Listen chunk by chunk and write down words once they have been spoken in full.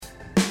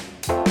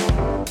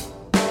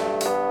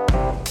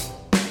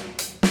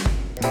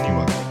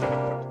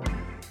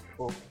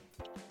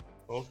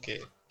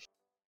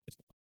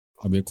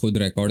अब ये खुद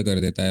रिकॉर्ड कर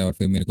देता है और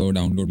फिर मेरे को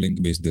डाउनलोड लिंक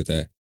भेज देता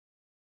है,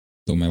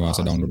 तो मैं वहां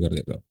से हाँ डाउनलोड सही। कर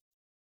देता हूँ।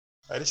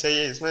 अरे सही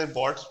है, इसमें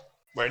बॉट्स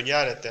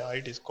बढ़िया रहते हैं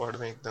भाई डिस्कॉर्ड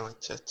में, एकदम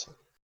अच्छे अच्छे।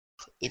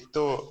 एक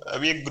तो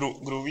अभी एक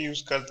ग्रूवी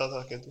यूज करता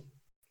था क्या तू?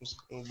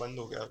 बंद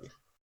हो गया अभी।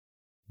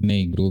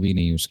 नहीं, ग्रो भी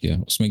नहीं यूज किया,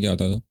 उसमें क्या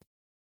होता था?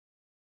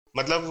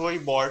 मतलब वही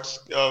बॉट्स,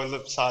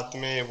 मतलब साथ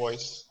में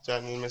वॉइस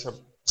चैनल में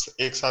सब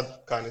एक साथ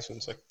गाने सुन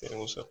सकते हैं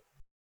वो सब।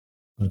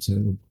 अच्छा,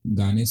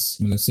 गाने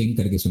मतलब सिंग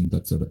करके सुन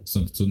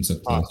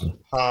सकते हाँ हो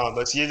सब? हाँ,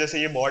 बस ये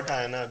जैसे ये बॉट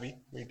आया ना अभी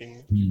मीटिंग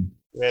में,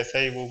 हम्म। वैसा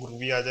ही वो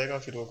ग्रूवी आ जाएगा,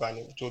 फिर वो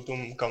गाने जो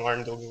तुम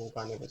कमांड दोगे वो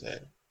गाने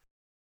बजाएगा।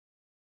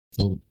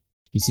 तो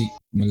किसी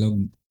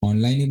मतलब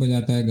ऑनलाइन ही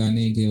बजाता है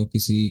गाने के, और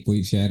किसी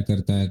कोई शेयर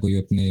करता है कोई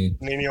अपने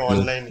नहीं नहीं, लोग?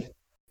 ऑनलाइन ही,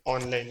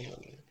 ऑनलाइन ही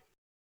ऑनलाइन।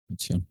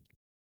 अच्छा,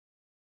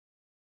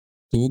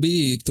 तो वो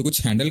भी तो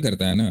कुछ हैंडल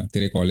करता है ना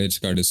तेरे कॉलेज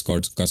का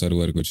डिस्कॉर्ड का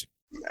सर्वर कुछ?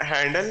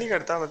 हैंडल नहीं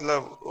करता,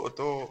 मतलब वो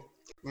तो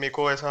मेरे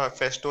को ऐसा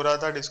फेस्ट हो रहा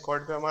था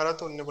डिस्कॉर्ड पे हमारा,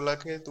 तो उन्होंने बोला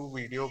कि तू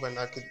वीडियो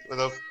बना के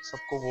मतलब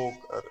सबको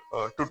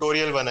वो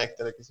ट्यूटोरियल बना एक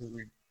तरह किसी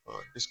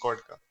डिस्कॉर्ड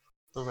का।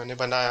 तो मैंने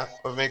बनाया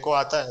और मेरे को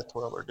आता है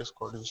थोड़ा बहुत,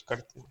 डिस्कॉर्ड यूज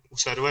करते हैं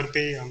सर्वर पे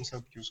ही हम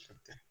सब यूज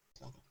करते हैं।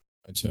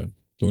 अच्छा,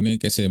 तो उन्हें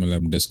कैसे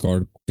मतलब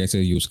डिस्कॉर्ड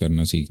कैसे यूज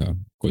करना सीखा?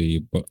 कोई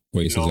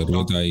ऐसी जरूरत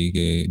लॉकडाउन, आई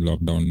कि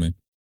लॉकडाउन में?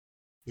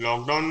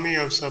 लॉकडाउन में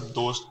अब सब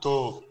दोस्त तो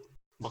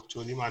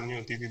बकचोदी मारनी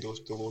होती थी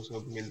दोस्तों को,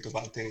 सब मिल तो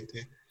पाते नहीं थे।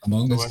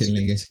 अमंग तो अस बस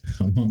खेलने के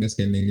अमंग अस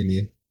खेलने के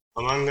लिए?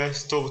 अमंग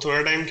अस तो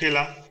थोड़ा टाइम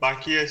खेला,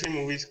 बाकी ऐसे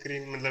मूवी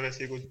स्क्रीन मतलब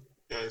ऐसे कुछ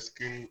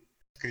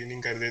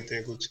स्क्रीनिंग कर देते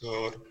हैं कुछ,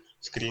 और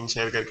स्क्रीन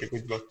शेयर करके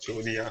कुछ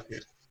बकचोदी, या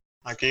फिर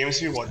हाँ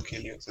गेम्स भी बहुत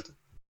खेली वैसे तो।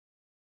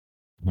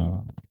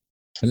 हाँ,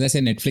 मतलब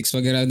ऐसे नेटफ्लिक्स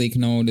वगैरह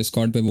देखना हो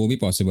डिस्कॉर्ड पे, वो भी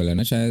पॉसिबल है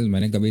ना शायद?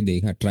 मैंने कभी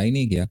देखा, ट्राई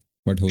नहीं किया,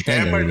 बट होता है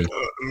है क्या वो बट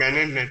भी?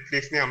 मैंने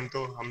नेटफ्लिक्स ने,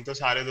 हम तो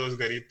सारे दोस्त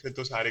गरीब थे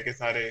तो सारे के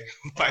सारे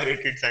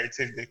पायरेटेड साइट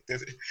से देखते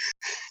थे।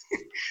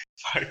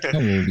 बट हाँ,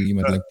 वो भी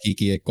मतलब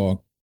कि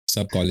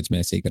सब कॉलेज में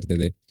ऐसे ही करते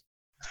थे।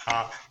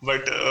 हाँ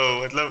बट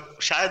मतलब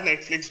शायद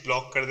नेटफ्लिक्स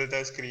ब्लॉक कर देता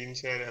है स्क्रीन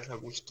शेयर, ऐसा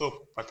कुछ तो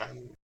पता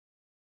नहीं।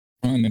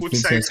 हाँ, कुछ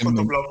नेटफ्लिक्स साइट्स वैसे को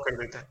तो ब्लॉक कर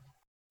देता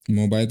है।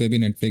 मोबाइल पे भी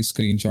नेटफ्लिक्स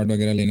स्क्रीनशॉट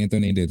वगैरह लेने तो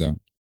नहीं देता।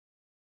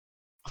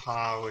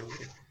 हाँ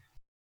वही,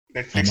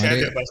 नेटफ्लिक्स है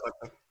हमारे तेरे पास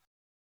मतलब?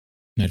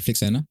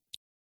 नेटफ्लिक्स है ना।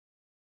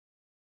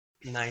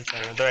 नहीं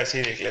सर, मैं तो ऐसे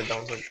ही देख लेता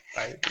हूँ सब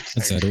प्राइवेट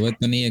साइट। जरूरत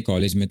तो नहीं है,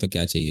 कॉलेज में तो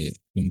क्या चाहिए,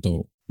 तुम तो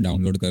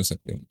डाउनलोड कर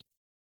सकते हो।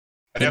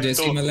 अरे बट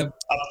जैसे ही मतलब,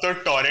 अब तो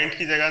टॉरेंट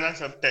की जगह ना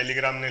सब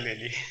टेलीग्राम ने ले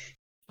ली।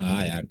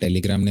 हाँ यार,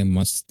 टेलीग्राम ने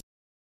मस्त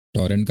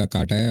टॉरेंट का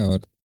काटा है,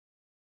 और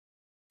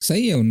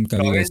सही है उनका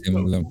भी टॉरेंट वैसे तो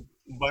मतलब।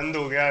 बंद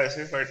हो गया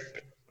वैसे,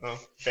 बट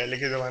पहले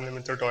के जमाने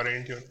में तो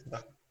टॉरेंट ही होता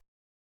था।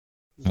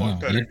 बहुत हाँ,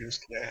 ये टॉरेंट यूज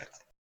किया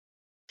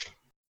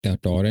है।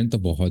 टॉरेंट तो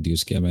बहुत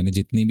यूज किया मैंने,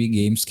 जितनी भी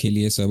गेम्स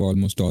खेली है सब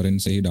ऑलमोस्ट टॉरेंट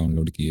से ही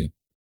डाउनलोड की है।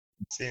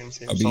 सेम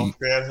सेम, अभी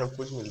सॉफ्टवेयर सब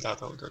कुछ मिलता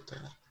था उधर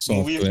तो।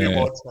 मूवीज भी सॉफ्टवेयर,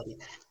 बहुत सारी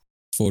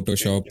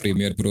फोटोशॉप, देखी।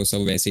 प्रीमियर प्रो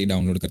सब वैसे ही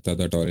डाउनलोड करता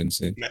था टॉरेंट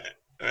से। मैं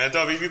मैं तो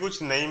अभी भी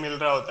कुछ नहीं मिल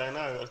रहा होता है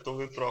ना, तो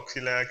फिर प्रॉक्सी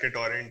लगा के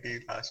टॉरेंट ही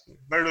लास्ट में,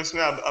 बट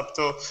उसमें अब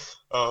तो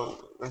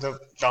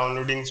मतलब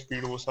डाउनलोडिंग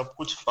स्पीड वो सब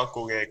कुछ फक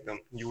हो गया एकदम,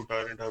 यू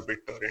टॉरेंट और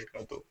बिट टॉरेंट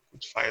का तो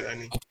कुछ फायदा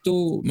नहीं। अब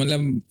तो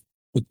मतलब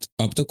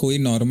अब तो कोई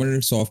नॉर्मल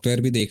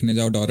सॉफ्टवेयर भी देखने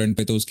जाओ टॉरेंट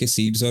पे तो उसके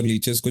सीड्स और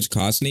लीचेस कुछ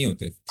खास नहीं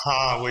होते।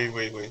 हाँ वही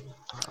वही वही।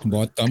 हाँ वही।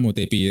 बहुत कम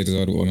होते पीयर्स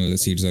और वो मतलब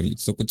सीड्स और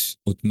लीचेस, तो कुछ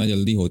उतना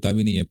जल्दी होता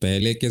भी नहीं है।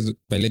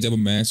 पहले जब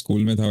मैं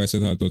स्कूल में था वैसे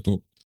था,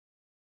 तो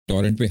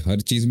टॉरेंट पे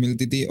हर चीज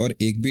मिलती थी, और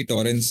एक भी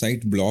टॉरेंट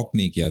साइट ब्लॉक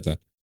नहीं किया था।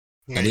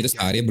 अभी नहीं तो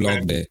किया। सारे मैं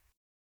ब्लॉक्ड है,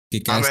 कि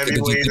हाँ, कैश मैं के भी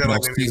तो वही जितने जमाने में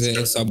प्रॉक्सीज यूज है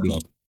करता सब था।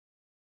 ब्लॉक।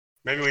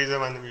 मैं भी वही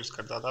जमाने में यूज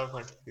करता था,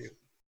 बट फिर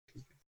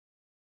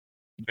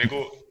मेरे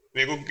को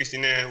मेरे को किसी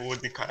ने वो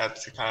दिखाया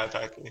सिखाया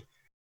था कि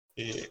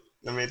ये,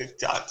 तो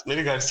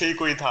मेरे घर से ही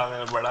कोई था,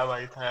 मेरा बड़ा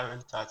भाई था या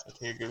मेरे चाचा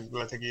थे, कि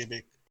बोला था कि ये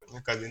देख,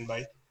 कजिन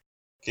भाई,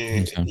 कि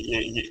अच्छा।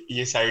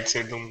 ये साइट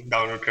से तुम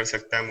डाउनलोड कर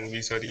सकता है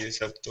मूवीज और ये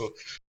सब।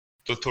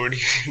 तो थोड़ी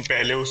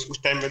पहले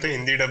उस टाइम में तो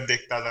हिंदी डब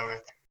देखता था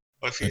मैं,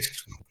 और अच्छा।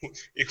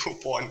 फिर एक वो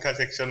पॉन का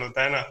सेक्शन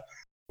होता है ना,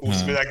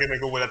 उसमें हाँ। जाके मेरे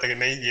को बोला था कि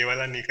नहीं ये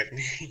वाला नहीं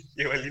करनी,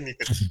 ये वाली नहीं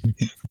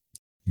करनी।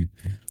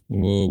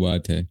 वो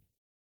बात है।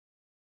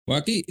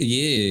 बाकी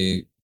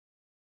ये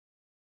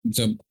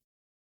जब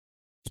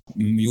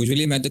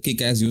यूजुअली मैं तो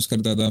किक एस यूज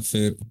करता था,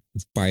 फिर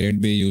पायरेट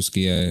भी यूज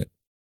किया है,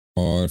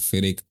 और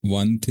फिर एक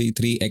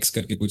 133X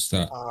करके कुछ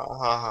था, हाँ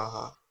हाँ हाँ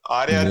हाँ,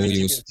 आर ए आर वो बी जी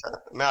भी यूज। अच्छा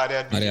है, मैं आर ए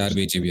आर बी अरे जी यार, यूज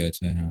बीचे करता भी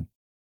अच्छा है, हाँ। हूँ।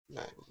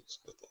 मैं यूज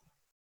करता हूँ।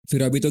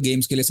 फिर अभी तो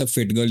गेम्स के लिए सब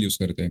फिट गर्ल यूज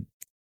करते हैं।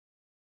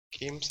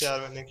 गेम से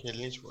यार मैंने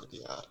खेलनी छोड़ दी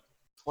यार,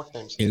 बहुत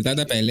टाइम से नहीं खेलता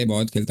था खेली। पहले,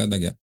 बहुत खेलता था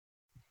क्या?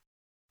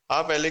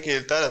 हाँ पहले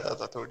खेलता रहता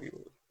था थोड़ी,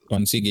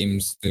 कौन सी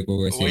गेम्स तेरे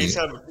को वैसे? वही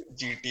सब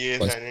G T A,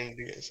 first, San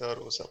Andreas और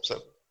वो सब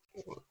सब,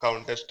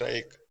 काउंटर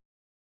स्ट्राइक,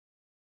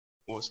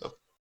 वो सब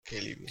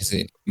खेली भी है।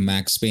 जैसे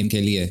मैक्स पेन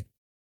खेली है?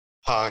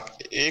 हाँ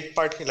एक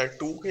पार्ट खेला है,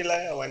 टू खेला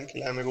है या वन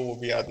खेला है मेरे को वो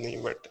भी याद नहीं,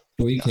 बट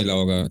तो ही याद खेला है।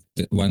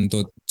 होगा। वन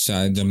तो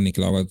शायद जब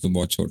निकला होगा तो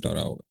बहुत छोटा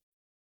रहा होगा,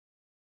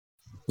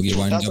 क्योंकि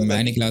वन छोटा जब तो था,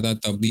 मैं निकला था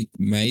तब भी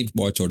मैं ही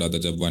बहुत छोटा था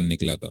जब वन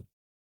निकला था।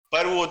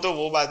 पर वो तो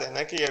वो बात है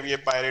ना कि अब ये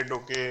पायरेट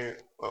होके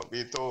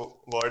अभी तो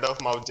वर्ड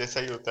ऑफ माउथ जैसा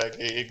ही होता है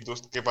कि एक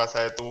दोस्त के पास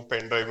आया तो वो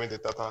पेन ड्राइव में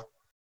देता था,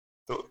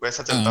 तो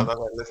वैसा चलता हाँ था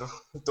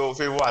पहले तो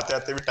फिर वो आते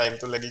आते भी टाइम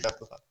तो लग ही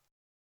जाता था।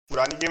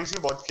 पुरानी गेम्स भी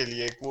बहुत खेली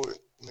है, एक वो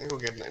नहीं हो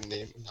गया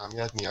नाम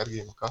याद नहीं यार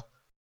गेम का,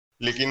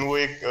 लेकिन वो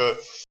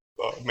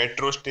एक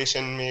मेट्रो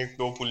स्टेशन में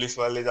दो पुलिस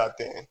वाले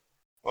जाते हैं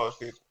और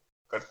फिर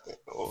करते हैं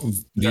वो,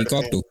 वीक लड़ते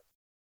ऑफ हैं। टू।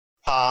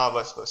 हाँ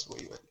बस बस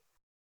वही वाली,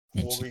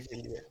 वो अच्छा, भी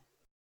खेली है।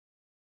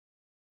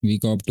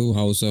 Week of two,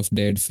 house of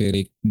dead, फिर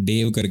एक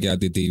डेव करके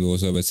आती थी, वो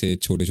सब ऐसे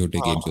छोटे छोटे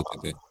गेम्स होते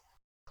थे। हाँ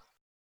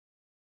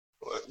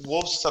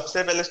वो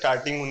सबसे पहले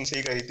स्टार्टिंग उनसे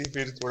ही करी थी,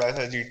 फिर थोड़ा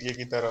सा जीटीए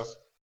की तरफ,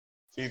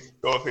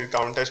 फिर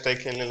काउंटर स्ट्राइक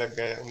खेलने लग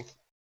गए हम।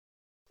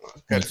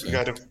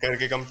 अच्छा। घर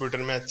के कंप्यूटर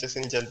में अच्छे से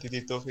नहीं चलती थी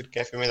तो फिर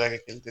कैफे में जाके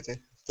खेलते थे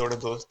थोड़े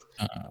दोस्त।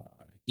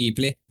 E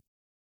play.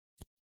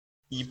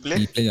 E play.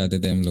 E play जाते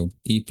थे हम लोग,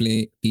 ई प्ले।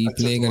 ई अच्छा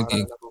प्ले तुम्हारा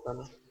करके। अलग होगा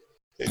ना,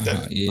 इधर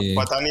हाँ ये।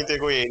 पता नहीं तेरे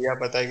को एरिया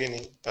पता है कि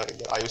नहीं,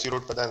 इधर आयुसी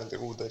रोड पता है ना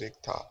तेरे को, उधर एक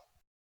था।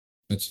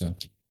 अच्छा,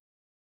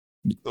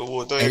 तो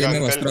वो तो एक पहले मैं अंकल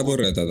वो।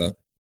 वस्त्रापुर रहता था,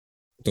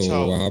 तो अच्छा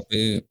वहाँ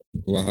पे,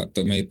 वहाँ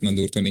तो मैं इतना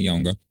दूर तो नहीं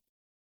आऊँगा।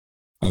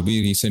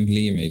 अभी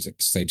रिसेंटली मैं इस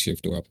साइड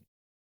शिफ्ट हुआ।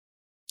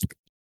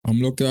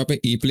 हम लोग के वहाँ पे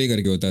ई प्ले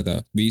करके होता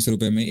था, 20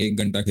 रुपए में 1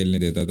 घंटा खेलने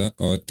देता था,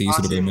 और तीस हाँ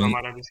रुपए सेम में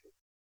हमारा भी same।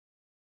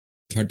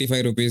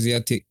 35 रुपीज या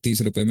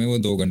 30 रुपए में वो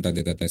 2 घंटा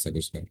देता था, ऐसा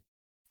कुछ था।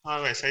 हाँ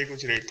वैसा ही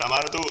कुछ रेट था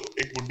हमारा तो।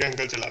 एक बुढ़े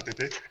अंकल चलाते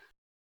थे,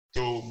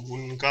 तो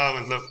उनका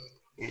मतलब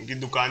उनकी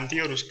दुकान थी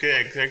और उसके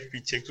एग्जैक्ट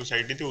पीछे एक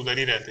सोसाइटी थी, उधर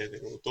ही रहते थे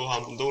वो, तो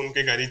हम तो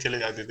उनके घर ही चले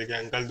जाते थे कि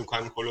अंकल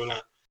दुकान खोलो ना।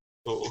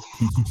 तो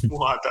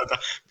वो आता था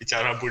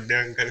बेचारा, बुढ़े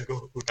अंकल को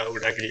उठा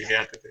उठा के लेके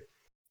आते थे।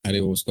 अरे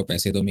वो उसको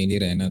पैसे तो मिल ही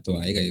रहे ना, तो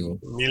आएगा ही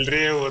वो। मिल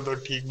रहे हैं वो तो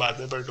ठीक बात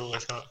है, बट वो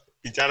ऐसा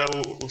बेचारा,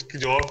 वो उसकी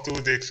जॉब तू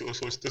देख,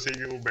 सोच तो सही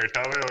कि वो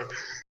बैठा हुआ है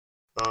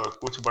और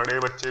कुछ बड़े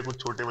बच्चे कुछ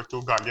छोटे बच्चों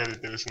को गालियां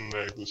देते हुए सुन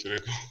रहा है एक दूसरे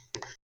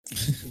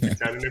को।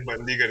 बेचारे ने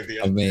बंद ही कर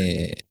दिया। अबे,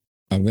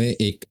 अबे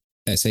एक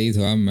ऐसा ही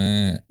था,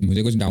 मैं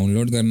मुझे कुछ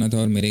डाउनलोड करना था,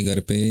 और मेरे घर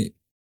पे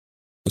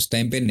उस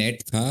टाइम पे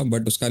नेट था,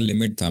 बट उसका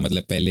लिमिट था,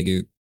 मतलब पहले के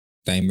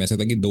टाइम में ऐसा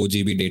था कि 2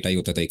 GB डेटा ही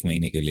होता था 1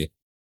 महीने के लिए,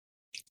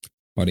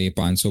 और ये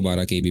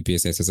 512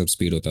 kbps ऐसे सब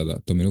स्पीड होता था।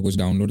 तो मेरे को कुछ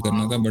डाउनलोड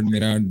करना था, बट हाँ।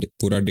 मेरा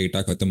पूरा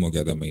डेटा खत्म हो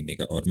गया था महीने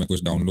का, और मैं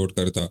कुछ डाउनलोड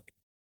करता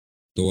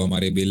तो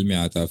हमारे बिल में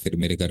आता, फिर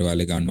मेरे घर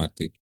वाले गांड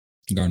मारते।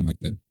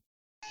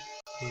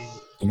 हम्म।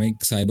 तो मैं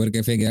एक साइबर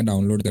कैफे गया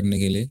डाउनलोड करने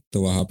के लिए,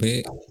 तो वहाँ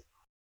पे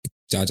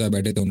चाचा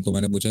बैठे थे, उनको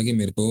मैंने पूछा कि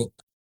मेरे को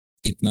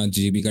इतना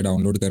जीबी का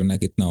डाउनलोड करना है,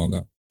 कितना होगा।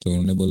 तो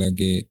उन्होंने बोला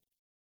कि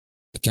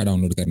क्या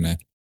डाउनलोड करना है।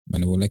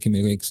 मैंने बोला कि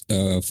मेरे को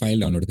एक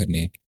फाइल डाउनलोड करनी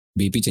है।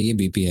 बीपी चाहिए,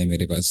 बीपी है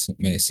मेरे पास,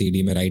 मैं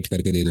सीडी में राइट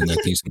करके दे दूंगा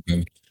 30 रुपए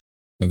में।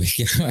 अबे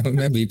क्या,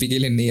 मैं बीपी के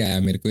लिए नहीं आया,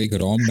 मेरे को एक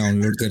रोम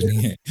डाउनलोड करनी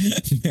है।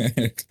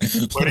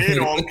 और बड़े मेरे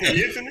रोम को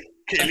खेलिए तूने,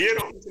 खेलिए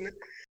रोम तूने?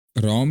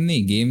 रोम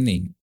नहीं, गेम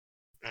नहीं,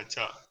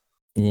 अच्छा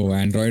वो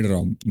एंड्रॉयड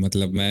रोम,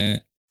 मतलब मैं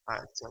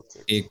अच्छा अच्छा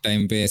एक अच्छा।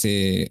 टाइम पे ऐसे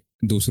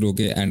दूसरों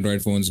के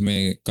एंड्रॉयड फोन्स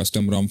में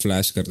कस्टम रोम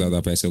फ्लैश करता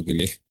था पैसों के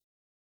लिए।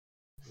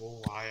 ओ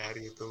वाह यार,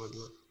 ये तो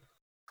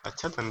मतलब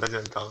अच्छा धंधा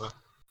चलता होगा,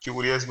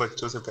 क्यूरियस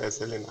बच्चों से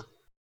पैसे लेना।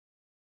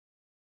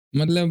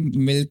 मतलब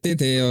मिलते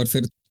थे, और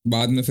फिर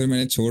बाद में फिर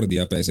मैंने छोड़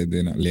दिया पैसे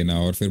देना लेना,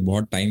 और फिर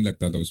बहुत टाइम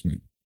लगता था उसमें,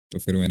 तो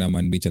फिर मेरा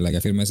मन भी चला गया,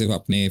 फिर मैं सिर्फ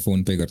अपने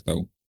फ़ोन पे करता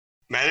हूँ।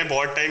 मैंने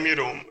बहुत टाइम ये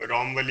रोम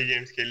रोम वाली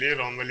गेम्स खेली है,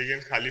 रोम वाली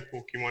गेम्स खाली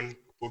पोकेमोन।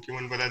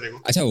 पोकेमोन पता है देखो।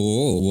 अच्छा,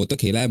 वो तो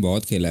खेला है,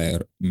 बहुत खेला है,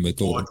 और मेरे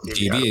को बहुत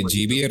खेली यार जीबी वही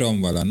जीबी तो। है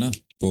रोम वाला ना,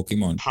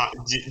 पोकेमॉन। हाँ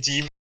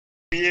जी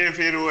भी है,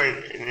 फिर वो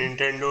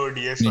निंटेंडो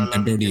डीएस वाला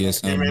भी निंटेंडो खेला है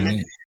डीएस, हाँ फिर मैंने।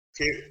 मैंने।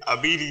 फिर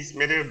अभी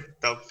मेरे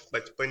तब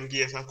बचपन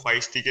की ऐसा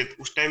ख्वाहिश थी कि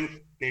उस टाइम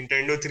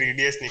निंटेंडो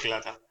 3DS निकला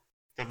था,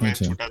 तब मैं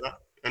अच्छा। छोटा था,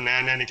 तो नया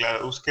नया निकला था,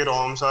 उसके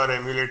रोम्स और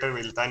एमुलेटर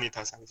मिलता नहीं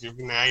था साथ,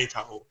 क्योंकि नया ही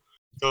था वो।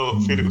 तो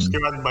फिर उसके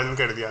हम्म। बाद बंद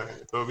कर दिया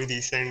मैंने, तो अभी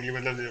रिसेंटली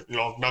मतलब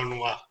लॉकडाउन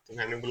हुआ तो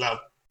मैंने बोला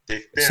अब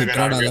देखते हैं अगर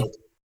सिट्रा आ गया डाला। हो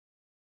तो।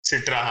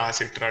 सिट्रा, हाँ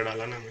सिट्रा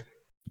डाला ना मैं।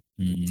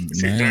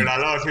 सिट्रा मैं।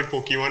 डाला और फिर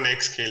पोकेमोन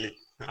एक्स खेली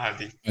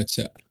आदि।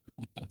 अच्छा,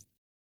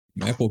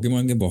 मैं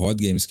पोकेमॉन के बहुत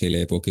गेम्स खेले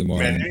हैं, पोकेमॉन।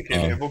 मैंने भी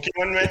खेले हैं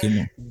पोकेमोन में,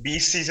 पोकेमॉन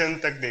 20 सीजन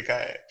तक देखा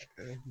है।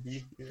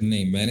 20।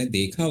 नहीं, मैंने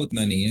देखा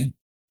उतना नहीं है,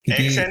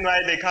 क्योंकि एक्स एंड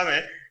वाई देखा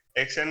मैं,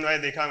 एक्स एंड वाई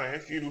देखा मैं,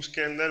 फिर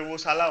उसके अंदर वो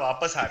साला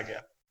वापस हार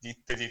गया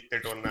जीतते जीतते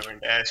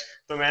टूर्नामेंट ऐश,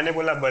 तो मैंने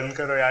बोला बंद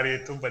करो यार, ये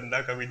तो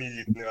बंदा कभी नहीं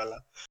जीतने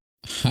वाला।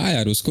 हाँ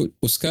यार, उसको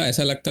उसका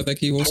ऐसा लगता था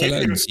कि वो भाई साला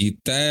फिर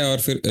जीतता है, और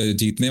फिर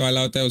जीतने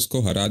वाला होता है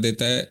उसको हरा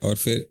देता है, और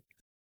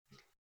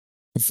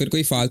फिर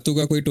कोई फालतू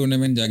का कोई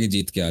टूर्नामेंट जाके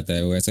जीत के आता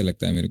है, वो ऐसा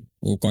लगता है मेरे को।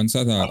 वो कौन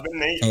सा था? अब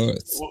नहीं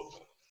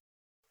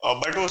वो,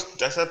 बट वो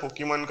जैसा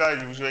पोकेमोन का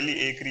यूजुअली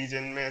एक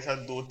रीजन में ऐसा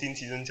 2-3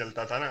 सीजन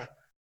चलता था ना,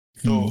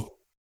 तो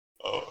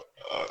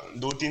हम्म।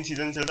 2-3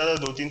 सीजन चलता था,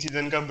 2-3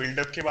 सीजन का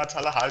बिल्डअप के बाद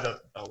साला हार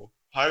जाता था वो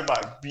हर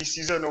बार। 20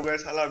 सीजन हो गए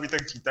साला अभी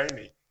तक जीता ही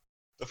नहीं,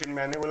 तो फिर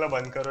मैंने बोला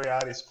बंद करो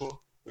यार इसको,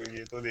 तो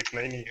ये तो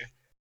देखना ही नहीं है।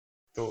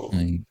 तो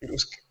नहीं। फिर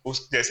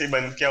उस जैसे ही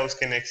बंद किया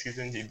उसके नेक्स्ट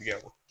सीजन जीत गया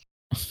वो।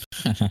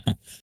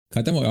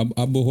 खत्म हो,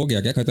 अब वो हो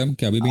गया क्या खत्म,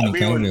 क्या अभी भी अभी वो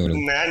निकाल रहे हो लोग?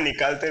 नया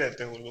निकालते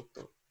रहते हैं वो लोग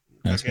तो,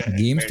 उनका अच्छा, क्या है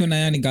गेम्स तो बैठ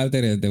नया के।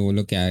 निकालते रहते हैं वो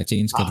लोग, क्या है,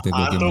 चेंज हाँ करते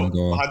हाँ तो पोकेमोन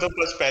को। हाँ तो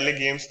बस पहले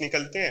गेम्स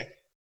निकलते हैं,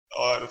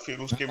 और फिर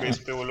उसके हाँ बेस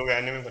पे वो लोग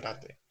एनिमे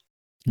बनाते हैं।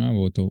 हाँ,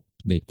 वो तो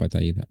देख पता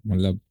ही था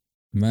मतलब।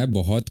 मैं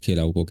बहुत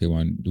खेला हूँ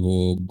पोकेमॉन,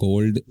 वो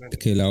गोल्ड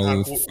खेला हाँ,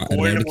 हूँ,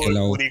 गोल्ड रेड खेला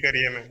हूँ, पूरी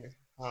करी है मैंने।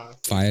 हाँ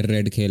सेम फायर सेम।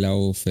 रेड खेला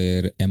हूँ,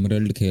 फिर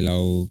एमरल्ड खेला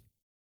हूँ,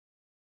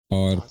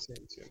 और हाँ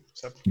सेम सेम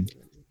सब खेले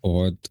मैंने।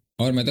 बहुत।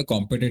 और मैं तो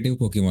कॉम्पिटिटिव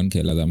पोकेमॉन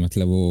खेला था,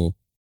 मतलब वो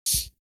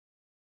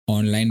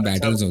ऑनलाइन अच्छा।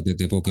 बैटल्स होते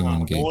थे हाँ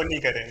पोकेमॉन के। वो नहीं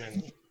करे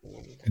मैंने, वो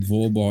नहीं करे।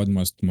 वो बहुत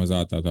मस्त मजा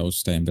आता था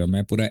उस टाइम पे।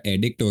 मैं पूरा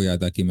एडिक्ट हो गया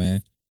था कि मैं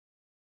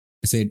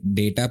ऐसे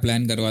डेटा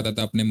प्लान करवाता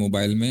था अपने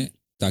मोबाइल में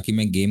ताकि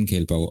मैं गेम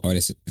खेल पाऊँ। और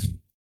ऐसे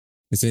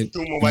ऐसे तू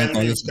मैं मोबाइल में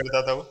यूज कॉलेज,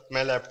 करता था वो,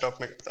 मैं लैपटॉप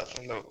में करता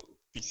था, मतलब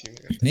पीसी में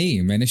करता था।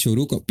 नहीं मैंने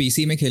शुरू को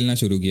पीसी में खेलना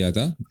शुरू किया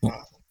था।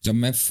 हाँ जब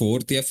मैं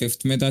फोर्थ या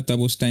फिफ्थ में था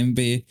तब उस टाइम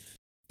पे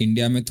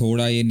इंडिया में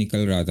थोड़ा ये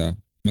निकल रहा था,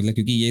 मतलब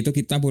क्योंकि ये तो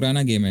कितना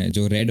पुराना गेम है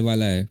जो रेड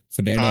वाला है।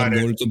 रेड हाँ और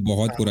रेड। गोल्ड तो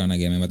बहुत हाँ पुराना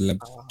गेम है,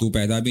 मतलब हाँ तू हाँ।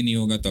 पैदा भी नहीं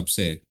होगा तब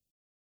से।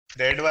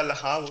 रेड वाला,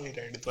 हाँ वही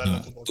रेड वाला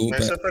हाँ तो बहुत, तो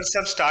मैं सब पर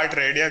सब स्टार्ट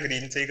रेड या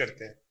ग्रीन से ही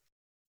करते हैं।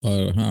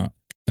 और हाँ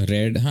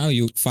रेड, हाँ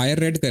यू फायर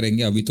रेड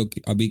करेंगे अभी तो,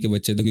 अभी के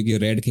बच्चे तो, क्योंकि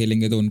रेड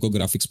खेलेंगे तो उनको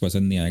ग्राफिक्स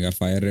पसंद नहीं आएगा,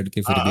 फायर रेड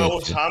के फिर भी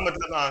अच्छे। हाँ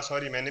मतलब हाँ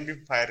सॉरी, मैंने भी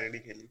फायर रेड ही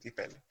खेली थी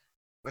पहले।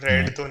 हाँ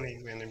रेड तो नहीं,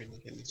 मैंने भी नहीं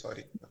खेली,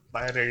 सॉरी।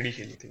 फायर रेड ही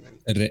खेली थी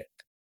मैंने।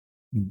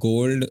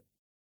 गोल्ड,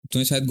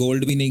 तूने शायद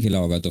गोल्ड भी नहीं खेला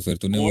होगा तो फिर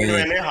तूने वो।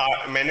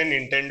 गोल्ड मैंने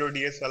निंटेंडो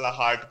डीएस वाला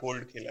हार्ड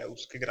गोल्ड खेला है,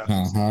 उसके हाँ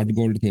ग्राफिक्स हार्ड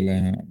एकदम। गोल्ड खेला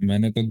है, हाँ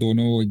मैंने तो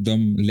दोनों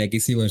एकदम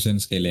लेगेसी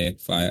वर्जन्स खेले हैं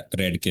फायर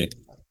रेड के।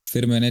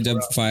 फिर मैंने जब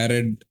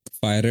थोड़ा।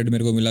 फायर रेड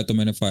मेरे को मिला तो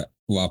मैंने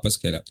वापस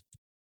खेला।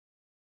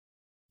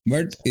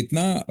 बट अच्छा।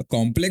 इतना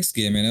कॉम्प्लेक्स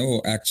गेम है ना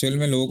वो, एक्चुअल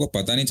में लोगों को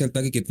पता नहीं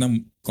चलता कि कितना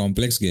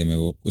कॉम्प्लेक्स गेम है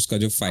वो। उसका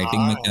जो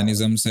फाइटिंग हाँ यार,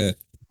 मैकेनिज्म्स है,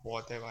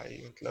 बहुत है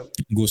भाई मतलब।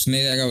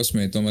 घुसने जाएगा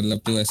उसमें तो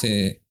मतलब तू ऐसे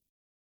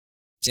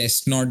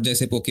चेस्ट नॉट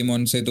जैसे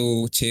पोकेमोन से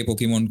तो 6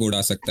 पोकेमोन को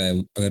उड़ा सकता है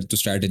अगर तू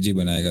स्ट्रैटेजी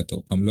बनाएगा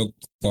तो। हम लोग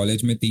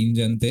कॉलेज में 3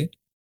 जन थे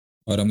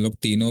और हम लोग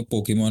तीनों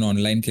पोकेमोन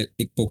ऑनलाइन खेल,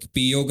 एक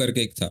पीओ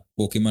करके एक था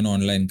पोकेमोन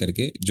ऑनलाइन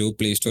करके, जो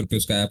प्ले स्टोर पे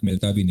उसका ऐप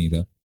मिलता भी नहीं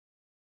था।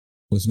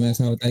 उसमें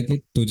ऐसा होता है कि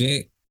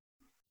तुझे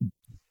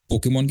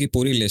पोकेमोन की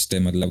पूरी लिस्ट है,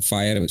 मतलब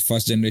फायर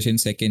फर्स्ट जनरेशन,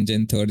 सेकेंड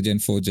जेन, थर्ड जेन,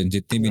 फोर्थ जेन,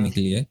 जितनी भी हम्म,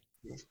 निकली है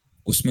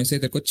उसमें से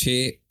तेरे को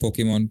 6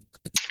 पोकेमोन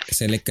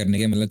सेलेक्ट करने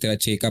के, मतलब तेरा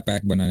 6 का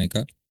पैक बनाने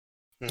का।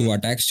 तू हम्म,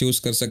 अटैक्स चूज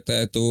कर सकता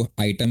है, तो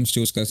आइटम्स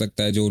चूज कर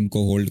सकता है जो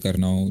उनको होल्ड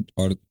करना हो,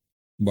 और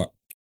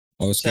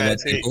उसके अच्छा बाद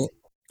ऐसे तेरे ही। को,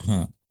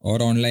 हाँ,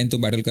 और ऑनलाइन तो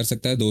बैटल कर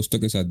सकता है, दोस्तों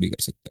के साथ भी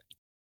कर सकता है।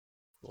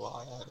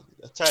 वाह यार,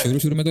 अच्छा शुरू है।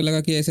 शुरू में तो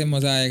लगा कि ऐसे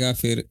मजा आएगा,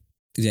 फिर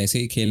जैसे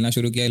ही खेलना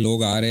शुरू किया,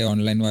 लोग आ रहे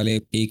ऑनलाइन वाले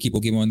एक ही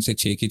पोकेमोन से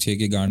 6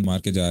 की गांड मार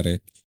के जा रहे।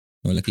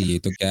 बोला कि ये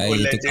तो क्या है, वो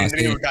ये तो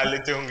लेजेंडरी खासे। उठा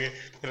लेते होंगे।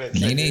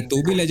 नहीं नहीं, तू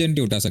भी लेजेंडरी। लेजेंड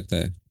उठा सकता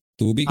है,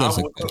 तू भी हाँ कर वो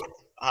सकता तो। है।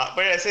 हाँ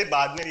पर ऐसे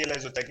बाद में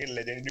रियलाइज होता है कि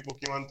लेजेंडरी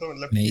पोकेमोन तो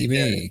मतलब नहीं ठीक बे,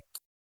 है।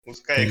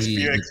 उसका एक्सपीओ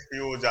कोई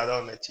एक्सपीओ ज्यादा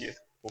होना चाहिए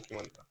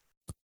पोकेमोन का।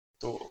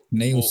 तो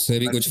नहीं, वो उससे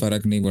भी उतना कुछ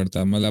फर्क नहीं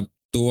पड़ता, मतलब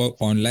तो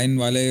ऑनलाइन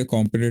वाले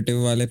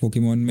कॉम्पिटिटिव वाले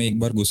पोकेमोन में एक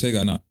बार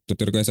घुसेगा ना तो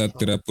तेरे को ऐसा,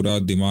 तेरा हाँ पूरा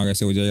दिमाग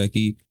ऐसे हो जाएगा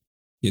कि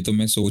ये तो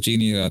मैं सोच ही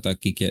नहीं रहा था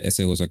कि क्या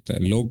ऐसे हो सकता है।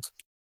 लोग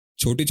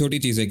छोटी छोटी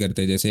चीजें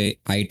करते हैं, जैसे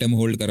आइटम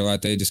होल्ड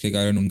करवाते हैं जिसके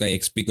कारण उनका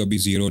एक्सपी कभी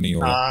जीरो नहीं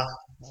होगा।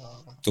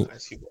 हाँ तो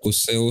ऐसी बात।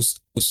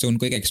 उससे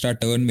उनको एक एक्स्ट्रा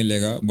टर्न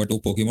मिलेगा, बट वो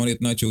पोकेमोन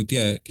इतना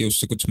चूतिया है कि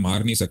उससे कुछ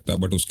मार नहीं सकता,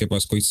 बट उसके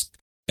पास कोई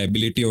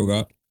एबिलिटी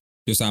होगा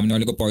जो सामने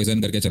वाले को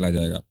पॉइजन करके चला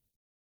जाएगा,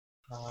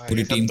 हाँ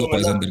पूरी टीम को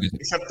पॉइजन करके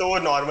ये सब तो वो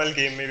नॉर्मल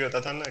गेम में भी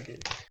होता था ना कि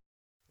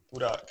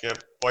पूरा क्या,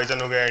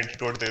 पॉइजन हो गया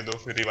एंटीडोट दे दो,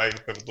 फिर रिवाइव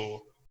कर दो,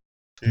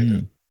 फिर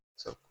हम्म।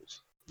 सब कुछ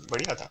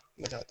बढ़िया था,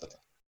 मजा आता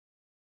था।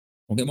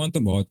 पोकेमोन तो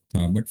बहुत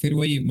था, बट फिर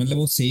वही मतलब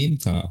वो सेम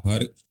था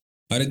हर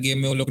हर गेम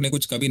में, वो लोग ने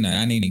कुछ कभी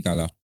नया नहीं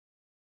निकाला।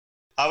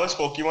 हाँ बस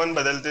पोकेमोन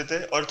बदलते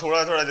थे और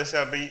थोड़ा थोड़ा, जैसे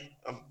अभी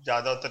अब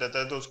ज्यादा होता रहता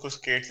है तो उसको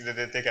स्केट्स दे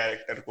देते,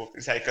 कैरेक्टर को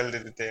फिर साइकिल दे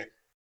देते।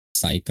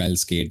 साइकिल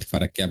स्केट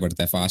फर्क क्या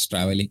पड़ता है, फास्ट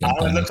ट्रैवल ही हाँ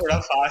करता है ना मतलब थोड़ा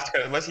उसमें। फास्ट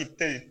कर, बस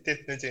इतने इतने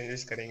इतने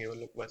चेंजेस करेंगे वो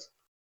लोग बस।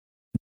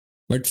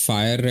 बट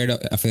फायर रेड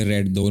या फिर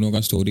रेड दोनों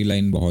का स्टोरी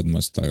लाइन बहुत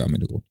मस्त लगा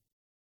मेरे को।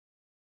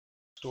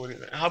 स्टोरी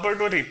में हाँ,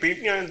 बट वो रिपीट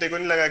नहीं होने, देखो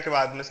नहीं लगा कि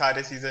बाद में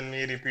सारे सीजन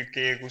में रिपीट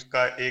के एक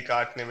उसका एक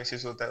आर्क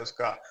नेमेसिस होता है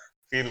उसका,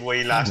 फिर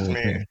वही हाँ वो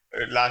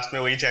तो लास्ट में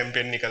वही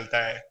चैंपियन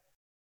निकलता है।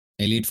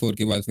 एलिट फोर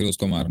के बाद फिर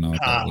उसको मारना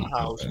होता है, हाँ वही हाँ,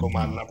 होता है उसको हाँ।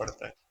 मारना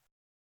पड़ता है।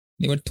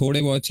 नहीं बट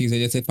थोड़े बहुत चीजें,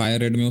 जैसे फायर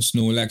रेड में वो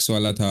स्नोलैक्स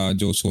वाला था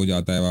जो सो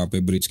जाता है वहां पे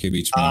ब्रिज के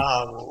बीच हाँ में।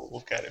 हाँ,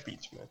 वो कह रहे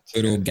बीच में, अच्छा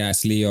फिर कह वो रहे।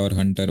 गैसली और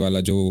हंटर वाला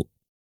जो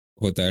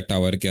होता है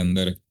टावर के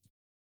अंदर।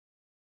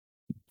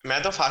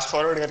 मैं तो फास्ट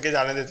फॉरवर्ड करके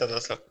जाने देता था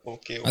सब,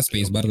 ओके हाँ ओके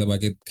स्पेस बार ओके। दबा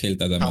के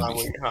खेलता था मैं हाँ भी।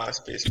 वही, हाँ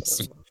स्पेस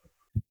फॉरवर्ड।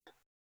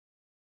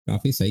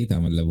 काफी सही था,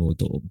 मतलब वो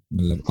तो,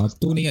 मतलब अब मस्त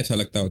तो था। नहीं अच्छा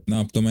लगता उतना,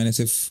 अब तो मैंने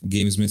सिर्फ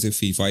गेम्स में सिर्फ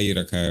फीफा ही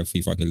रखा है,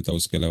 फीफा खेलता हूँ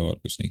उसके अलावा और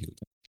कुछ नहीं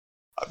खेलता।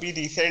 अभी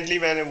रिसेंटली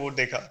मैंने वो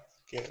देखा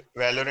कि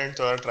वैलोरेंट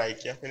थोड़ा ट्राई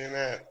किया, फिर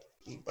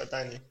मैं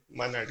पता नहीं,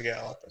 मन हट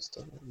गया वापस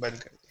तो बंद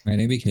कर दिया।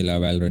 मैंने भी खेला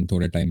वैलोरेंट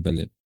थोड़े टाइम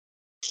पहले,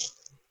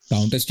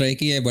 काउंटर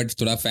स्ट्राइक ही है बट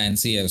थोड़ा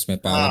फैंसी है, उसमें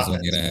हाँ पावर्स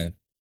वगैरह है।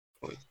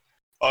 वही।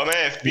 और मैं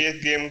एफपीएस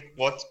गेम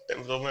बहुत,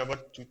 तो मैं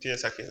बहुत चूती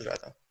ऐसा खेल रहा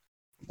था,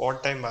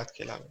 बहुत टाइम बाद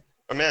खेला मैं।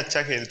 और मैं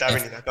अच्छा खेलता भी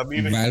नहीं था,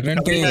 कभी भी वैलोरेंट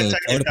तो कभी मैं अच्छा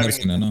थर्ड खेलता भी नहीं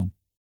पर्सन है था। ना।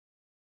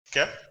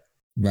 क्या?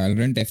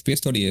 वैलोरेंट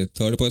एफपीएस थोड़ी है,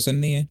 थर्ड पर्सन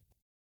नहीं है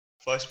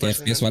फर्स्ट कि पर्सन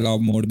है एफपीएस ना। वाला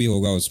मोड भी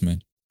होगा उसमें?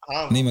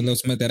 हाँ नहीं मतलब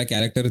उसमें तेरा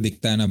कैरेक्टर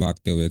दिखता है ना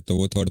भागते हुए, तो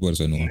वो थर्ड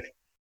पर्सन हुआ।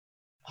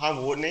 हाँ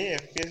वो नहीं,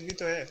 एफपीएस भी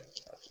तो है।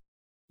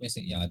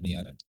 वैसे याद नहीं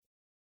आ रहा।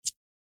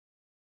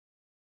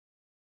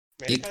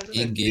 मेरे एक ख्याल से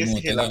तो एक गेम एफपीएस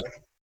होता खेला था। मैं।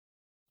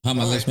 हाँ हाँ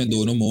मतलब उसमें एफपीएस।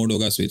 दोनों मोड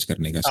होगा स्विच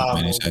करने का, हाँ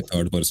मैंने मोड। शायद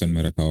थर्ड पर्सन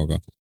में रखा होगा।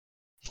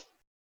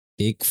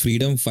 एक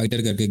फ्रीडम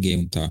फाइटर करके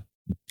गेम था।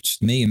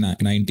 नहीं,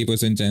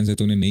 90% चांस है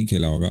तूने नहीं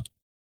खेला होगा।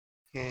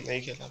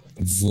 नहीं खेला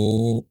मैंने।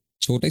 वो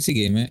छोटी सी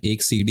गेम है,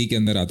 एक सीडी के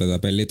अंदर आता था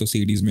पहले, तो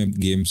सीडीज में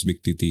गेम्स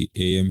बिकती थी।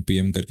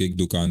 एएमपीएम करके एक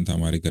दुकान था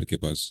हमारे घर के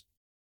पास,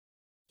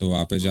 तो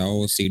वहाँ पे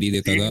जाओ सीडी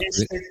देता था।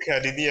 सीडीज पे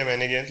खरीदी है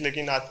मैंने गेम्स,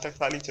 लेकिन आज तक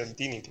साली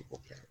चलती नहीं थी वो।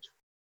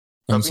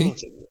 कौन कभी सी? नहीं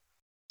चली।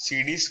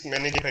 सीडीज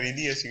मैंने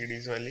खरीदी है,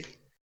 सीडीज वाली,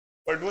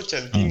 बट वो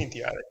चलती हाँ, नहीं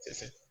थी यार अच्छे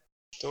से।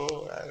 तो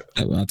यार।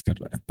 क्या बात कर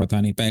रहा है,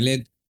 पता नहीं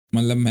पहले।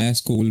 मतलब मैं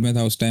स्कूल में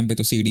था उस टाइम पे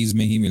तो सीडीज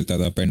में ही मिलता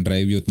था, पेन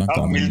ड्राइव भी उतना हाँ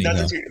कॉमन नहीं मिलता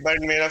तो, था।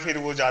 बट मेरा फिर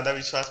वो ज्यादा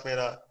विश्वास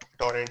मेरा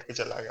टॉरेंट पे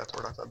चला गया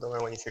थोड़ा सा, तो मैं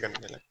वहीं से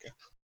करने लग गया।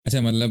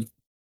 अच्छा मतलब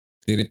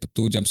तेरे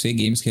तू जब से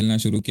गेम्स खेलना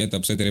शुरू किया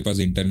तब से तेरे पास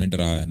इंटरनेट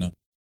रहा है ना?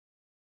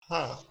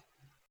 हाँ।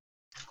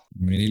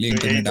 मेरे लिए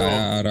तो यही इंटरनेट तो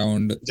आया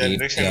अराउंड एट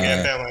जनरेशन या।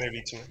 गैप है हमारे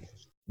बीच में।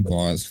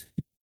 बहुत।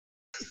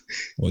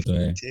 वो तो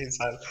है। 6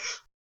 साल।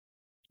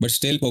 बट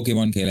स्टिल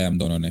पोकेमॉन खेला है हम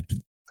दोनों ने।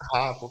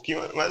 हाँ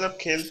पोकेमोन मतलब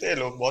खेलते हैं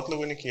लोग, बहुत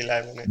लोगों ने खेला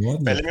है। मैंने बहुत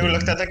लोग पहले मेरे को खेले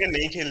लगता हैं। था कि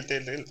नहीं खेलते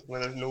थे,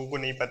 मतलब लोगों को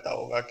नहीं पता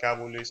होगा क्या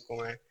बोलूं इसको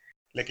मैं,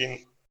 लेकिन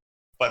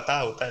पता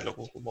होता है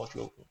लोगों को, बहुत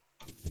लोगों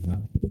को। हाँ,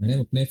 मैंने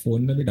अपने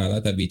फोन में भी डाला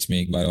था बीच में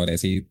एक बार, और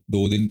ऐसे ही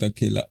 2 दिन तक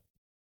खेला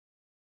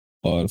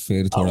और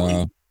फिर हाँ थोड़ा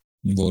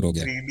वही बोर हो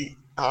गया। 3D।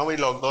 हाँ वही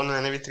लॉकडाउन में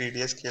मैंने भी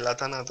 3DS खेला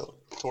था ना, तो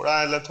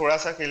थोड़ा मतलब थोड़ा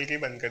सा खेल के ही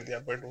बंद कर दिया,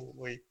 बट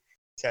वही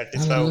हाँ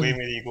सेटिस्फाई हो गई मतलब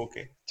मेरी ईगो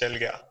के, चल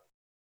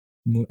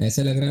गया।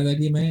 ऐसा लग रहा था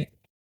कि मैं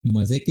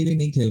मजे के लिए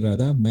नहीं खेल रहा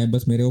था, मैं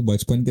बस मेरे वो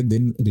बचपन के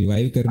दिन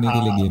रिवाइव करने के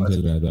लिए हाँ गेम बस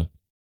खेल रहा था।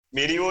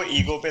 मेरी वो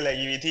ईगो पे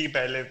लगी हुई थी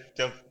पहले,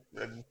 जब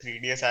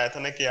 3DS आया था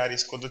ना, कि यार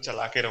इसको तो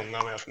चला के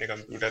रहूंगा मैं अपने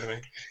कंप्यूटर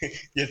में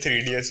ये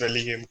 3DS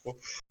वाली गेम को।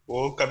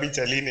 वो कभी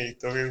चली नहीं,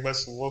 तो फिर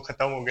बस वो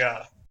खत्म हो गया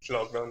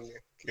लॉकडाउन में,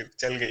 फिर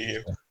चल गई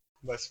गेम।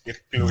 बस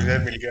फिर क्लोजर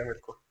हाँ, मिल गया मेरे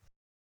को।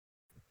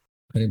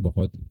 अरे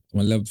बहुत।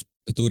 मतलब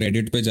तू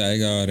रेडिट पे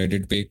जाएगा,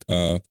 रेडिट पे एक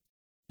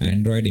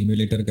एंड्रॉयड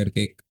इम्यूलेटर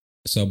करके एक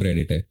सब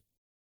रेडिट है।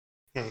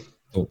 हम्म।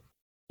 तो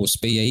उस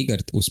पे यही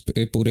करते, उस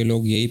पे पूरे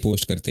लोग यही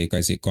पोस्ट करते हैं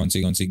कैसे कौन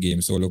सी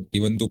गेम्स वो लोग।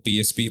 इवन तो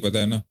पीएसपी पता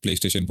है ना, प्ले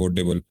स्टेशन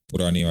पोर्टेबल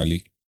पुरानी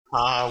वाली,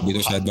 हाँ अभी वो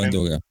तो शायद बंद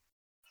हो गया।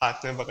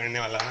 हाथ में पकड़ने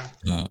वाला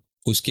ना। हाँ,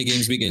 उसके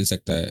गेम्स भी खेल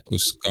सकता है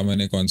उसका।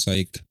 मैंने कौन सा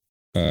एक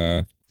आ,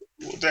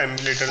 वो तो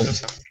एमुलेटर ओ, तो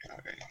सब आ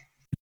गए।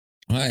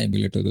 हाँ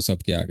एमुलेटर तो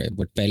सबके आ गए,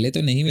 बट पहले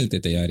तो नहीं मिलते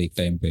थे यार, एक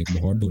टाइम पे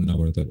बहुत ढूंढना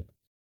पड़ता था।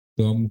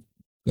 तो हम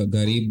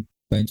गरीब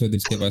पंचो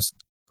जिसके पास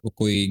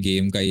कोई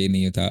गेम का ये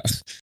नहीं था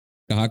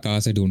कहाँ कहाँ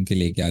से ढूंढ के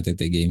लेके आते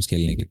थे गेम्स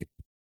खेलने के लिए।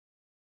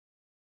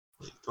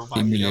 तो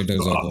भाई इमुलेटर्स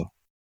और वो।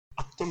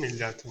 अब तो मिल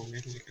जाते होंगे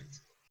लेकिन।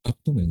 अब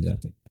तो मिल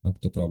जाते हैं, अब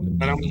तो प्रॉब्लम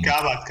पर नहीं हम नहीं है। क्या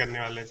बात करने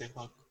वाले थे,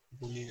 आप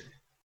भूल ही गए।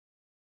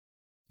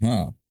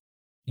 हाँ,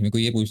 मेरे को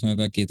ये पूछना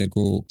था कि तेरे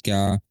को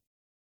क्या,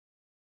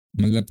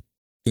 मतलब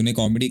तूने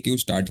कॉमेडी क्यों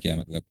स्टार्ट किया,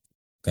 मतलब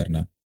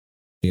करना,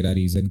 तेरा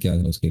रीजन क्या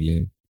था उसके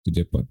लिए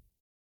तुझे पर?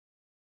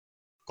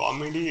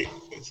 कॉमेडी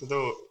ऐसे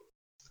तो,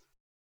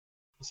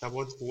 ऐसा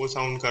बहुत वो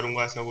साउंड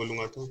करूंगा, ऐसा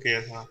बोलूंगा तो कि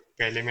ऐसा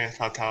पहले मैं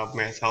ऐसा था अब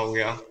मैं ऐसा हो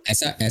गया।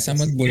 ऐसा ऐसा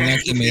मत बोलना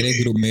कि नहीं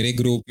मेरे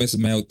ग्रुप में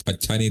मैं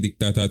अच्छा नहीं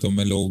दिखता था तो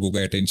मैं लोगों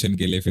का अटेंशन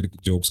के लिए फिर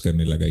जोक्स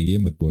करने लगा, ये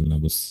मत बोलना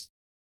बस।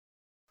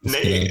 इसके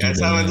अलावा जो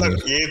ऐसा बोलना है मतलब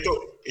वो।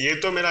 ये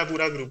तो मेरा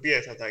पूरा ग्रुप ही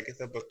ऐसा था कि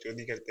सब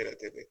बकचोदी करते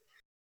रहते थे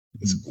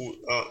हम्म, स्कूल।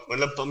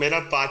 मतलब तो मेरा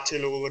 5-6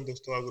 लोगों का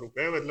दोस्तों का ग्रुप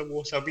है, मतलब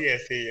वो सभी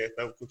ऐसे ही है,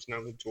 सब कुछ ना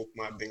कुछ जोक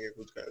मार देंगे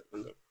कुछ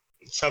मतलब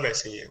सब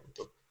ऐसे ही है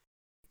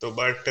तो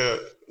बट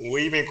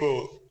वही मेरे को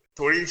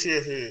थोड़ी सी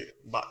ऐसे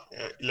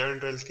 11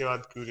 12 के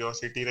बाद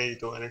क्यूरियोसिटी रही,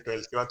 तो मैंने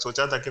 12th के बाद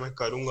सोचा था कि मैं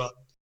करूंगा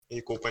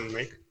एक ओपन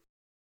माइक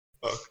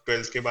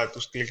 12th के बाद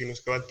उसके, लेकिन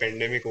उसके बाद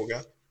पेंडेमिक हो गया।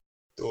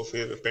 तो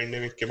फिर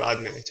पेंडेमिक के बाद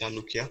मैंने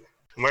चालू किया,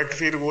 बट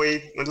फिर वही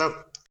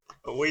मतलब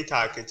वही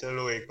था कि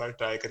चलो एक बार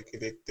ट्राई करके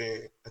देखते हैं,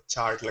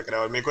 अच्छा आर्ट लग रहा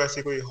है। और मेरे को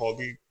ऐसी कोई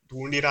हॉबी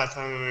ढूंढ ही रहा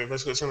था मैं,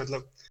 बस वैसे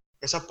मतलब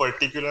ऐसा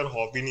पर्टिकुलर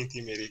हॉबी नहीं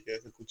थी मेरी कि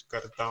ऐसे कुछ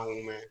करता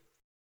हूँ मैं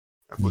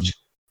या हम्म, कुछ।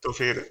 तो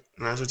फिर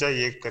मैं सोचा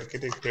ये करके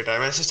देखते, ट्राई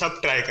वैसे सब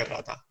ट्राई कर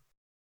रहा था,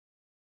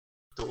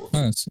 तो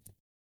हाँ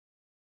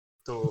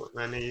तो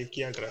मैंने ये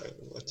किया ट्राई,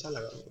 अच्छा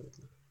लगा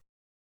मुझे। तो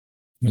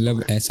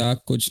मतलब ऐसा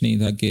कुछ नहीं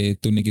था कि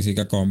तूने किसी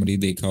का कॉमेडी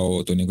देखा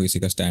हो, तूने किसी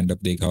का स्टैंड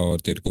अप देखा हो और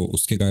तेरे को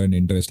उसके कारण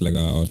इंटरेस्ट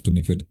लगा और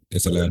तूने फिर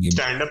ऐसा लगा कि।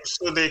 स्टैंड अप्स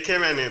तो देखे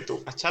मैंने,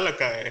 तो अच्छा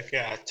लगा है कि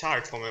अच्छा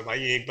आर्ट फॉर्म है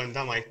भाई, एक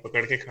बंदा माइक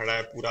पकड़ के खड़ा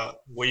है पूरा,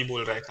 वही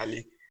बोल रहा है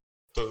खाली।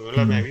 तो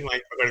मतलब मैं हम्म, भी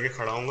माइक पकड़ के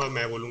खड़ा हूंगा,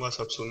 मैं बोलूंगा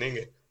सब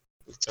सुनेंगे,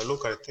 तो चलो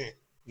करते हैं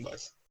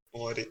बस।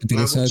 और तेरे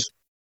इतना साथ कुछ।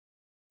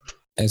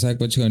 ऐसा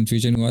कुछ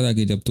कंफ्यूजन हुआ था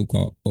कि जब तू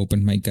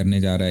ओपन माइक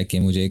करने जा रहा है कि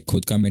मुझे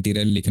खुद का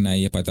मटेरियल लिखना है,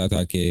 ये पता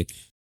था कि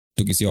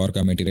तू किसी और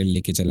का मटेरियल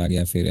लेके चला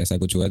गया, फिर ऐसा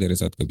कुछ हुआ तेरे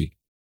साथ कभी?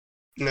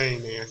 नहीं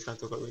नहीं, ऐसा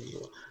तो कभी नहीं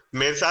हुआ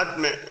मेरे साथ।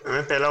 मैं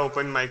पहला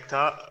ओपन माइक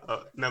था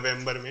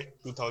नवंबर में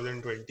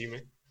 2020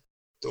 में।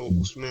 तो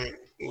हम्म। उसमें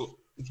वो,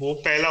 वो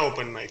पहला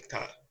ओपन माइक था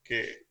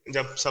कि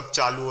जब सब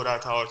चालू हो रहा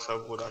था और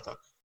सब हो रहा था।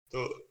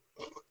 तो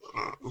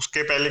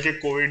उसके पहले के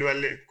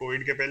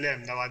कोविड के पहले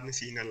अहमदाबाद में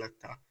सीन अलग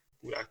था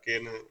पूरा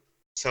के ना।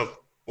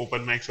 सब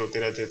ओपन माइक्स होते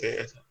रहते थे,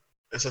 ऐसा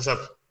ऐसा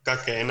सब का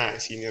कहना है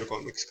सीनियर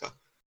कॉमिक्स का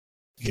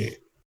कि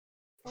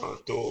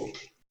तो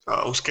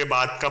उसके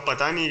बाद का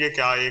पता नहीं कि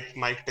क्या एक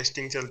माइक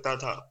टेस्टिंग चलता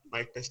था।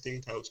 माइक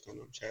टेस्टिंग था उसका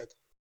नाम शायद।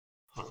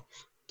 हाँ,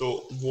 तो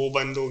वो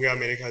बंद हो गया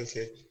मेरे ख्याल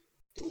से।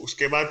 तो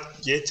उसके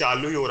बाद ये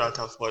चालू ही हो रहा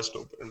था फर्स्ट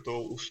ओपन, तो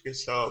उसके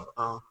सब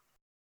हाँ।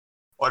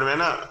 और मैं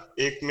ना,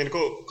 एक मेरे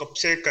को कब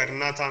से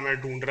करना था, मैं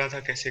ढूंढ रहा था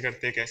कैसे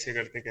करते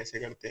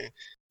हैं।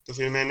 तो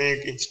फिर मैंने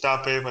एक इंस्टा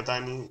पे पता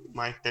नहीं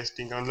माइक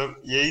टेस्टिंग का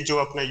मतलब यही जो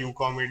अपना यू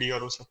कॉमेडी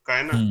और वो सबका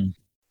है ना हम्म।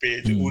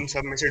 पेज, हम्म। उन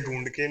सब में से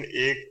ढूंढ के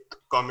एक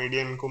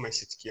कॉमेडियन को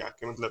मैसेज किया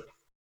कि मतलब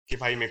कि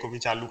भाई मेरे को भी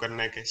चालू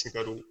करना है, कैसे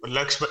करूँ। और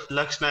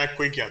लक्ष्य नायक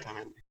को ही किया था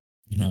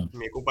मैंने। हाँ।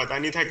 मेरे को पता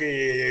नहीं था कि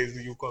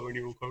ये यू कॉमेडी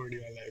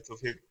वाला है। तो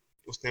फिर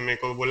उसने मेरे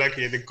को बोला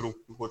कि ये देख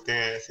ग्रुप होते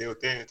हैं, ऐसे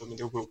होते हैं, तो मैं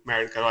तो ग्रुप में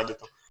ऐड करवा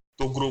देता हूँ।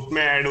 तो ग्रुप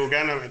में ऐड हो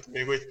गया ना मैं, तो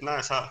मेरे को इतना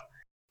ऐसा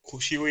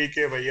खुशी हुई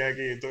कि भैया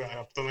कि ये तो यार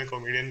अब तो मैं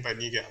कॉमेडियन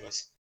बन ही गया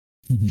बस।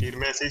 फिर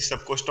मैं ऐसे ही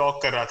सबको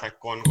स्टॉक कर रहा था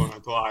कौन कौन है।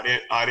 तो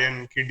आर्यन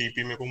आर्यन की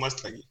डीपी मेरे को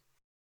मस्त लगी।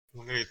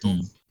 मुझे ये तो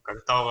हम्म।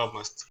 करता होगा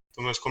मस्त।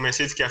 तो मैं उसको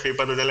मैसेज किया, फिर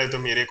पता चला ये तो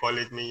मेरे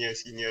कॉलेज में ही है,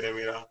 सीनियर है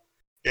मेरा।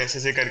 ऐसे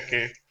ऐसे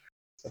करके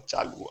सब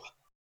चालू हुआ।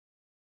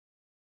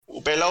 वो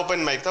पहला ओपन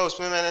माइक था,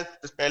 उसमें मैंने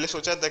पहले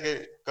सोचा था कि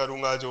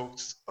करूंगा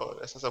जोक्स और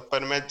ऐसा सब।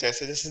 पर मैं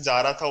जैसे जैसे जा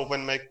रहा था ओपन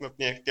माइक में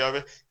अपनी एक्टिवा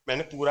पे,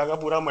 मैंने पूरा का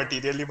पूरा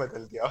मटेरियल ही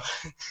बदल दिया।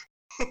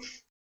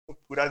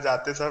 पूरा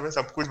जाते समय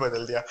सब कुछ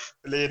बदल दिया।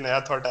 पहले ये नया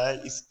थॉट आया,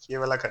 इस ये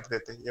वाला कर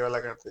देते, ये वाला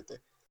कर देते।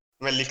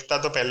 मैं लिखता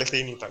तो पहले से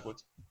ही नहीं था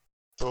कुछ।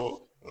 तो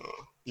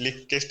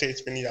लिख के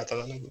स्टेज पे नहीं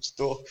जाता था ना कुछ।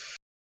 तो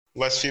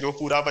बस फिर वो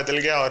पूरा बदल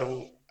गया और वो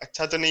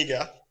अच्छा तो नहीं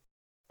गया,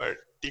 पर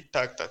ठीक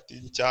ठाक था।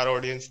 3-4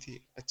 ऑडियंस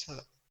थी, अच्छा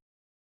था।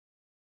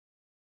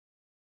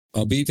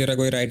 अभी तेरा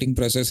कोई राइटिंग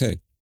प्रोसेस है?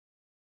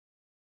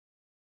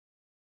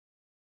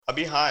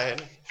 अभी हाँ है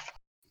ना।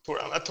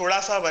 थोड़ा थोड़ा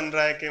सा बन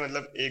रहा है कि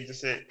मतलब एक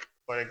जैसे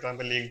फॉर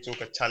एग्जांपल एक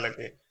जोक अच्छा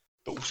लगे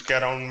तो उसके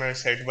अराउंड मैं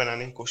सेट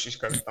बनाने की कोशिश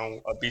करता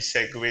हूँ। अभी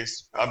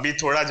सेगवेज अभी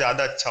थोड़ा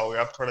ज्यादा अच्छा हो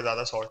गया, अब थोड़ा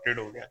ज्यादा सॉर्टेड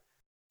हो गया।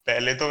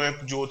 पहले तो मैं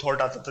जो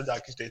थॉट आता था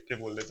जाके स्टेज पे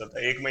बोल देता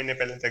था, एक महीने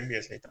पहले तक भी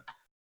ऐसा ही था।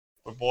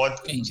 और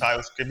बहुत नहीं। सारे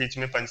उसके बीच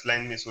में पंच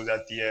लाइन मिस हो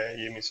जाती है,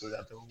 ये मिस हो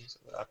जाता है, वो मिस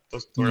हो जाता है। अब तो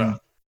थोड़ा नहीं।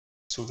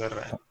 सुधर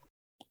रहा है।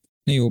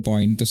 नहीं, वो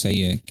पॉइंट तो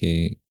सही है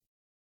कि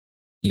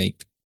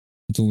लाइक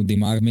तू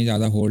दिमाग में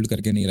ज्यादा होल्ड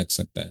करके नहीं रख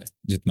सकता है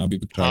जितना भी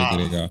ट्राई हाँ,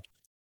 करेगा।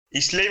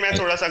 इसलिए मैं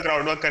थोड़ा सा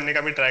क्राउड वर्क करने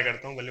का भी ट्राई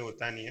करता हूँ, भले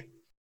होता नहीं है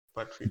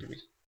पर फिर भी।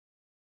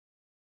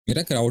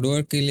 मेरा क्राउड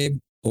वर्क के लिए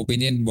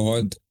ओपिनियन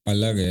बहुत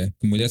अलग है।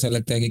 मुझे ऐसा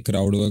लगता है कि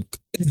crowd work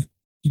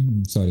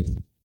sorry,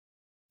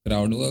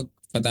 crowd work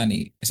पता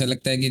नहीं, ऐसा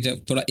लगता है कि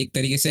जब थोड़ा एक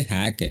तरीके से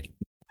हैक है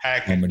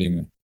हैक है। कॉमेडी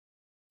में।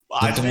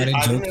 जब तुम्हारे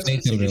आज भी मैं जोक्स नहीं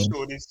किसी चल की रहे हो।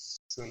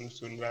 स्टोरीज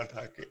सुन रहा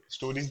था कि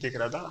स्टोरीज देख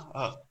रहा था।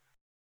 हाँ,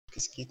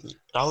 किसकी थी,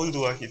 राहुल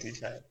दुआ की थी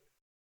शायद।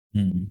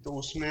 हम्म। तो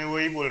उसमें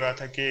वही बोल रहा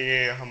था कि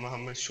ये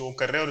हम शो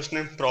कर रहे हैं, और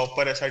उसने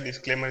प्रॉपर ऐसा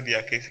डिस्क्लेमर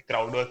दिया कि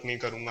क्राउड वर्क नहीं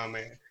करूंगा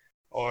मैं।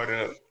 और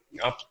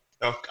अब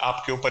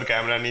आपके ऊपर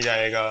कैमरा नहीं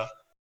जाएगा।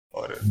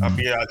 और हम्म।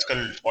 अभी आजकल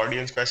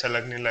ऑडियंस को ऐसा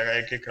लगने लगा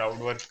है कि क्राउड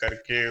वर्क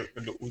करके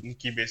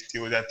उनकी बेइज्जती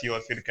हो जाती है, और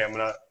फिर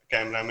कैमरा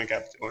कैमरा में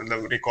कैप्चर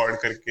मतलब रिकॉर्ड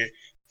करके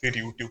फिर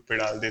यूट्यूब पे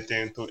डाल देते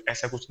हैं। तो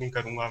ऐसा कुछ नहीं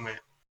करूंगा मैं।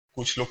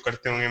 कुछ लोग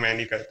करते होंगे, मैं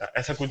नहीं करता,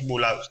 ऐसा कुछ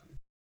बोला उसने।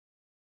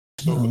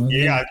 तो हाँ,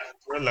 ये मतलब आज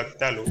थोड़ा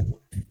लगता है लोगों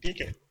को।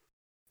 ठीक है।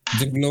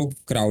 जब लोग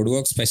क्राउड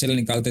वर्क स्पेशल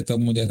निकालते तब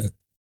मुझे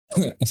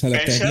ऐसा लगता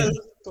है कि स्पेशल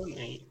तो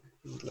नहीं,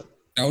 मतलब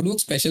क्राउड वर्क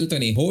स्पेशल तो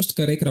नहीं, होस्ट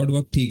करे क्राउड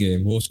वर्क ठीक है,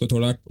 वो उसको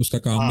थोड़ा उसका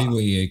काम भी हाँ।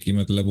 वही है कि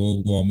मतलब वो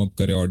वार्म अप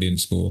करे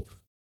ऑडियंस को।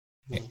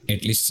 हम्म,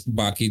 एटलीस्ट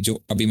बाकी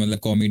जो अभी मतलब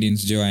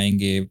कॉमेडियंस जो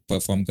आएंगे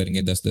परफॉर्म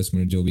करेंगे 10-10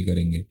 मिनट जो भी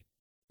करेंगे,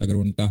 अगर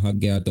उनका हक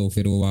गया तो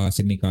फिर वो वहां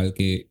से निकाल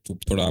के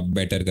थोड़ा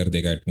बेटर कर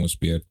देगा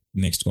एटमोसफियर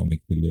नेक्स्ट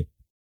कॉमिक के लिए।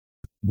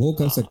 वो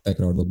कर हाँ। सकता है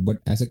crowd work,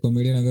 but as a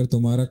comedian अगर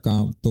तुम्हारा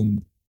काम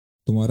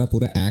तुम्हारा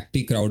पूरा एक्ट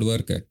ही क्राउड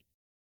वर्क है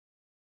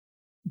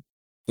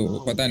तो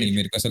हाँ, पता नहीं,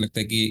 मेरे को ऐसा लगता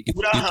है कि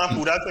पूरा हाँ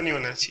पूरा तो नहीं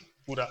होना चाहिए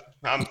पूरा।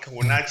 हाँ,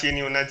 होना चाहिए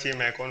नहीं होना चाहिए,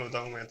 मैं कौन होता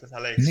हूँ, मैं तो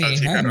साला एक साल नहीं,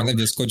 से ही हाँ कर रहा मतलब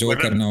जिसको हूँ जो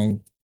वरना। करना हो।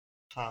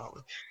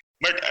 हाँ,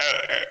 बट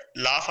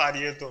लाफ आ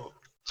रही है तो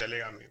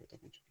चलेगा, मेरे को तो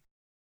कुछ।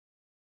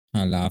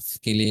 हाँ, लाफ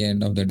के लिए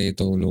एंड ऑफ द डे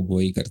तो लोग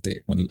वही करते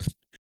मतलब,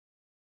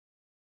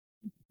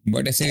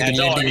 बट ऐसे एज अ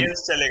रिलेटिव।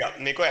 ऑडियंस चलेगा,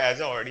 मेरे को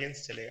एज अ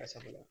ऑडियंस चलेगा, ऐसा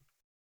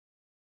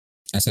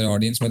बोला। ऐसा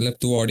ऑडियंस मतलब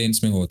तू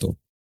ऑडियंस में हो तो।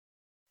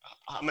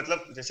 हाँ,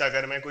 मतलब जैसे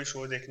अगर मैं कोई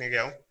शो देखने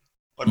गया हूँ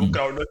और वो हम्म।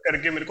 क्राउड वर्क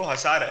करके मेरे को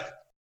हंसा रहा है,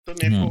 तो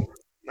मेरे को हाँ।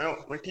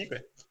 मैं ठीक है।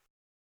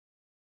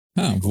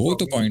 हाँ, मेरे को वो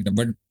तो प्रॉब्लम। पॉइंट है,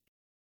 बट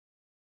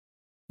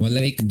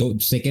मतलब एक दो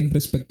सेकंड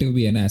पर्सपेक्टिव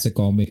भी है ना ऐसे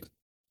कॉमिक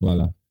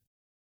वाला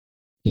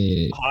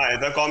कि हाँ,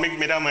 एज अ कॉमिक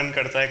मेरा मन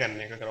करता है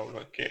करने का क्राउड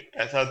वर्क के।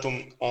 ऐसा तुम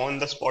ऑन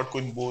द स्पॉट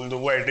कुछ बोल दो,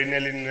 वो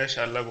एड्रेनलिन रश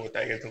अलग होता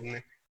है कि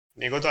तुमने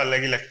मेरे को तो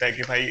अलग ही लगता है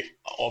कि भाई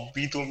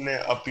अभी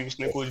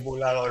उसने कुछ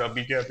बोला और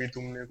अभी के अभी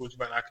तुमने कुछ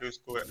बना के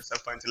उसको ऐसा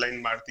पंच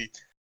लाइन मार दी,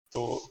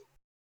 तो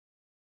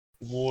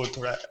वो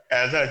थोड़ा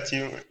एज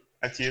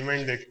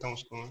अचीवमेंट देखता हूँ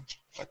उसको मैं।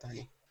 पता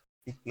नहीं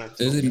इतना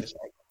अच्छा हो जैसे गया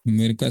शायद।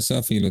 मेरे को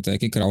ऐसा फील होता है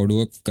कि क्राउड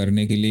वर्क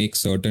करने के लिए एक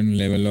सर्टेन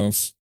लेवल ऑफ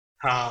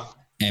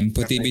हाँ,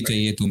 एम्पैथी करना ही भी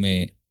चाहिए पड़ेगा।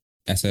 तुम्हें,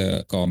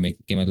 ऐसा कॉमिक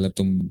कि मतलब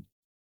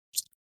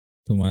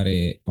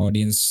तुम्हारे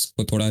ऑडियंस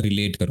को थोड़ा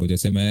रिलेट करो।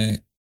 जैसे मैं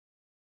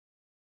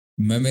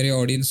मेरे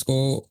ऑडियंस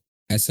को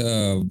ऐसा,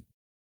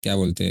 क्या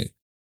बोलते हैं,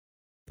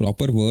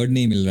 प्रॉपर वर्ड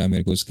नहीं मिल रहा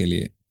मेरे को उसके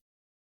लिए।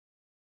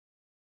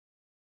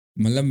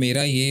 मतलब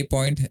मेरा ये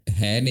पॉइंट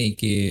है नहीं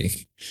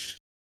कि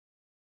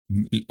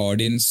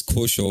ऑडियंस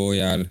खुश हो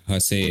यार,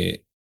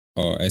 हंसे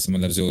और ऐसे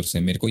मतलब जोर से।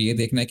 मेरे को ये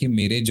देखना है कि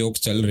मेरे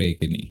जोक्स चल रहे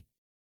कि नहीं।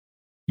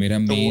 मेरा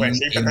तो वो मेन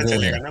ऐसे ही एम पता वो है।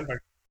 चलेगा ना,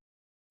 बट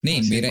नहीं,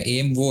 वैसे ही मेरा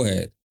एम वो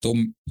है। तो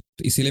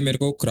इसीलिए मेरे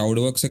को क्राउड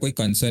वर्क से कोई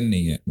कंसर्न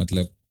नहीं है,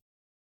 मतलब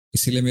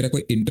इसीलिए मेरा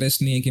कोई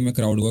इंटरेस्ट नहीं है कि मैं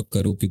क्राउड वर्क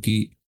करूं,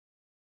 क्योंकि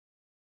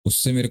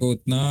उससे मेरे को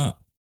उतना,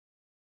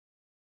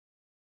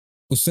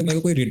 उससे मेरे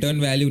को कोई रिटर्न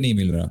वैल्यू नहीं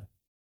मिल रहा।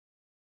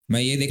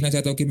 मैं ये देखना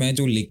चाहता हूँ कि मैं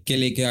जो लिख के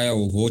लेके आया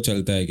हूँ वो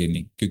चलता है कि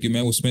नहीं, क्योंकि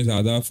मैं उसमें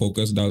ज़्यादा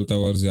फोकस डालता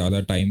हूँ और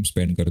ज़्यादा टाइम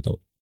स्पेंड करता हूँ।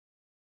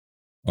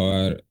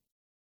 और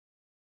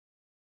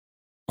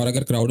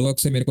अगर क्राउड वर्क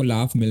से मेरे को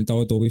लाभ मिलता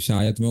हो तो भी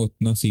शायद मैं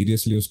उतना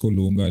सीरियसली उसको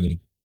लूंगा नहीं,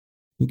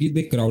 क्योंकि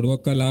देख क्राउड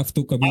वर्क का लाभ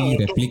तो कभी हाँ वो तो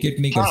रेप्लिकेट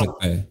नहीं कर हाँ,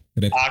 सकता है।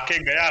 आके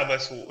गया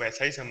बस वो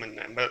वैसा ही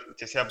समझना है। बस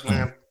जैसे अपने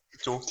हाँ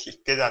जोक्स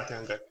लिखते जाते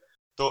हैं अगर,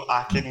 तो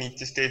आके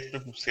नीचे स्टेज पे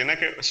पूछते हैं ना,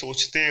 कि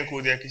सोचते हैं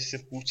खुद या किसी से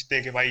पूछते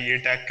हैं कि भाई ये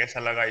टैग कैसा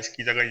लगा,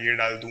 इसकी जगह ये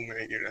डाल दूं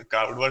मैं, ये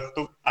क्राउड वर्क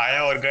तो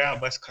आया और गया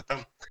बस खत्म,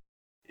 हाँ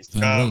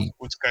इसका वही,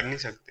 कुछ कर नहीं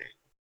सकते।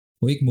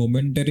 वो एक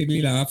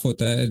मोमेंटरीली लाभ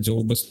होता है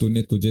जो बस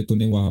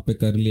तूने वहां पे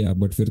कर लिया,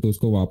 बट फिर तो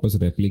उसको वापस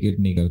रेप्लिकेट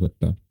नहीं कर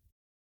सकता।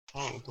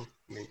 हाँ वो तो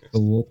नहीं कर तो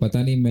वो सकते,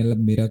 पता नहीं, मतलब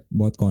मेरा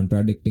बहुत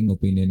कॉन्ट्राडिक्टिंग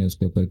ओपिनियन है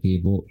उसके ऊपर कि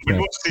वो बट वो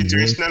वो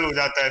सिचुएशनल हो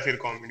जाता है फिर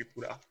कॉमेडी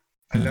पूरा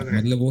हाँ, अलग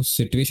मतलब रहता वो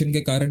सिचुएशन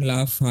के कारण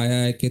लाफ आया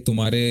है कि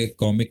तुम्हारे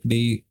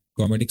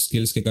कॉमेडिक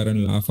स्किल्स के कारण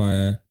लाफ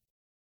आया है।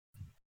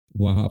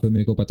 वहां पे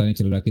मेरे को पता नहीं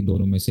चल रहा कि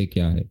दोनों में से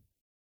क्या है।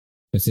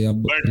 जैसे अब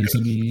है। बट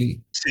रिसेंटली, हाँ,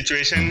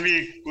 सिचुएशन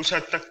भी कुछ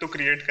हद तक तो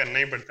क्रिएट करना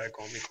ही पड़ता है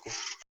कॉमिक को,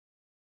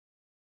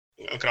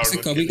 क्राउड जैसे वर्क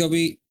के कभी लिए।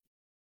 कभी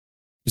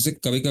जैसे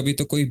कभी कभी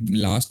तो कोई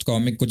लास्ट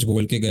कॉमिक कुछ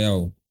बोल के गया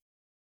हो,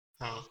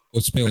 हाँ,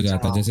 उस पे हो अच्छा जाता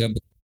है। हाँ। जैसे अब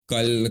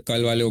कल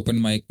कल वाले ओपन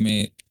माइक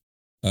में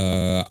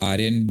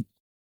आर्यन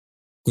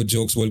कुछ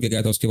जोक्स बोल के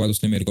गया था, उसके बाद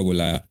उसने मेरे को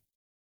बुलाया।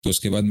 तो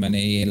उसके बाद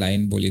मैंने ये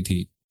लाइन बोली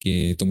थी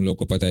कि तुम लोग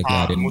को पता है कि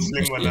हाँ आर्यन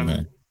मुस्लिम वाला मुस्लिम ना।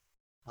 है।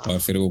 हाँ। और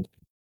फिर वो,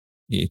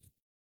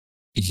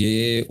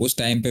 ये उस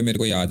टाइम पे मेरे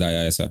को याद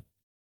आया ऐसा।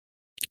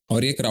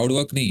 और ये क्राउड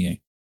वर्क नहीं है,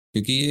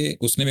 क्योंकि ये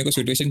उसने मेरे को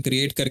सिचुएशन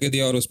क्रिएट करके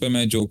दिया और उस पर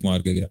मैं जोक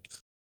मार के गया।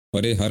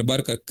 और ये हर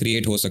बार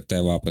क्रिएट हो सकता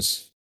है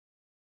वापस,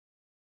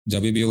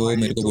 जब भी हाँ वो ये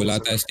मेरे को तो हो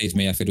बुलाता है सकता स्टेज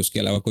में, या फिर उसके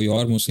अलावा कोई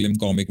और मुस्लिम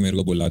कॉमिक मेरे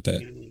को बुलाता है,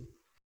 है।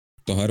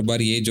 तो हर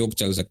बार ये जोक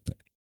चल सकता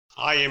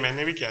हाँ ये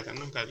मैंने भी किया था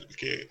ना कल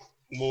के,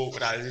 वो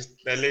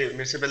पहले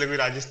मेरे से पहले कोई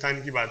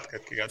राजस्थान की बात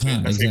करके गया, है। तो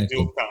हाँ बस एग्जैक्टली।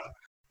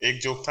 एक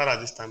जोक था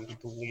राजस्थान की,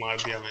 तो वो मार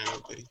दिया मैंने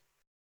उधर ही।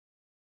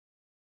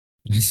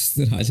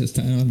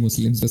 राजस्थान और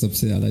मुस्लिम से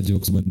सबसे ज्यादा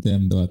जोक्स बनते हैं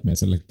अहमदाबाद में,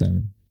 ऐसा लगता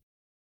है।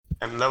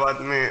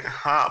 अहमदाबाद में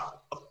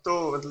हाँ, अब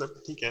तो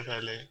मतलब ठीक है,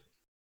 पहले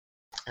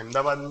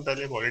अहमदाबाद में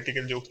पहले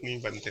पॉलिटिकल जोक्स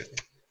नहीं बनते थे।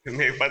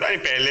 मेरे पता नहीं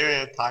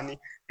पहले था नहीं,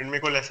 फिर मेरे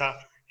को ऐसा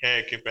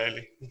है कि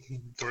पहले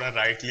थोड़ा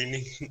राइट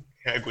लीनिंग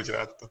है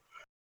गुजरात तो।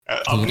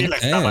 अब नहीं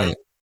गुजरात लगता भाई, है।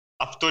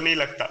 अब तो नहीं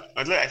लगता,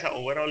 मतलब ऐसा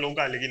ओवरऑल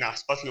होगा लेकिन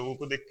आसपास लोगों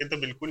को देख के तो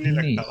बिल्कुल नहीं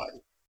नहीं, लगता भाई।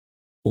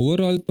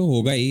 ओवरऑल तो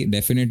होगा ही,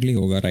 डेफिनेटली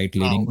होगा राइट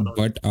हाँ लीनिंग, ओवरऑल।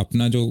 बट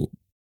अपना जो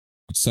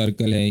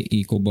सर्कल है,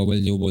 इको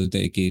बबल जो बोलते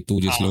हैं कि तू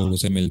जिस हाँ लोगों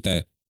से मिलता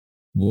है,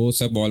 वो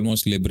सब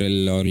ऑलमोस्ट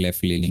लिबरल और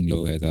लेफ्ट लीनिंग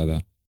लोग है ज्यादा,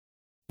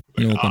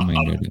 मतलब ओपन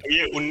माइंडेड है। अब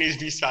ये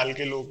 19-20 साल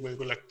के लोग मेरे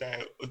को लगता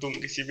है, तुम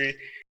किसी भी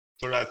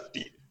थोड़ा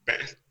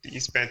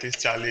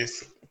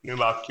 30-35-40 अपने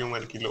बाप की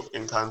उम्र की लोग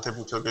इंसान से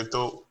पूछोगे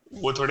तो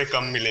वो थोड़े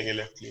कम मिलेंगे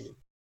लेफ्ट लीनिंग,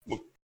 वो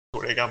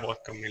थोड़े क्या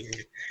बहुत कम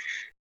मिलेंगे।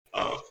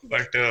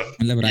 बट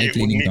मतलब ये राइट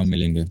लीनिंग कम 19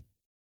 मिलेंगे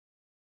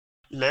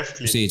लेफ्ट उस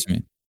लीनिंग। एज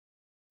में।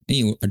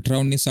 नहीं,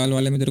 18-19 साल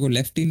वाले में तेरे को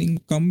लेफ्ट लीनिंग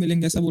कम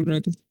मिलेंगे ऐसा बोल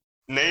रहे थे?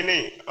 नहीं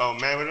नहीं,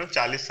 मैं बोल रहा हूँ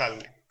 40 साल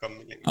में कम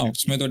मिलेंगे हाँ, लेफ्ट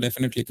उसमें तो लीनिंग।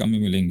 डेफिनेटली कम ही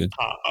मिलेंगे।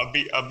 हाँ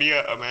अभी अभी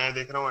मैं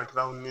देख रहा हूँ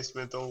 18-19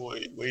 में तो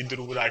वही वही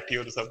ध्रुव राठी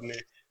और सब ने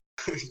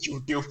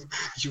यूट्यूब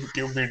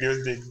यूट्यूब वीडियोस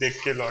देख देख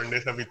के लौंडे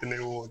सब इतने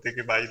वो होते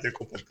कि भाई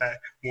देखो पता है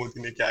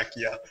मोदी ने क्या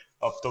किया,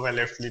 अब तो मैं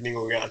लेफ्ट लीनिंग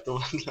हो गया, तो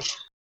मतलब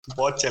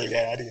बहुत चल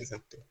गया यार ये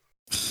सब तो।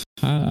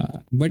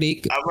 हाँ बट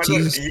एक अब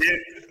मतलब चीज, ये,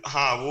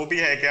 हाँ वो भी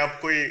है कि अब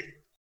कोई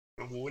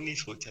वो नहीं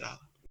सोच रहा,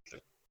 मतलब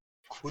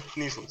खुद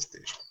नहीं सोचते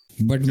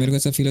बट मेरे जब। को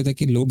ऐसा फील होता है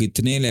कि लोग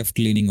इतने लेफ्ट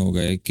लीनिंग हो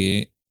गए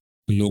कि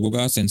लोगों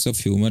का सेंस ऑफ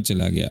ह्यूमर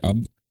चला गया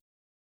अब।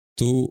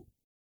 तो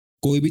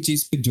कोई भी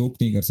चीज पे जोक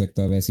नहीं कर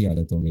सकता, वैसी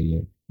आदत हो गई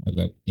है।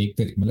 मतलब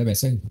मतलब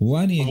ऐसा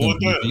हुआ नहीं है वो तो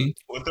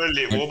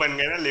कंप्लीटली, वो बट बन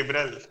गए ना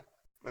लिबरल,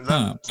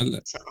 हाँ मतलब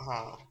मतलब,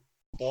 हाँ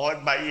बहुत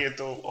भाई, ये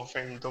तो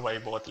ऑफेंड तो भाई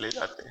बहुत ले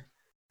जाते हैं।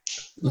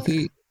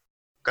 क्योंकि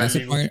कल ऐसा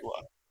ही कुछ पॉइंट,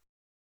 हुआ।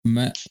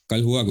 मैं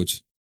कल हुआ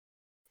कुछ।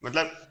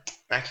 मतलब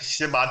मैं किसी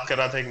से बात कर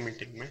रहा था एक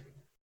मीटिंग में,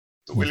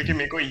 तो बोले कि Okay.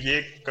 मेरे को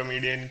ये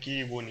कॉमेडियन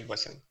की वो नहीं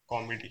पसंद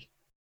कॉमेडी,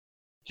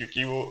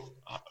 क्योंकि वो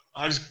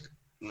हर्ष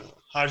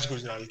हर्ष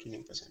गुजराल की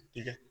नहीं पसंद,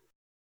 ठीक है।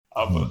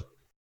 अब हाँ,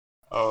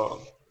 अ,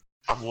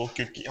 अब वो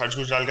क्योंकि हर्ष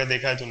गुजराल का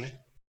देखा है तूने,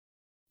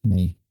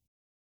 नहीं।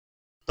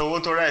 तो वो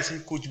थोड़ा ऐसे ही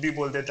कुछ भी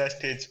बोल देता है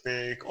स्टेज पे,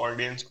 एक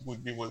ऑडियंस को कुछ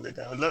भी बोल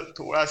देता है, मतलब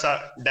थोड़ा सा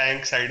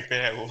डैंक साइड पे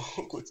है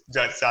वो कुछ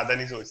ज्यादा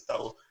नहीं सोचता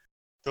वो।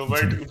 तो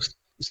अच्छा, बट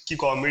उसकी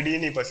कॉमेडी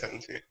नहीं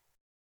पसंद फिर,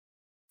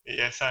 ये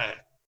ऐसा है,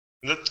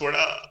 मतलब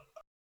थोड़ा,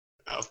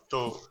 अब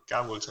तो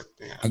क्या बोल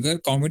सकते हैं यार। अगर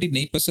कॉमेडी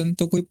नहीं पसंद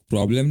तो कोई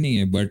प्रॉब्लम नहीं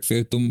है, बट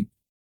फिर तुम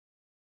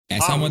हाँ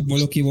ऐसा मत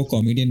बोलो कि वो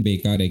कॉमेडियन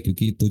बेकार है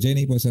क्योंकि तुझे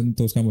नहीं पसंद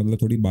तो उसका मतलब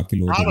थोड़ी बाकी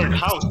लोगों हाँ को भी बट नहीं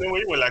हाँ पसंद। उसने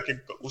वही बोला कि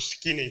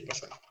उसकी नहीं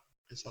पसंद,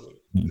 ऐसा हाँ,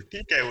 बोला,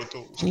 ठीक है, वो तो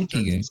तो उसकी ठीक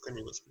चॉइस, है। उसका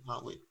नहीं पसंद, हाँ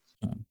वही।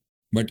 हाँ,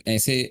 बट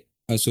ऐसे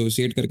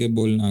एसोसिएट करके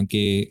बोलना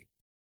कि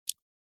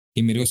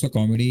मेरे को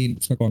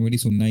उसका कॉमेडी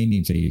सुनना ही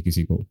नहीं चाहिए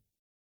किसी को,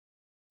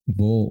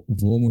 वो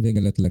वो मुझे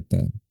गलत लगता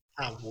है।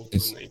 हाँ वो तो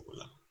इस नहीं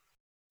बोला,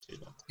 सही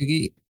बात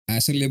क्योंकि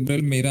एज ए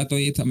लिबरल मेरा तो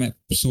ये था, मैं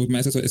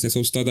ऐसे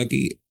सोचता था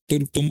कि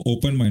तुम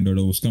ओपन माइंडेड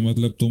हो उसका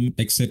मतलब तुम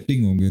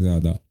एक्सेप्टिंग होगे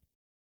ज्यादा,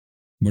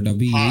 बट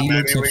अभी है। हाँ यही लोग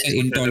मैंने वही सबसे सोचा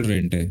जब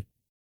इंटॉलरेंट है।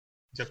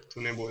 जब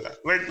तूने बोला,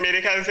 बट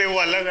मेरे ख्याल से वो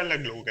अलग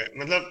अलग लोग हैं,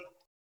 मतलब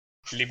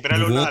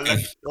लिबरल होना वोक है,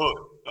 अलग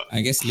तो,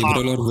 आई गेस हाँ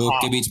लिबरल और वोक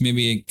हाँ के बीच में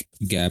भी एक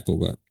गैप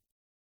होगा।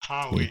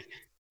 हाँ तो वही,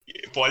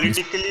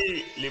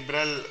 पॉलिटिकली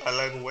लिबरल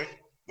अलग हुए,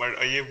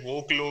 बट ये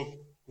वोक लोग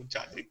कुछ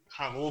ज्यादा,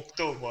 हाँ वोक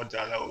तो बहुत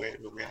ज्यादा हो गए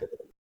लोग यार।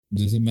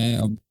 जैसे मैं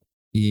अब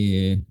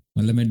ये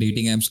मतलब मैं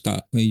डेटिंग एप्स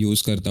का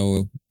यूज करता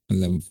हूँ,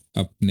 मतलब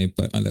अपने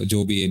पर मतलब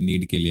जो भी है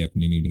नीड के लिए,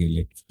 अपनी नीड के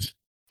लिए।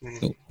 हम्म,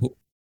 तो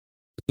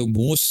तो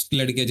मोस्ट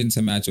लड़कियां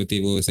जिनसे मैच होती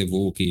है वो ऐसे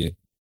वो की है।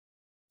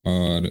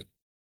 और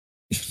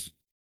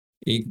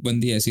एक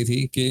बंदी ऐसी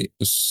थी कि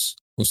उस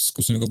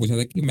उसने को पूछा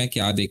था कि मैं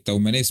क्या देखता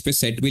हूँ, मैंने इस पे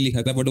सेट भी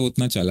लिखा था बट वो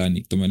उतना चला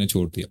नहीं तो मैंने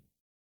छोड़ दिया।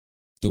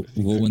 तो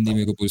वो बंदी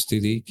मेरे को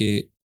पूछती थी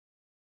कि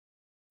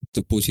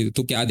तो पूछी थी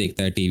तू क्या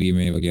देखता है टीवी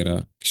में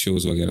वगैरह,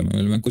 शोज वगैरह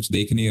में। मैं कुछ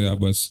देख नहीं रहा,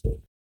 बस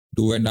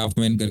 2.5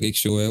 मैन करके एक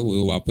शो है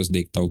वो वापस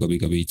देखता हूँ कभी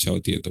कभी इच्छा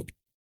होती है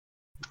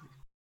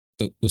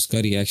तो उसका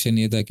रिएक्शन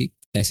ये था कि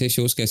ऐसे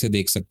शोज कैसे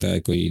देख सकता है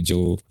कोई जो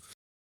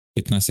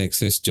इतना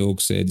सेक्सिस्ट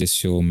जोक्स है जिस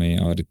शो में,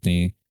 और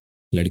इतने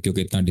लड़कियों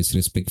को इतना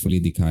डिसरिस्पेक्टफुली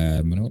दिखाया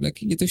है। मैंने बोला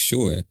कि ये तो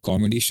शो है,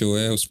 कॉमेडी शो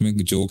है, उसमें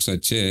जोक्स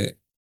अच्छे हैं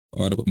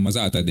और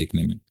मजा आता है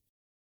देखने में।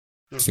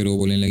 फिर वो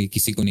बोलने लगी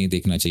किसी को नहीं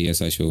देखना चाहिए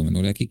ऐसा शो। मैंने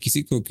बोला कि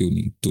किसी को क्यों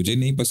नहीं, तुझे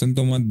नहीं पसंद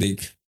तो मत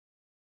देख।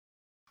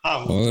 हाँ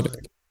वो तो और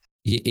है।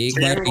 ये एक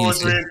बार सेम रील गोज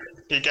से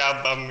विद, ठीक है,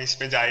 अब हम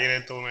इसमें जा ही रहे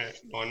तो मैं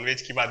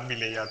नॉनवेज की बात भी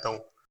ले जाता हूँ,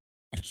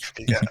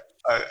 ठीक है।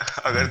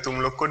 अगर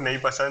तुम लोग को नहीं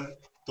पसंद,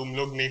 तुम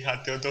लोग नहीं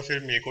खाते हो, तो फिर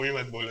मेरे को भी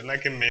मत बोलो ना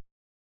कि मेरे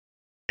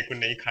को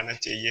नहीं खाना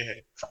चाहिए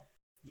है।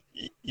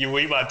 ये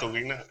वही बात हो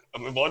गई ना।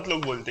 अब मैं बहुत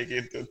लोग बोलते हैं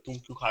कि तू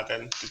क्यों खाता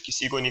है, तो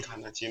किसी को नहीं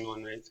खाना चाहिए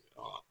नॉनवेज,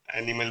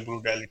 एनिमल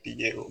ब्रूटैलिटी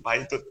ये वो, भाई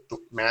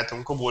मैं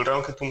तुमको बोल रहा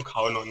हूँ कि तुम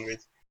खाओ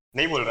नॉनवेज,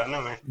 नहीं बोल रहा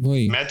ना मैं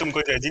वही मैं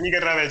तुमको जज ही नहीं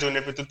कर रहा वेज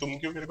होने पे, तो तुम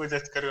क्यों मेरे को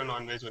जज कर रहे हो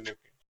नॉनवेज होने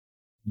पे।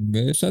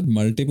 मेरे साथ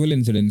मल्टीपल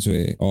इंसिडेंट्स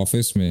हुए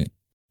ऑफिस में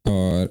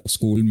और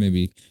स्कूल में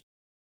भी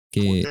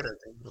कि होते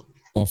रहते हैं लोग।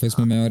 ऑफिस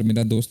में हाँ मैं और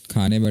मेरा दोस्त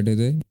खाने बैठे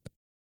थे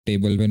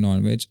टेबल पे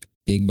नॉनवेज।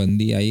 एक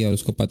बंदी आई और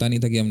उसको पता नहीं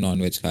था कि हम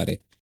नॉनवेज खा रहे,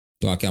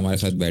 तो आके हमारे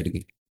साथ बैठ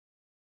गई।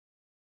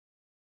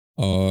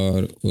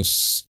 और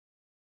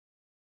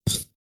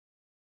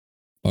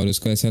और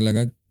उसको ऐसा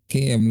लगा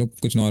कि हम लोग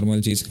कुछ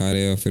नॉर्मल चीज़ खा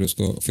रहे हैं,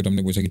 और फिर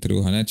हमने पूछा कि तेरे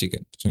को खाना है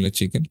चिकन, तो बोले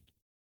चिकन।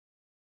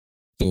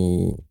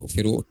 तो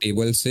फिर वो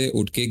टेबल से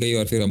उठ के गई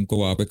और फिर हमको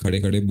वहां पे खड़े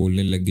खड़े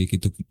बोलने लग गई कि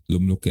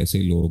तुम लोग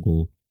कैसे लोग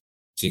हो,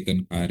 चिकन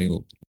खा रहे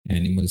हो,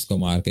 एनिमल्स को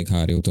मार के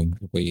खा रहे हो,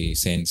 तुमको कोई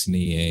सेंस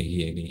नहीं है,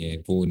 ये नहीं है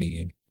वो नहीं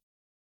है।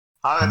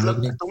 हाँ हम मतलब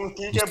लोग ने तुम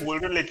ठीक है बोल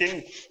रहे हो,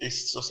 लेकिन इस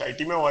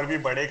सोसाइटी में और भी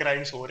बड़े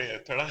क्राइम्स हो रहे हैं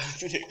थोड़ा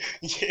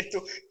ये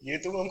तो ये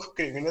तुम हमको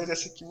क्रिमिनल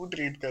जैसे क्यों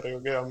ट्रीट कर रहे हो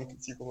कि हम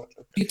किसी को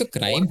मतलब ये तो और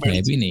क्राइम बड़ी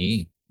है भी चीज।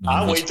 नहीं हाँ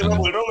नॉनवेज वही तो मैं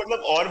खाना। बोल रहा हूँ,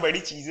 मतलब और बड़ी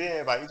चीजें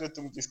हैं भाई जो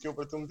तुम जिसके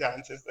ऊपर तुम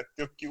ध्यान से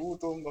सकते हो, क्यों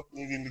तुम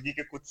अपनी जिंदगी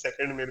के कुछ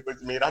सेकंड,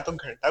 मेरा तो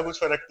घंटा कुछ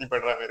फर्क नहीं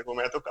पड़ रहा मेरे को,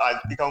 मैं तो आज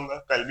भी खाऊंगा,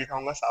 कल भी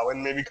खाऊंगा, सावन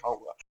में भी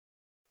खाऊंगा,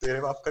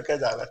 तेरे बाप का क्या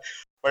जा रहा है।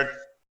 बट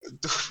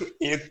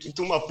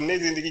तुम अपने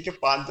जिंदगी के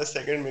 5-10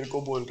 सेकंड मेरे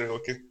को बोल रहे हो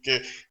कि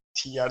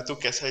छी यार तू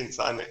कैसा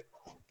इंसान है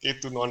कि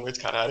तू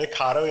नॉनवेज खा रहा है, अरे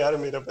खा रहा हो यार,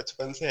 मेरा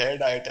बचपन से है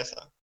डाइट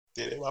ऐसा,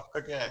 तेरे बाप का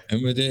क्या है।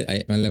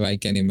 मतलब आई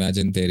कैन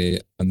इमेजिन तेरे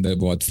अंदर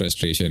बहुत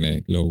फ्रस्ट्रेशन है,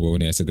 लोगों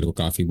ने ऐसे तेरे को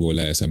काफी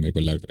बोला है ऐसा मेरे को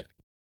लग रहा है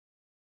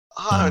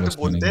हाँ तो नॉनवेज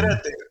खाने बोलते के लिए।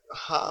 रहते हैं,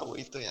 हाँ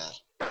वही तो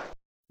यार।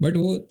 बट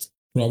वो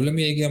प्रॉब्लम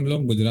ये है कि हम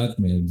लोग गुजरात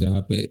में हैं,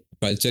 जहाँ पे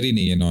कल्चर ही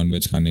नहीं है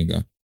नॉनवेज खाने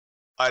का।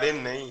 अरे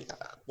नहीं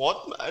यार,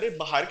 बहुत, अरे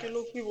बाहर के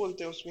लोग भी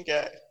बोलते हैं, उसमें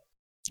क्या है।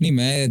 नहीं,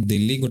 मैं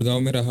दिल्ली गुड़गांव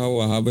में रहा हूँ,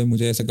 वहां पे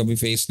मुझे ऐसा कभी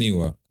फेस नहीं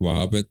हुआ,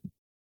 वहां पे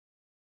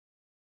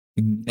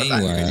नहीं पता नहीं,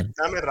 हुआ मैं यार।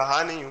 इतना मैं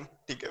रहा नहीं हूँ,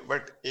 ठीक है,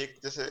 बट एक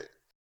जैसे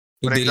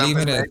तू फॉर दिल्ली में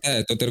एग्जांपल मैं, रहता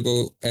है तो तेरे को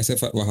ऐसे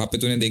वहां पे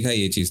तूने देखा है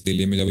ये चीज,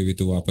 दिल्ली में जब भी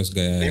तू वापस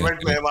गया नहीं है बट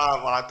तेरे। मैं वहाँ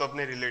वहाँ तो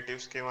अपने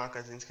रिलेटिव्स के वहाँ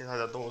कजिन्स के साथ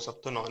जाता हूँ, वो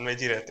सब तो नॉन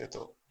वेज ही रहते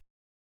तो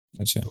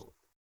अच्छा।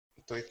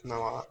 तो इतना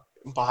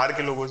बाहर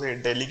के लोगों से,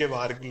 दिल्ली के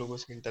बाहर के लोगों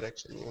से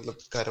इंटरेक्शन नहीं, मतलब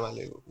घर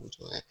वाले लोग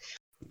जो है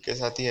उनके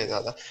साथ ही है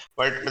ज्यादा।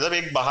 बट मतलब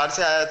एक बाहर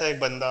से आया था एक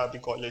बंदा अभी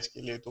कॉलेज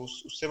के लिए, तो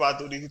उससे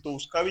बात हो रही थी, तो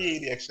उसका भी यही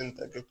रिएक्शन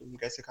था कि तुम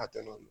कैसे खाते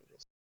हो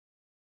नॉनवेज।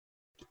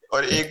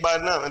 और एक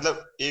बार ना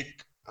मतलब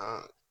एक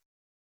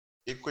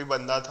कोई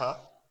बंदा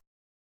था,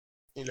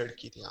 ये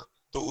लड़की थी हाँ,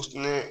 तो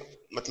उसने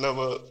मतलब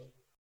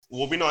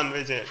वो भी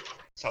नॉनवेज है,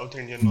 साउथ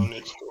इंडियन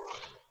नॉनवेज।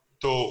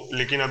 तो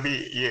लेकिन अभी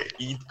ये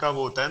ईद का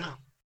वो होता है ना,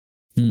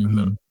 मतलब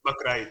हम्म।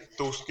 बकरा ईद,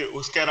 तो उसके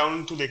उसके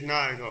अराउंड तो देखना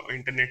आएगा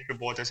इंटरनेट पे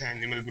बहुत ऐसे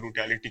एनिमल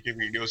ब्रूटैलिटी के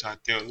वीडियोस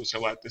आते हैं, और वो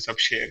सब आते हैं, सब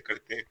शेयर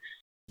करते हैं।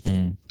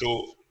 हम्म।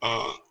 तो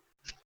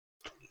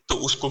तो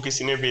उसको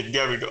किसी ने भेज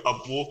दिया वीडियो।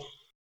 अब वो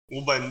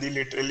बंदी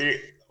लिटरली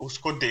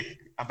उसको देख,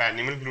 अब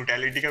एनिमल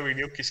ब्रूटैलिटी का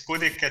वीडियो किसको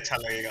देख के अच्छा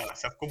लगेगा,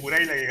 सबको बुरा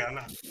ही लगेगा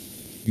ना।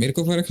 मेरे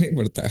को फर्क नहीं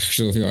पड़ता,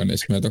 टू बी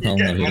ऑनेस्ट, मैं तो ठीक है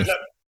खाऊंगा फिर।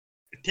 मतलब,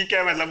 ठीक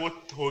है मतलब वो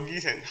होगी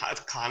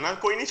खाना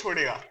कोई नहीं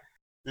छोड़ेगा,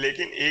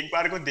 लेकिन एक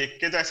बार को देख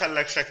के तो ऐसा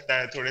लग सकता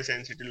है थोड़े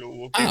सेंसिटिव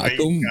लोगों के हाँ,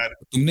 भाई यार।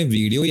 तुमने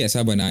वीडियो ही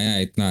ऐसा बनाया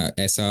है, इतना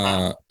ऐसा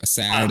हाँ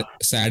सैड हाँ।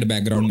 सैड तो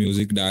बैकग्राउंड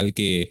म्यूजिक डाल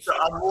के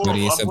तो और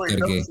ये सब एकदम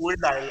करके।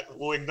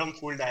 वो एकदम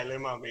फुल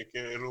डायलेमा में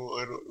कि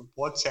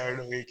बहुत सैड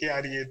हो गई कि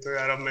यार ये तो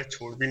यार अब मैं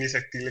छोड़ भी नहीं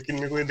सकती, लेकिन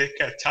मेरे को ये देख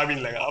के अच्छा भी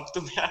नहीं लगा। अब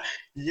तुम यार,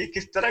 ये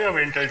किस तरह का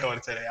मेंटल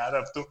टॉर्चर है यार।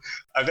 अब तुम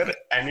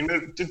अगर एनिमल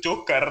तो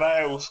जो कर रहा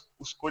है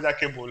उसको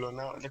जाके बोलो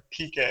ना, मतलब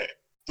ठीक है,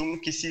 तुम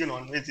किसी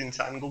नॉनवेज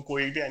इंसान को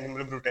कोई भी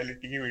एनिमल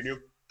ब्रुटेलिटी की वीडियो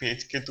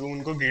भेज के तुम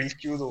उनको गिल्ट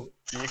क्यों दो?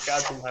 ये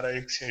क्या तुम्हारा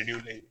एक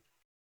शेड्यूल है?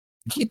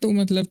 ये तो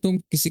मतलब तुम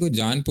किसी को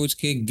जानबूझ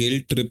के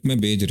गिल्ट ट्रिप में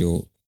भेज रहे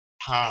हो,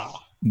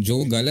 हाँ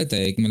जो गलत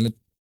है। एक मतलब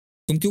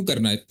तुम क्यों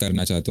करना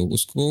करना चाहते हो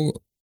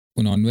उसको?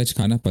 नॉनवेज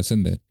खाना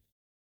पसंद है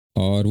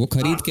और वो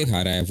खरीद के हाँ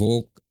खा रहा है,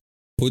 वो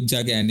खुद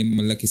जाके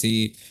मतलब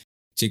किसी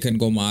चिकन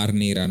को मार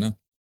नहीं रहा ना।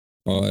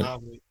 और हाँ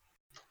भाई।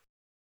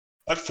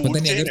 और पता फूड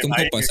नहीं, अगर चेन है तुमको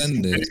भाई,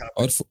 पसंद है सिंपल सा है।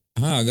 और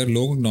हाँ, अगर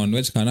लोग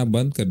नॉनवेज खाना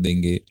बंद कर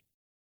देंगे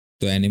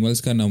तो एनिमल्स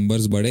का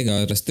नंबर्स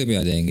बढ़ेगा, रास्ते पे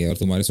आ जाएंगे और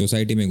तुम्हारे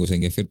सोसाइटी में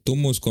घुसेंगे, फिर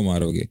तुम उसको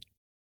मारोगे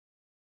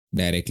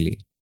डायरेक्टली।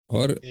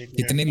 और एक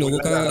कितने मिनट लोगों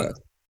बोलना का चाह रहा था।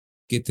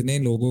 कितने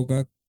लोगों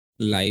का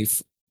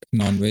लाइफ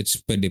नॉनवेज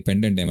पे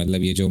डिपेंडेंट है,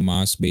 मतलब ये जो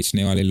मांस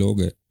बेचने वाले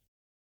लोग हैं,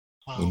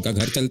 हाँ उनका वो घर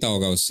भी है। चलता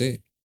होगा उससे।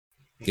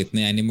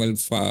 कितने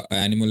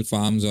एनिमल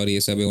फार्म्स और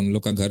ये सब है, उन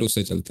लोग का घर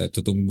उससे चलता है,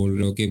 तो तुम बोल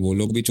रहे हो कि वो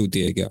लोग भी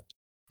चूतिए है क्या?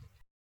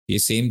 ये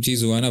सेम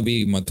चीज हुआ ना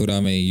अभी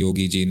मथुरा में,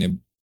 योगी जी ने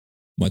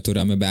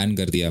मथुरा में बैन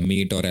कर दिया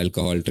मीट और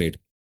अल्कोहल ट्रेड।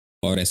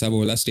 और ऐसा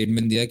बोला,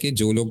 स्टेटमेंट दिया कि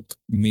जो लोग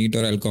मीट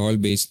और अल्कोहल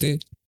बेचते,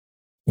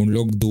 उन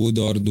लोग दूध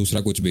और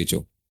दूसरा कुछ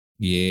बेचो,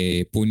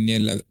 ये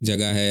पुण्य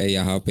जगह है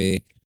यहाँ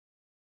पे।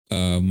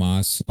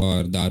 मांस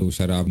और दारू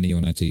शराब नहीं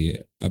होना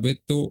चाहिए। अबे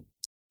तो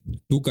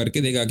तू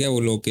करके देगा क्या वो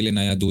लोग के लिए,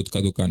 नया दूध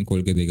का दुकान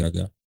खोल के देगा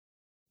क्या?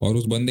 और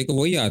उस बंदे को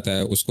वही आता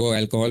है, उसको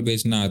अल्कोहल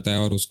बेचना आता है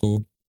और उसको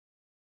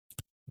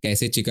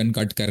कैसे चिकन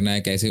कट करना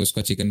है, कैसे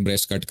उसका चिकन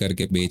ब्रेस्ट कट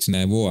करके बेचना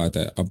है वो आता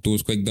है। अब तू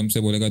उसको एकदम से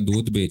बोलेगा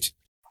दूध बेच,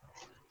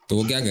 तो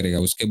वो क्या करेगा?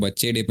 उसके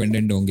बच्चे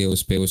डिपेंडेंट होंगे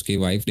उस पे, उसकी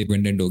वाइफ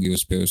डिपेंडेंट होगी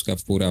उस पे, उसका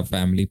पूरा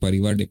फैमिली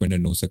परिवार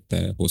डिपेंडेंट हो सकता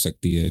है, हो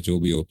सकती है, जो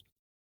भी हो।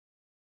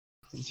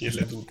 ये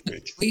ले दूध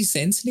बेच। कोई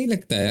सेंस नहीं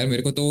लगता यार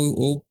मेरे को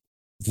तो।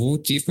 वो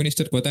चीफ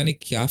मिनिस्टर पता नहीं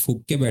क्या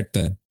फूक के बैठता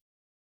है।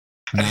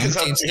 अरे नाम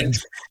चेंज करना,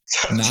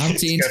 सब नाम चेंज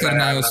चेंज कर रहा है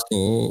करना है यार ना।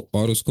 उसको,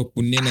 और उसको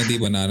पुण्य नदी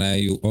बनाना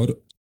है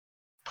और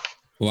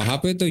वहां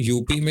पे तो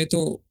यूपी में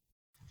तो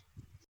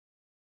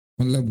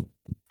मतलब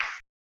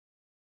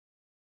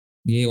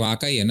ये वहाँ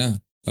का ही है ना,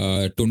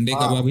 टुंडे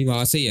कबाब हाँ भी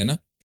वहां से ही है ना,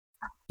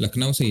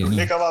 लखनऊ से ही है ना?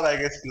 टुंडे कबाब आई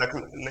गेस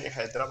लखनऊ नहीं,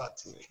 हैदराबाद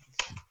से नहीं।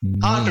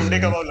 हाँ नहीं टुंडे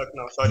यार, कबाब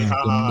लखनऊ, सॉरी, हाँ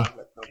हाँ हाँ टुंडे, हाँ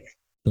लखनऊ में।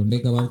 टुंडे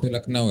कबाब तो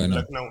लखनऊ है ना?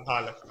 लखनऊ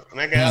हाँ लखनऊ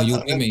मैं हाँ गया था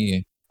यूपी मैं। में ही है।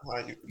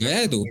 हाँ गया है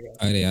लखनऊ तू? में गया।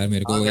 अरे यार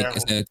मेरे हाँ को गया एक हूँ।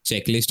 ऐसा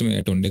चेकलिस्ट में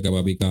है टुंडे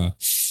कबाबी का,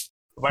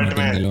 बट मटन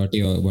मैं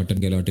गलौटी और मटन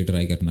गलौटी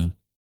ट्राई करना।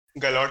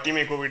 गलौटी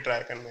मेरे को भी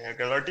ट्राई करना है।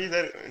 गलौटी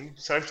इधर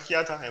सर्च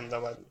किया था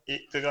अहमदाबाद में,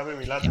 एक जगह पे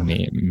मिला था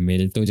मेरे को।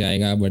 मिल तो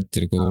जाएगा बट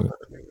तेरे को हाँ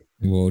पर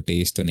वो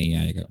टेस्ट तो नहीं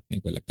आएगा,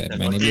 मेरे को लगता है।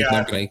 मैंने भी गलौटी एक बार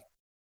यार, ट्राई,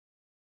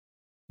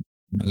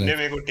 इतने मतलब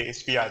मेरे को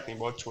टेस्ट भी आती,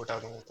 बहुत छोटा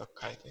था मैं तब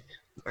खाए थे,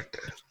 बट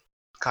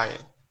खाए।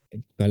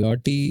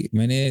 गलौटी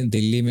मैंने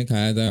दिल्ली में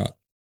खाया था,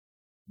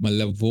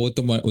 मतलब वो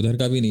तो उधर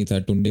का भी नहीं था,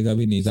 टुंडे का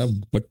भी नहीं था,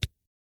 बट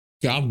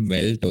क्या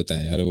मेल्ट होता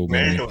है यार वो मुंह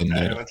मेल्ट के होता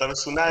है, अंदर। मतलब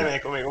सुना है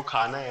मेरे को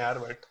खाना है यार,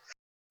 बट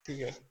ठीक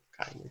है,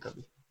 खाएंगे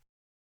कभी।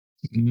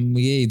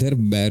 ये इधर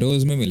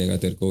बैरोज में मिलेगा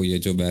तेरे को, ये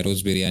जो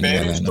बैरोज बिरयानी वाला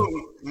है बहरूज तो ना,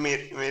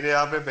 मेरे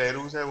यहाँ पे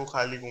बहरूज है, वो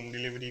खाली होम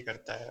डिलीवरी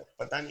करता है,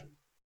 पता नहीं।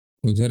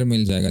 उधर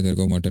मिल जाएगा तेरे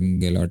को मटन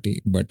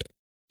गलौटी। बट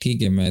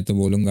ठीक है, मैं तो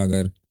बोलूंगा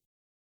अगर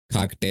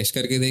खा के टेस्ट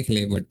करके देख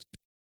ले। बट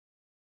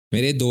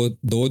मेरे दो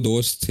दो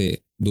दोस्त थे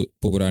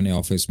पुराने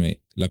ऑफिस में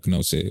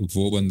लखनऊ से,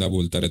 वो बंदा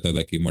बोलता रहता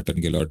था कि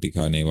मटन गलौटी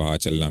खाने वहां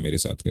चलना मेरे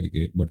साथ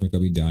करके, बट मैं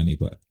कभी जा नहीं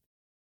पाया।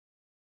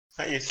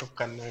 हाँ ये सब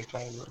करना है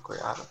ट्राई मेरे को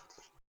यार।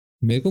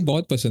 मेरे को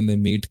बहुत पसंद है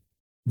मीट,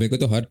 मेरे को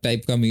तो हर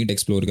टाइप का मीट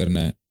एक्सप्लोर करना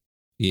है।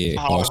 ये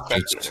हाँ करना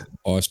ऑस्ट्रिच, है।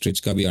 ऑस्ट्रिच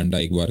का भी अंडा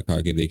एक बार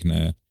खा के देखना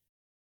है।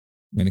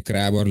 मैंने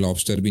क्रैब और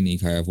लॉबस्टर भी नहीं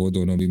खाया, वो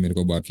दोनों भी मेरे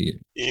को बाकी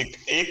है। एक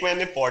एक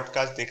मैंने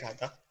पॉडकास्ट देखा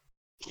था,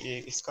 ये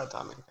इसका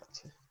था मेरे ख्याल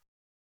से,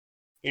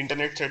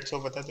 इंटरनेट सेट शो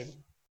पता तेरे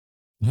को?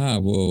 हाँ,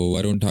 वो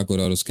वरुण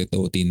ठाकुर और उसके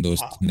दो तीन हाँ,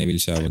 दोस्त नेविल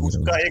शाह वगैरह।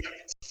 उसका एक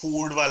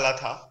फूड वाला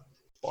था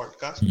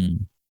पॉडकास्ट,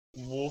 हम्म।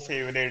 वो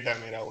फेवरेट है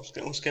मेरा।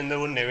 उसके उसके अंदर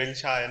वो नेविल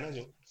शाह है ना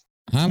जो,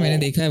 हाँ, वो मैंने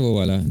देखा है वो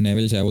वाला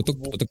नेविल शाह। वो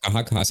वो तो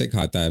कहाँ से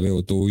खाता है बे,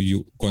 वो तो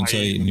कौन सा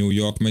भाई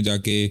न्यूयॉर्क में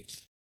जाके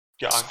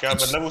क्या क्या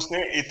कुछ, मतलब उसने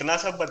इतना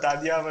सब बता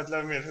दिया,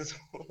 मतलब मेरे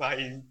तो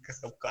भाई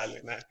सब खा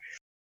लेना है।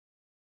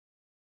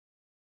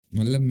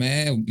 मतलब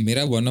मैं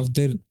मेरा one of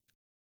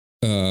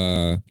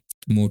the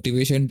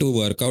motivation to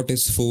workout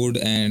is food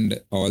and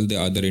all the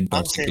other हाँ सेम,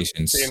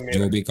 इंटॉक्सिकेशंस सेम मेरा,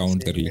 जो भी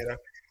काउंट कर सेम ले। मेरा।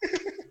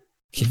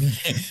 कि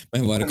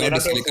मैं वर्कआउट मेरा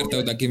तो इसलिए करता फूड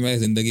हूँ है, ताकि मैं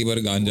जिंदगी भर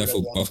गांजा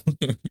फूड है फूक यार।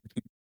 पाऊँ।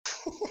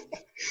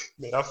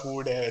 मेरा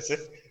फूड है वैसे,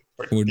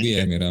 बट फूड भी ठीक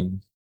है है। मेरा।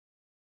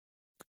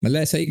 मतलब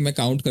ऐसा ही मैं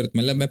काउंट कर,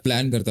 मतलब मैं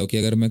प्लान करता हूँ कि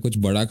अगर मैं कुछ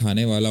बड़ा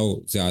खाने वाला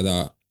हूँ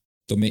ज्यादा,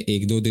 तो मैं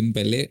एक दो दिन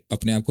पहले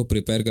अपने आप को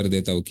प्रिपेयर कर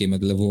देता हूँ कि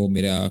मतलब वो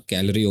मेरा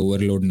कैलोरी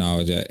ओवरलोड ना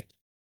हो जाए,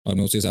 और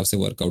मैं उस हिसाब से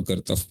वर्कआउट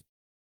करता हूँ।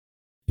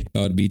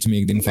 और बीच में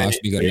एक दिन नहीं फास्ट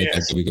भी कर नहीं लेता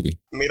हूँ कभी कभी।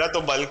 मेरा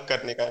तो बल्क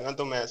करने का है ना,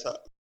 तो मैं ऐसा,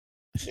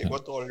 मेरे हाँ। को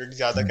तो ऑलरेडी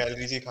ज्यादा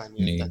कैलोरीज ही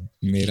खानी होता है।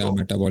 नहीं, मेरा तो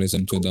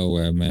मेटाबॉलिज्म तो जुदा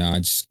हुआ है। मैं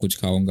आज कुछ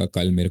खाऊंगा,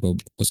 कल मेरे को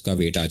उसका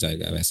वेट आ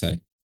जाएगा, वैसा है।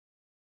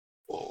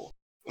 वो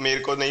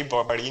मेरे को नहीं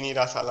बढ़ ही नहीं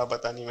रहा साला,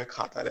 पता नहीं, मैं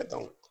खाता रहता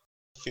हूँ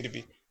फिर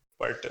भी।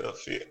 बट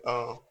फिर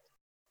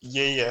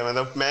यही है,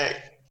 मतलब मैं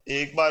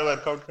एक बार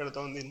वर्कआउट करता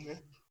हूँ दिन में,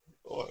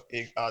 और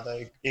एक आधा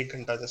एक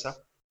घंटा जैसा,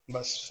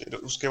 बस फिर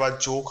उसके बाद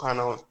जो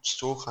खाना हो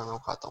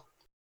खाता हूँ।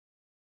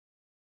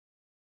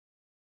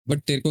 बट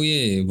तेरे को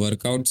ये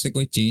वर्कआउट से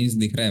कोई चेंज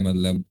दिख रहा है?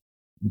 मतलब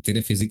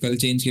तेरे फिजिकल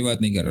चेंज की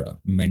बात नहीं कर रहा,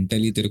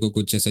 मेंटली तेरे को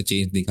कुछ ऐसा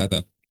चेंज दिखा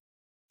था?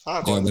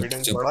 हाँ, जब अगर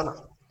कॉन्फिडेंस जब बढ़ा ना।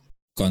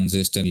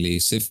 कंसिस्टेंटली,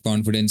 सिर्फ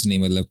कॉन्फिडेंस नहीं,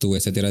 मतलब तू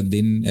ऐसा तेरा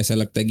दिन ऐसा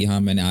लगता है कि हाँ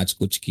मैंने आज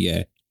कुछ किया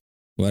है?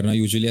 वरना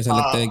यूजुअली ऐसा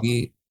लगता है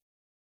कि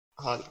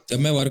हाँ हाँ, जब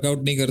मैं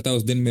वर्कआउट नहीं करता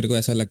उस दिन मेरे को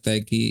ऐसा लगता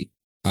है कि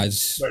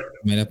आज बट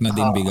मैंने अपना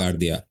दिन हाँ, बिगाड़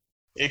दिया।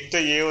 एक तो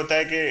ये होता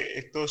है कि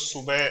एक तो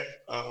सुबह,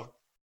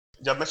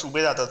 जब मैं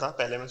सुबह जाता था,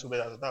 पहले मैं सुबह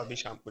जाता था, अभी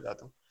शाम को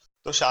जाता हूँ।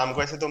 तो शाम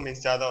को ऐसे तो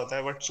मिस ज्यादा होता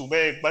है, बट सुबह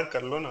एक बार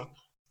कर लो ना,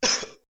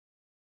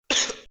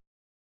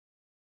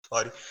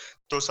 सॉरी,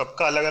 तो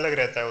सबका अलग अलग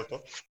रहता है वो तो।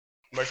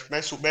 बट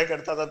मैं सुबह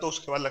करता था तो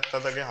उसके बाद लगता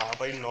था कि हाँ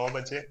भाई,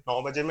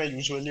 9 बजे मैं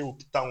यूजुअली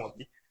उठता हूँ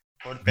अभी,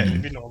 और पहले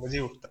हम्म। भी 9 बजे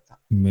ही उठता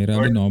था। मेरा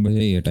भी बट 9 बजे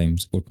ही है टाइम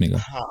उठने का।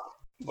 हाँ,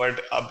 बट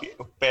अभी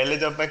पहले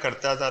जब मैं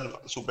करता था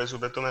सुबह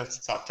सुबह, तो मैं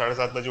 7 साढ़े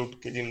 7 बजे उठ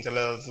के जिम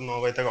चला जाता था,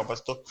 9 बजे तक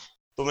वापस। तो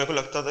मेरे को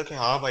लगता था कि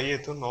हाँ भाई, ये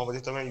तो 9 बजे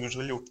तो मैं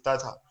यूजुअली उठता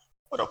था,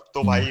 और अब तो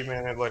हम्म। भाई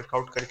मैं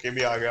वर्कआउट करके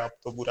भी आ गया, अब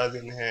तो पूरा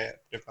दिन है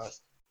अपने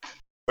पास।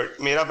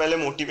 बट मेरा पहले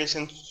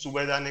मोटिवेशन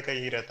सुबह जाने का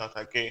यही रहता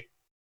था कि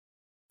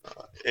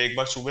एक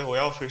बार सुबह हो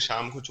जाओ, फिर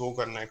शाम को जो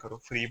करना है करो,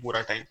 फ्री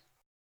पूरा टाइम।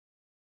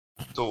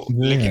 तो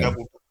वो लेकिन है।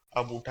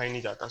 अब उठा ही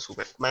नहीं जाता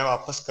सुबह। मैं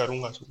वापस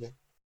करूंगा सुबह,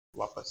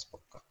 वापस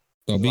पक्का।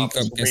 तो मैं अभी वापस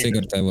कब सुबह ही कैसे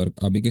करता है करूंगा,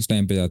 वर्क, अभी किस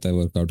टाइम पे जाता है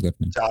वर्कआउट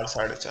करने? 4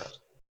 साढ़े 4।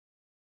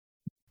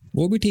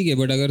 वो भी ठीक है,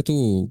 बट अगर तू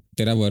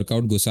तेरा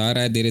वर्कआउट घुसा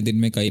रहा है तेरे दिन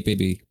में कहीं पे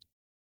भी,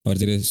 और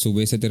तेरे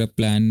सुबह से तेरा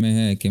प्लान में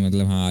है कि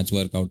मतलब हाँ आज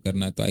वर्कआउट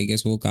करना है, तो आई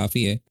गेस वो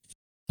काफ़ी है।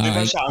 हाँ,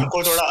 देखो एक शाम को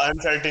कुछ। थोड़ा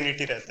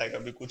अनसर्टिनिटी रहता है,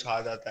 कभी कुछ आ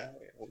जाता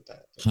है, होता है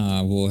तो।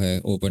 हाँ, वो है,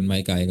 ओपन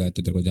माइक आएगा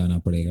तो तेरे को जाना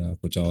पड़ेगा,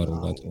 कुछ और हाँ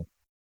होगा तो।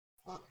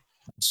 हाँ।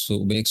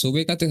 सुबह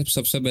सुबह का तो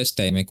सबसे बेस्ट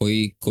टाइम है,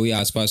 कोई कोई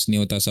आसपास नहीं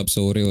होता, सब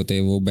सो रहे होते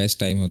हैं, वो बेस्ट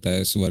टाइम होता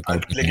है इस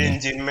वर्कआउट करने का। लेकिन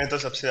जिम में तो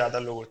सबसे ज्यादा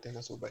लोग होते हैं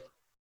ना सुबह।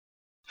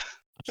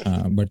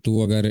 हाँ, बट तू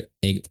अगर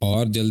एक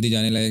और जल्दी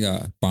जाने लगेगा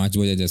 5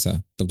 बजे जैसा,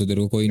 तब तो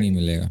तेरे को कोई नहीं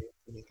नहीं, मिलेगा।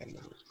 नहीं करना।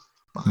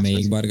 मैं पाँच एक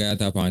बजे बार गया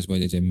था 5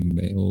 बजे जिम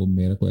में, वो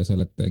मेरे को ऐसा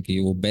लगता है कि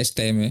वो बेस्ट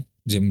टाइम है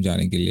जिम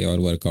जाने के लिए और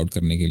वर्कआउट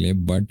करने के लिए,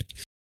 बट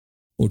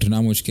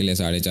उठना मुश्किल है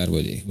 4:30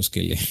 बजे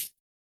उसके लिए।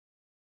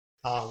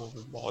 हाँ, वो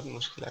भी बहुत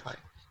मुश्किल है भाई।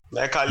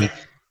 मैं खाली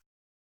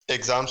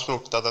एग्जाम्स में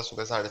उठता था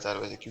सुबह 4:30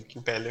 बजे, क्योंकि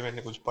पहले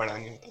मैंने कुछ पढ़ा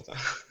नहीं होता था।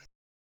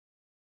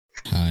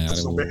 हाँ तो यार,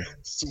 सुबह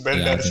वो सुबह डर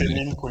याद है से मेरे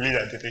नींद को। खुल ही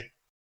जाती थी।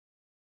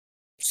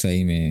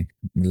 सही में,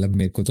 मतलब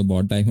मेरे को तो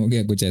बहुत टाइम हो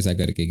गया कुछ ऐसा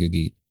करके,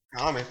 क्योंकि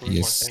हाँ, मेरे को भी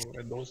ये बहुत टाइम हो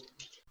गया दोस्त।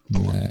 तो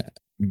मैं,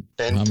 हाँ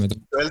टेंथ मैं तो,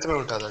 ट्वेल्थ में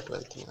उठा था,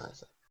 ट्वेल्थ में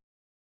ऐसा।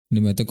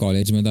 नहीं मैं तो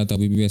कॉलेज में था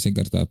तभी भी ऐसे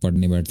करता,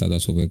 पढ़ने बैठता था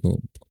सुबह को।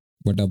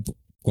 बट अब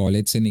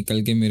कॉलेज से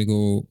निकल के मेरे को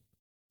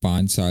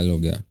 5 साल हो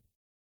गया,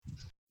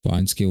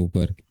 5 के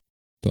ऊपर।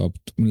 तो अब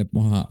तो मतलब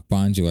हाँ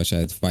 5 हुआ,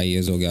 शायद 5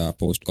 years हो गया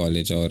पोस्ट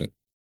कॉलेज। और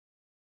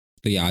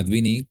तो याद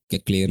भी नहीं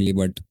क्लियरली,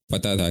 बट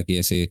पता था कि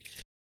ऐसे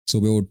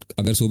सुबह उठ,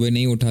 अगर सुबह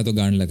नहीं उठा तो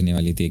गांड लगने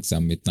वाली थी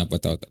एग्जाम में, इतना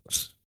पता होता था।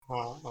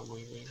 हाँ हाँ,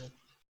 वही वही।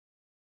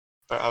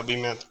 पर अभी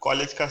मैं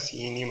कॉलेज का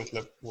सीन ही,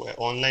 मतलब वो है,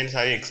 ऑनलाइन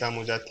सारी एग्जाम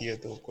हो जाती है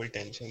तो कोई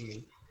टेंशन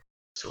नहीं।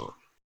 सो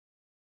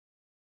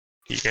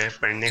ठीक है,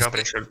 पढ़ने का इसलिए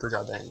प्रेशर तो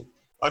ज्यादा है नहीं।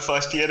 और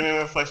फर्स्ट ईयर में,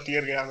 मैं फर्स्ट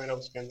ईयर गया मेरा,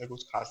 उसके अंदर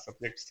कुछ खास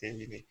सब्जेक्ट्स थे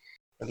भी नहीं।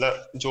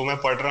 मतलब जो मैं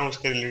पढ़ रहा हूँ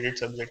उसके रिलेटेड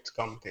सब्जेक्ट्स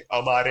कम थे,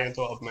 अब आ रहे हैं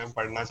तो अब मैं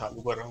पढ़ना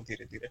चालू कर रहा हूँ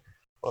धीरे धीरे।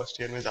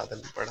 फर्स्ट ईयर में ज्यादा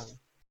नहीं पढ़ा मैं।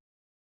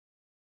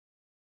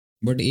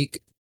 बट एक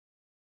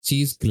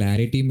चीज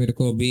क्लैरिटी मेरे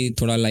को अभी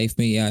थोड़ा लाइफ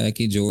में ये आया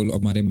कि जो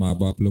हमारे माँ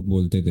बाप लोग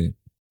बोलते थे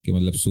कि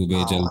मतलब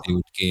सुबह जल्दी हाँ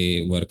उठ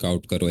के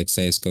वर्कआउट करो,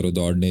 एक्सरसाइज करो,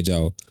 दौड़ने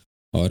जाओ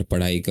और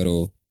पढ़ाई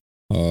करो,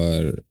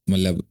 और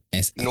मतलब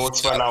ऐसा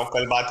नोट्स चार। बनाओ,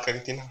 कल बात करी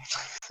थी ना।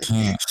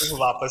 हाँ।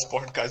 वापस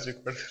पॉडकास्ट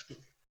रिकॉर्ड।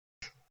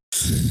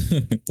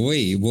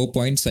 वही वो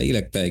पॉइंट सही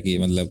लगता है कि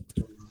मतलब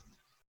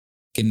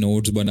कि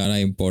नोट्स बनाना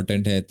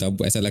इम्पोर्टेंट है,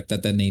 तब ऐसा लगता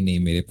था नहीं नहीं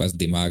मेरे पास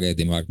दिमाग है,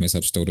 दिमाग में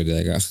सब स्टोर हो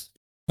जाएगा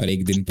और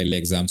एक दिन पहले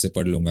एग्जाम से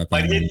पढ़ लूंगा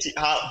पर काम ये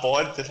वाम। हाँ,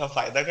 बहुत जैसा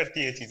फायदा करती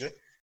है ये चीजें,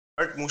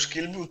 बट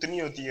मुश्किल भी उतनी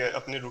होती है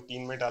अपने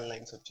रूटीन में डालना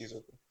इन सब चीजों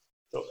को।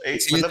 तो एक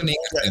इसीलिए तो मतलब नहीं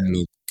करते हम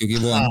लोग, क्योंकि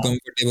वो हाँ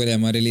अनकंफर्टेबल है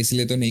हमारे लिए,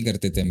 इसलिए तो नहीं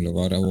करते थे हम लोग,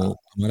 और वो हाँ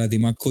हमारा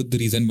दिमाग खुद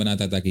रीजन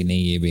बनाता था कि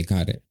नहीं ये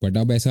बेकार है। बट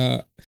अब ऐसा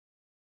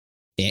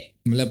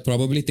मतलब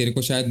प्रोबेबली तेरे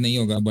को शायद नहीं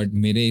होगा, बट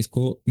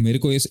मेरे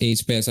को इस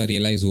एज पे ऐसा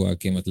रियलाइज हुआ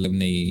कि मतलब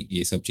नहीं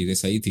ये सब चीजें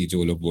सही थी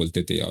जो लोग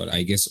बोलते थे, और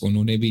आई गेस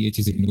उन्होंने भी ये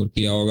चीज इग्नोर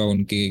किया होगा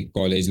उनके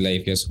कॉलेज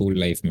लाइफ या स्कूल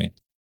लाइफ में,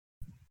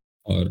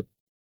 और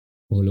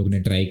वो लोग ने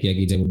ट्राई किया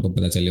कि जब उनको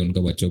पता चले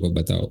उनको बच्चों को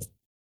बताओ।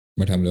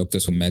 बट हम लोग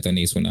तो मैं तो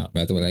नहीं सुना,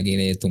 मैं तो बोला कि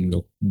नहीं तुम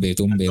लोग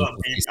तुम तो बेवकूफ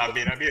अभी किसी अब को।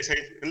 मेरा भी ऐसा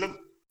ही मतलब,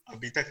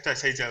 अभी तक तो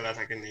ऐसा ही चल रहा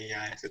था कि नहीं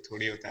यार ऐसे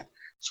थोड़ी होता है,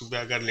 सुबह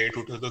अगर लेट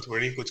उठो तो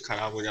थोड़ी कुछ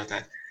खराब हो जाता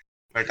है।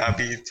 बट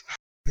अभी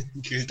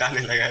गिल्ट आने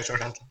लगा है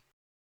थोड़ा सा।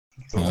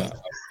 तो हाँ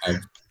अब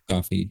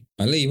काफी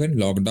मतलब इवन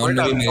लॉकडाउन बट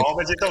में भी अब मेरे 9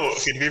 बजे तो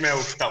फिर भी मैं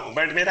उठता हूँ,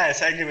 बट मेरा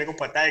ऐसा है कि मेरे को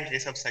पता है कि ये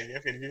सब सही है,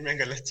 फिर भी मैं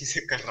गलत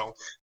चीजें कर रहा हूँ।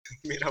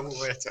 मेरा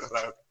वो है चल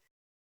रहा है।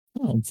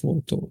 हाँ वो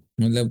तो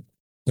मतलब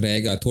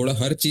रहेगा थोड़ा,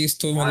 हर चीज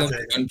तो आ मतलब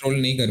जाएगा। कंट्रोल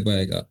नहीं कर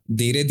पाएगा।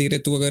 धीरे धीरे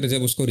तू अगर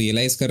जब उसको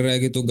रियलाइज कर रहा है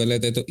कि तू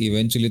गलत है, तो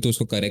इवेंचुअली तू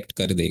उसको करेक्ट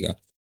कर देगा।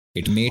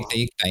 इट मे हाँ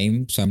take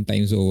time,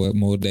 sometimes over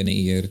more than a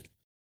year,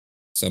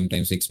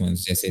 sometimes 6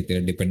 months, जैसे तेरा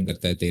डिपेंड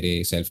करता है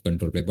तेरे सेल्फ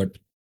कंट्रोल पे। बट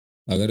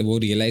अगर वो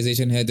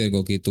रियलाइजेशन है तेरे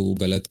को कि तू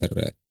गलत कर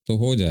रहा है, तो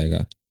हो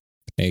जाएगा।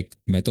 एक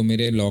मैं तो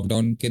मेरे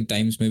लॉकडाउन के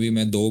टाइम्स में भी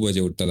मैं 2 बजे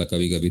उठता था,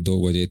 कभी कभी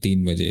 2 बजे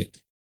 3 बजे,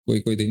 कोई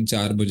कोई दिन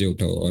 4 बजे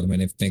उठा हो, और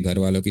मैंने अपने घर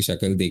वालों की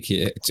शक्ल देखी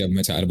है जब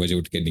मैं 4 बजे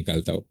उठ के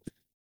निकलता हूँ।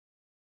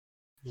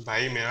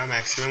 भाई, मेरा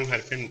मैक्सिमम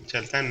घर पे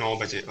चलता है 9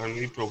 बजे, और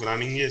मेरी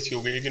प्रोग्रामिंग ही ऐसी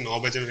हो गई है कि 9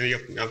 बजे मेरी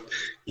अपने अब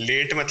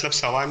लेट मतलब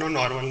 9:15,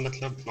 नॉर्मल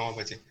मतलब 9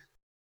 बजे।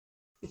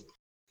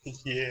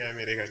 ये है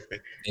मेरे घर पे।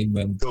 एक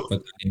बार तो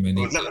पता नहीं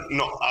मैंने क्या।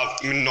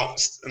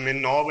 मतलब मैं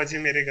 9 बजे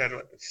मेरे घर,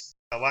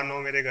 9:15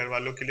 मेरे घर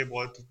वालों के लिए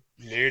बहुत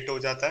लेट हो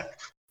जाता है।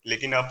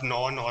 लेकिन अब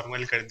 9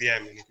 नॉर्मल कर दिया है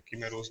मैंने, क्योंकि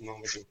मैं रोज 9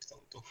 बजे उठता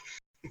हूँ तो।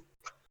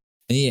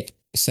 नहीं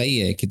सही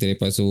है कि तेरे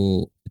पास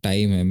वो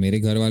टाइम है। मेरे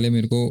घर वाले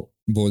मेरे को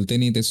बोलते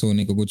नहीं थे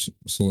सोने को, कुछ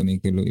सोने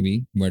के लिए भी,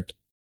 बट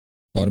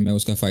और मैं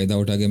उसका फायदा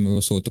उठा के मैं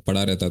वो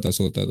पड़ा रहता था,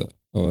 सोता था।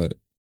 और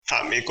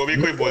हाँ, मेरे को भी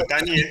मतलब कोई थोड़ा बोलता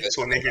अच्छा नहीं नहीं है रहता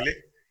सोने के था।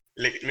 लिए।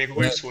 लेकिन मेरे को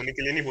कोई थोड़ा सोने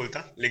के लिए नहीं बोलता,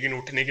 लेकिन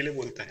उठने के लिए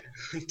बोलता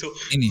है। तो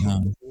नहीं नहीं, हाँ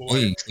वो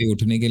है। वही कि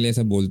उठने के लिए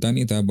ऐसा बोलता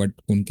नहीं था, बट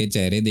उनके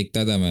चेहरे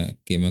देखता था मैं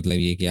कि मतलब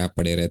ये क्या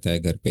पड़े रहता है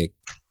घर पे,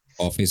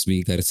 ऑफिस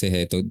भी घर से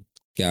है तो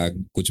क्या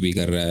कुछ भी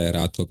कर रहा है,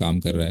 रात को काम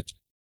कर रहा है।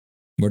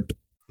 बट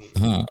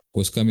हाँ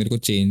उसका मेरे को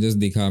चेंजेस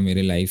दिखा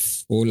मेरे लाइफ,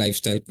 वो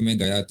लाइफस्टाइल पे मैं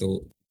गया तो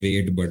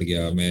वेट बढ़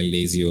गया, मैं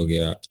लेजी हो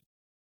गया,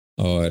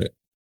 और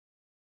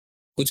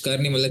कुछ कर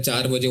नहीं, मतलब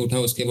 4 बजे उठा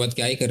उसके बाद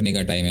क्या ही करने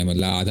का टाइम है,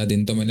 मतलब आधा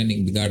दिन तो मैंने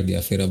बिगाड़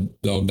दिया। फिर अब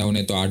लॉकडाउन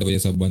है तो 8 बजे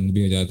सब बंद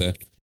भी हो जाता है,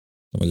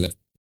 तो मतलब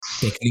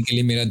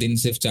टेक्निकली मेरा दिन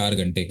सिर्फ 4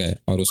 घंटे का है,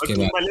 और और उसके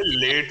तुम बाद भले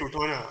लेट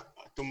उठो ना,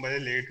 तुम भले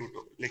लेट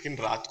उठो, लेकिन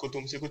रात को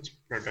तुमसे कुछ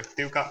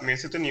प्रोडक्टिव का मेरे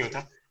से तो नहीं होता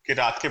कि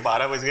रात के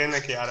 12 बज गए ना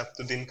कि यार अब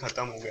तो दिन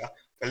खत्म हो गया।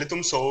 पहले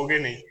तुम सोओगे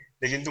नहीं,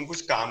 लेकिन तुम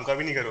कुछ काम का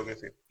भी नहीं करोगे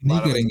फिर नहीं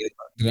 12 बजे करेंगे।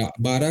 के बाद।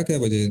 12 क्या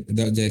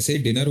बजे जैसे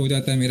ही डिनर हो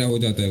जाता है मेरा, हो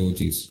जाता है वो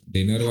चीज़,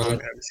 डिनर हाँ, वाला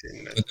मेरा भी सेम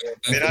है। खत्म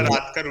होता है मेरा फिर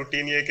रात का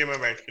रूटीन ये है कि मैं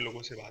बैठ के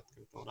लोगों से बात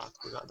करता हूँ रात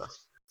को ज्यादा।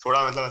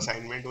 थोड़ा मतलब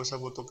असाइनमेंट वो सब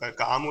हो तो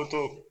काम हो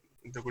तो,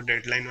 देखो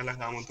डेडलाइन वाला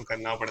काम हो तो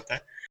करना पड़ता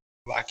है।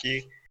 बाकी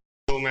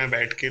तो मैं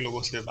बैठ के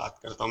लोगों से बात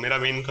करता हूँ, मेरा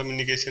मेन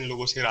कम्युनिकेशन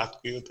लोगों से रात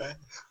को ही होता है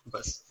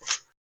बस।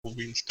 वो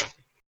भी इंस्टा।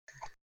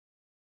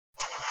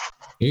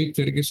 एक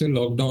तरीके से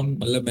लॉकडाउन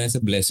मतलब मैं ऐसे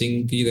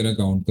ब्लेसिंग की तरह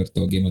काउंट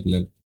करता हूँ कि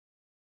मतलब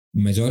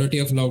मेजोरिटी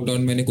ऑफ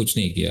लॉकडाउन मैंने कुछ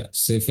नहीं किया,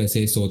 सिर्फ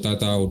ऐसे सोता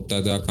था,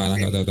 उठता था, खाना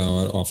सेम खाता था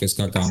और ऑफिस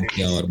का काम सेम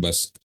किया और बस।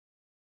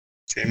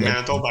 सेम, बट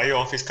मैंने तो भाई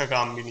ऑफिस का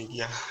काम भी नहीं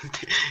किया।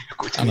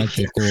 कुछ अब नहीं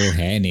तेरे किया। को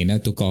है नहीं ना,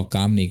 तू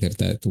काम नहीं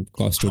करता है, तू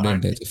हाँ,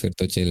 स्टूडेंट है, तो फिर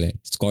तो चिल है।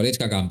 कॉलेज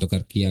का काम तो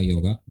कर किया ही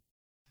होगा।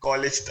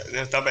 कॉलेज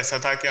तब ऐसा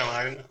था कि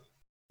हमारे ना,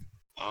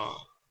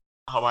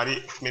 हमारी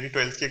मेरी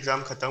 12th की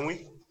एग्जाम खत्म हुई,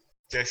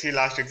 जैसे ही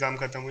लास्ट एग्जाम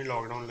खत्म हुई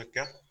लॉकडाउन लग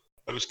गया,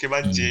 और उसके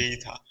बाद हम्म, जेई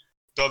था।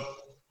 तो अब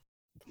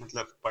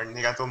मतलब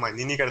पढ़ने का तो मन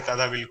ही नहीं करता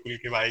था बिल्कुल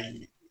कि भाई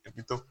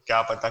अभी तो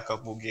क्या पता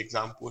कब होगी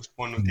एग्जाम,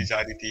 पोस्टपोन होती हम्म। जा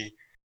रही थी।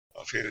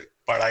 और फिर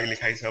पढ़ाई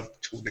लिखाई सब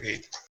छूट गई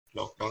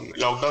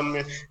लॉकडाउन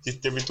में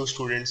जितने भी तो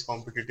स्टूडेंट्स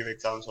कॉम्पिटिटिव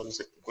एग्जाम्स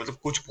उनसे मतलब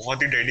कुछ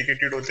बहुत ही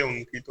डेडिकेटेड होते हैं,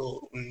 उनकी तो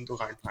उन तो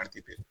गांड फाड़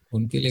दी फिर।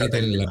 उनके लिए पता तो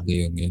ही नहीं लग लगा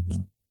गई होंगी,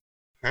 हाँ।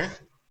 है।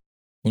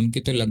 उनकी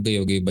तो लग गई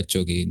होगी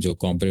बच्चों की, जो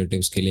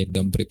कॉम्पिटिटिव्स के लिए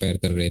एकदम प्रिपेयर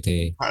कर रहे थे।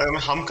 हाँ,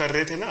 हम कर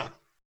रहे थे ना,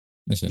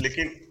 अच्छा।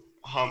 लेकिन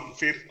हम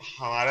फिर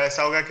हमारा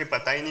ऐसा होगा कि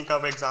पता ही नहीं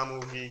कब एग्जाम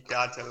होगी,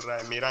 क्या चल रहा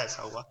है, मेरा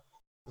ऐसा हुआ।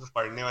 तो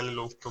पढ़ने वाले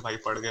लोग तो भाई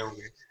पढ़ गए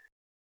होंगे।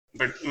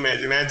 बट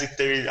मैं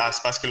जितने भी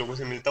आसपास के लोगों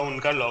से मिलता हूँ,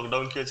 उनका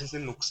लॉकडाउन की वजह से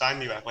नुकसान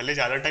नहीं हुआ है। भले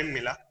ज्यादा टाइम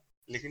मिला,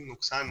 लेकिन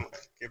नुकसान हुआ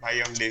है कि भाई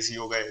हम लेजी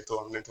हो गए तो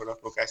हमने थोड़ा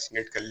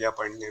प्रोक्रेस्टिनेट कर लिया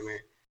पढ़ने में।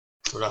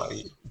 थोड़ा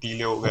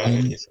डिले हो गया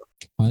है ये सब।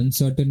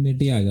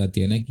 अनसर्टेनिटी आ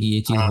जाती है ना कि ये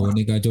चीज हाँ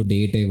होने का जो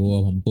डेट है वो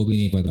अब हमको भी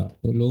नहीं पता,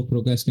 तो लोग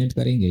प्रोक्रेस्टिनेट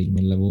करेंगे ही,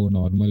 मतलब वो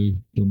नॉर्मल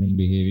ह्यूमन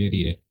बिहेवियर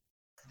ही है।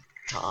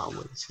 हाँ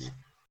वही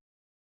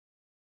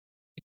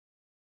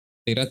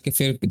तेरा के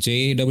फिर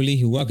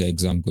JEE हुआ क्या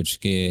एग्जाम कुछ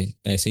के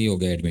ऐसे ही हो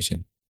गया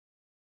एडमिशन?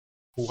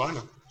 हुआ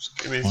ना,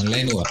 उसके बेस पे ही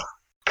ऑनलाइन हुआ? हुआ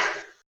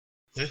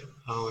है।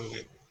 हाँ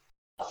ऑनलाइन,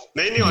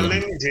 नहीं नहीं मतलब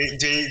ऑनलाइन नहीं, जेई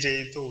जेई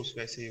जेई तो उस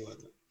वैसे ही हुआ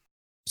था।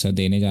 सर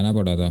देने जाना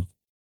पड़ा था?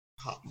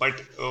 हाँ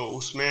बट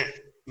उसमें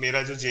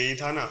मेरा जो जेई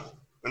था ना,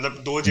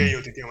 मतलब दो जेई हम्म,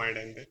 होती थी हमारे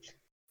टाइम पे।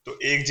 तो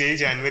एक जेई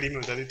जनवरी में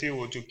हो जाती थी,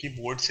 वो जो कि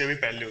बोर्ड से भी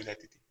पहले हो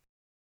जाती थी।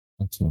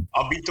 अच्छा।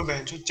 अभी तो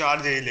बहनचोद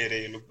 4 जेई ले रहे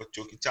हैं ये लोग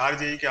बच्चों की। 4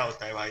 जेई क्या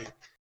होता है भाई?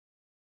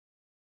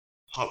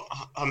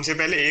 हमसे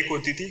पहले एक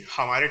होती थी,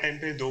 हमारे टाइम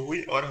पे दो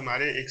हुई, और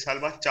हमारे एक साल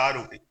बाद 4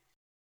 हो गई।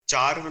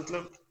 4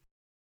 मतलब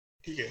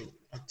ठीक है,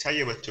 अच्छा ही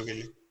है बच्चों के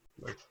लिए,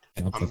 बट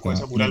क्या हमको पता।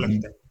 ऐसा बुरा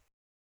लगता है।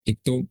 एक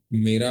तो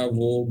मेरा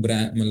वो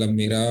ब्रांड, मतलब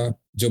मेरा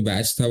जो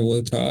बैच था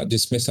वो था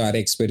जिसमें सारे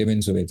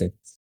एक्सपेरिमेंट्स हुए थे।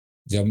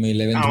 जब मैं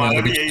 11th में हमारा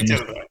आया भी तो यही चल रहा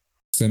है, मेरा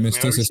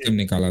सेमेस्टर भी सिस्टम सेम।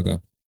 निकाला था।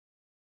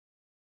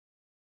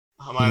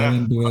 हमारा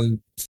 11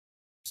 12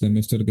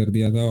 सेमेस्टर कर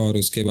दिया था, और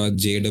उसके बाद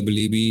JEE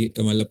भी,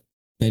 मतलब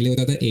पहले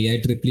होता था AI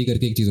EEE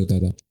करके एक चीज होता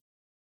था।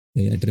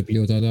 AI EEE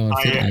होता था, और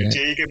हाँ, फिर ये आया।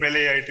 जेई के पहले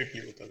एआई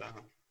ट्रिपल होता था।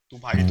 हाँ तू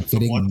भाई, हाँ तू तो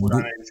फिर बहुत एक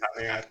पुराना इंसान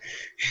है यार।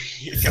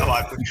 ये क्या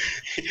बात है?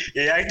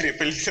 एआई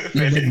ट्रिपल से नहीं,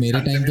 बट पहले मेरे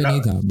इंसान थे टाइम पे मेरा।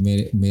 नहीं था,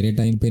 मेरे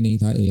टाइम पे नहीं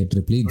था AI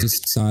EEE।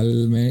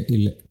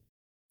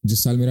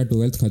 जिस साल मेरा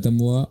 12th खत्म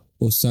हुआ,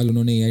 उस साल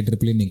उन्होंने AI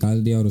EEE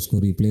निकाल दिया और उसको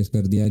रिप्लेस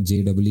कर दिया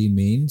JEE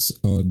मेंस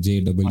और JEE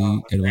हाँ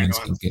एडवांस एडवांस।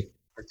 करके।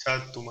 अच्छा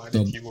तुम्हारी तो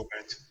अब, थी वो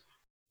बैच।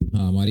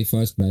 हाँ हमारी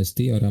फर्स्ट बैच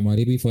थी, और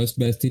हमारी भी फर्स्ट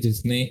बैच थी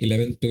जिसने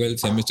 11th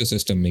 12th सेमेस्टर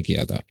सिस्टम में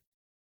किया था।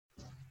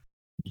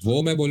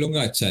 वो मैं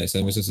बोलूंगा अच्छा है,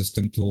 सेमेस्टर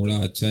सिस्टम थोड़ा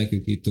अच्छा है,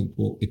 क्योंकि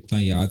तुमको इतना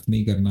याद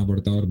नहीं करना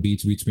पड़ता, और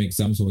बीच बीच में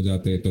एग्जाम्स हो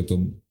जाते हैं तो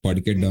तुम पढ़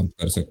के डंप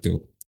कर सकते हो।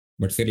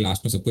 बट फिर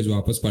लास्ट में सब कुछ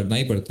वापस पढ़ना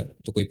ही पड़ता है,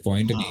 तो कोई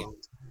पॉइंट नहीं है। हाँ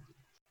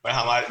पर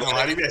हमारी तुम्हारा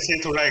हमारी क्या? भी ऐसे ही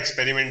थोड़ा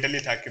एक्सपेरिमेंटल ही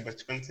था कि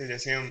बचपन से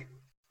जैसे हम,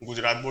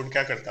 गुजरात बोर्ड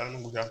क्या करता था,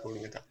 मैं गुजरात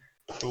बोर्ड में था।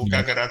 तो वो क्या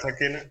अच्छा। कर रहा था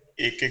कि ना,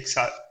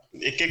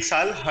 एक एक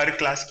साल हर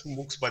क्लास की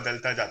बुक्स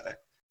बदलता जाता है।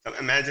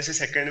 तो मैं जैसे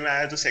सेकंड में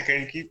आया तो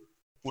सेकंड की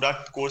पूरा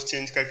कोर्स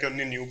चेंज करके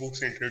उन्होंने न्यू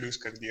बुक्स इंट्रोड्यूस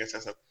कर दिया, ऐसा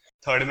सब।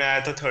 थर्ड में आया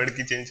तो थर्ड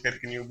की चेंज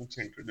करके न्यू बुक्स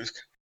इंट्रोड्यूस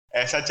कर,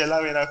 ऐसा चला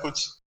मेरा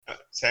कुछ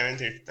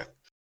 7th 8th तक।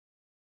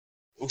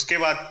 उसके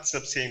बाद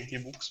सब सेम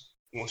थी बुक्स,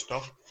 मोस्ट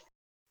ऑफ।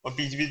 और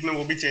बीच बीच में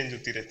वो भी चेंज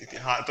होती रहती थी।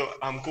 हाँ तो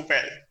हमको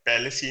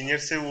पहले सीनियर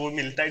से वो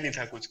मिलता ही नहीं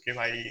था कुछ कि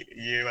भाई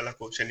ये वाला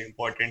क्वेश्चन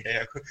इंपॉर्टेंट है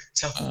या कुछ,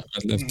 सब हाँ,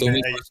 मतलब तुम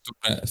ही नया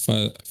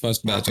ही।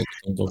 फर्स्ट हाँ बैच हो, तो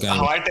तुमको क्या ही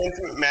हमारे मिला। टाइम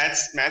में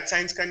मैथ्स मैथ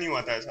साइंस का नहीं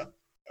हुआ था ऐसा,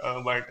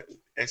 बट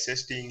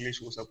एसएसटी इंग्लिश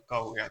वो सब का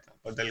हो गया था,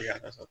 बदल गया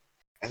था सब।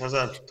 ऐसा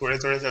सब थोड़े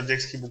थोड़े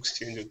सब्जेक्ट्स की बुक्स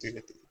चेंज होती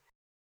रहती थी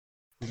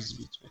बीच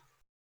बीच में।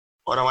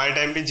 और हमारे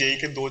टाइम पे जेई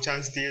के 2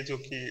 चांस दिए, जो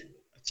कि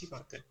अच्छी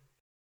बात है।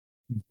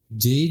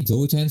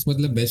 दो चांस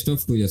मतलब बेस्ट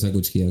ऑफ टू जैसा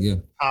कुछ किया गया?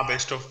 हाँ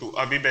बेस्ट ऑफ 2,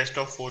 अभी बेस्ट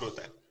ऑफ 4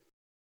 होता है।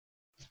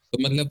 तो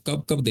मतलब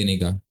कब कब देने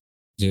का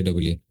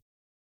JEE?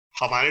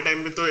 हमारे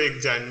टाइम पे तो एक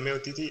जैन में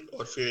होती थी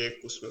और फिर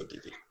एक उसमें होती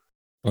थी।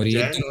 और ये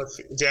जैन और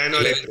जैन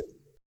और 11 अप्रैल।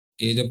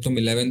 ये जब तुम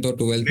 11th और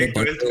 12th नहीं में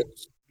पढ़ ट्वेल्थ रहे में,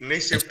 हो, नहीं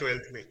सिर्फ अच्छा,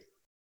 12th में।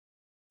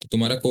 तो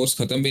तुम्हारा कोर्स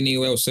खत्म भी नहीं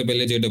हुआ है उससे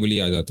पहले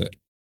JEE आ जाता है?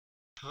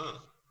 हाँ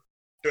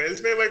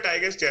 12th में, बट आई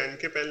गेस जैन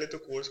के पहले तो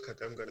कोर्स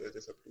खत्म कर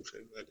देते सब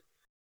ट्यूशन वाले,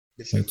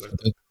 दिसंबर अच्छा,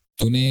 तो तक।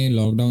 तूने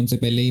लॉकडाउन से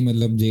पहले ही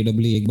मतलब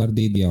JEE एक बार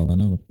दे दिया होगा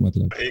ना,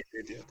 मतलब? एक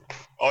दे दिया था,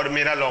 और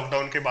मेरा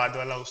लॉकडाउन के बाद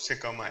वाला उससे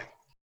कम आए।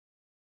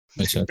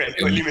 अच्छा, तो पहले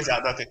फिर वाली में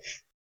ज्यादा थे।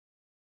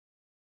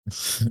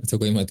 तो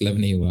कोई मतलब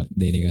नहीं हुआ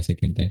देने का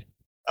सेकंड टाइम?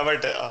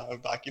 बट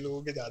बाकी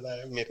लोगों के ज्यादा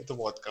है, मेरे तो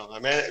बहुत कम है।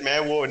 मैं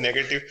वो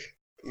नेगेटिव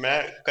मैं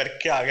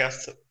करके आ गया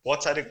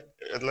बहुत सारे,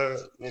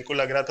 मतलब मेरे को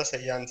लग रहा था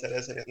सही आंसर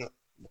है, सही ना,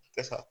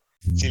 ऐसा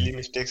सिली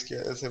मिस्टेक्स की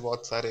वजह से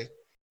बहुत सारे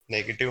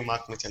नेगेटिव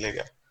मार्क में चले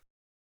गया।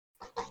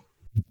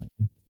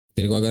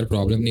 तेरे को अगर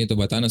प्रॉब्लम नहीं है तो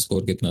बता ना,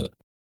 स्कोर कितना था?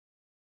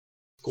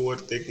 स्कोर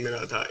देख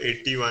मेरा था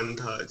 81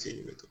 था जी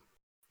में तो,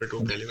 बट वो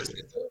पहले वाले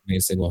में था। मेरे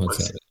से बहुत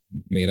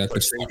ज्यादा। मेरा कुछ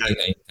परसेंटाइल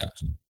 49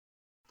 था।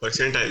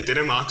 परसेंटाइल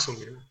तेरे मार्क्स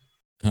होंगे ना।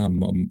 हाँ,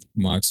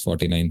 मार्क्स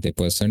 49 थे।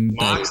 परसेंटाइल,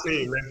 मार्क्स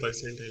नहीं, मैं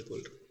परसेंटाइल बोल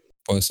रहा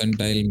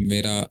परसेंटाइल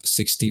मेरा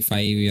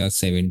 65 या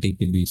 70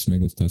 के बीच में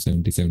कुछ था,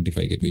 70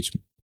 75 के बीच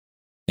में।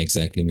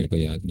 एग्जैक्टली मेरे को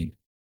याद नहीं।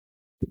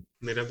 हूँ।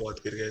 मेरा बहुत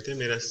गिर गए थे,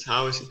 मेरा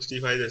हाँ वो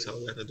 65 जैसा हो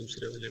गया था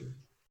दूसरे वाले में।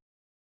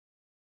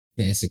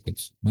 ऐसे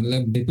कुछ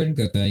मतलब डिपेंड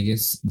करता है,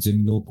 गेस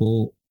जिन लोगों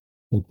को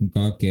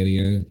उनका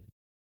कैरियर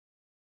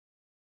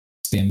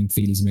स्टेम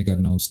फील्ड्स में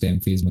करना हो, स्टेम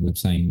फील्ड्स मतलब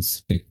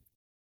साइंस, टेक,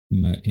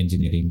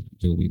 इंजीनियरिंग,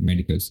 जो भी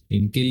मेडिकल्स,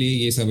 इनके लिए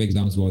ये सब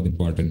एग्जाम्स बहुत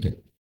इंपॉर्टेंट है।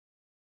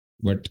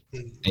 बट आई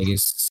हम्म,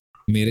 गेस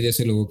मेरे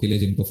जैसे लोगों के लिए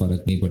जिनको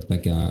फर्क नहीं पड़ता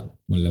क्या,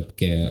 मतलब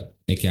क्या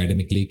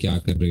एकेडमिकली क्या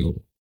कर रहे हो,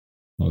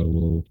 और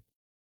वो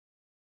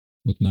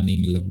उतना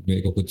नहीं, मतलब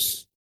मेरे को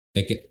कुछ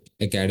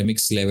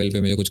एकेडमिक्स लेवल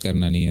पे मुझे कुछ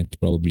करना नहीं है,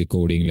 प्रोबेबली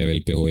कोडिंग लेवल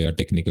पे हो या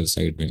टेक्निकल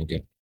साइड में हो गया,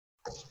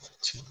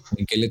 अच्छा।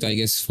 उनके लिए तो आई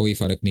गेस कोई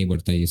फर्क नहीं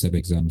पड़ता ये सब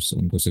एग्जाम्स,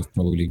 उनको सिर्फ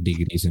प्रोबेबली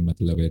डिग्री से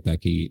मतलब है,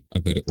 ताकि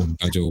अगर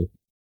उनका जो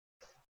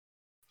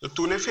तो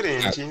तूने फिर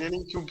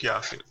इंजीनियरिंग क्यों किया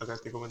फिर, अगर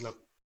तेरे को मतलब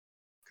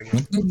करना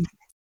था?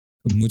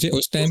 मतलब मुझे उस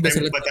उस टाइम पे ऐसा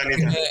टाइम लगता पता था नहीं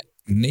कि था।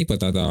 मैं नहीं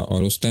पता था,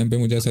 और उस टाइम पे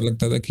मुझे ऐसा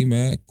लगता था कि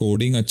मैं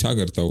कोडिंग अच्छा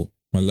करता हूँ।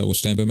 मतलब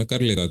उस टाइम पे मैं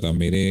कर लेता था,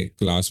 मेरे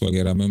क्लास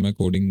वगैरह में मैं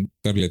कोडिंग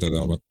कर लेता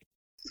था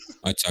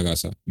अच्छा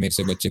खासा। मेरे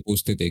से बच्चे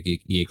पूछते थे कि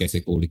ये कैसे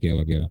कोड किया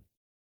वगैरह,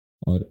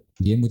 और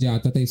ये मुझे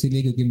आता था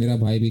इसीलिए क्योंकि मेरा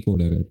भाई भी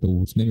कोडर है,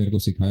 तो उसने मेरे को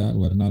सिखाया,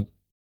 वरना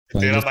तो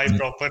आई तेरा गेस भाई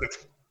प्रॉपर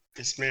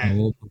इसमें हाँ, है?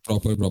 वो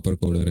प्रॉपर प्रॉपर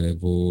कोडर है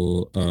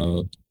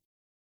वो।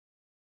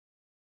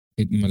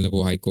 मतलब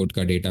वो हाई कोर्ट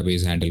का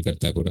डेटाबेस हैंडल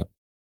करता है पूरा।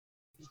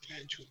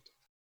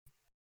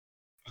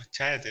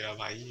 अच्छा है, तेरा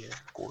भाई है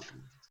कोर्ट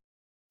में।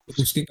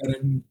 तो उसके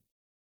कारण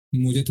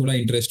मुझे थोड़ा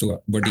इंटरेस्ट हुआ,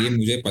 बट ये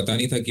मुझे पता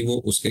नहीं था कि वो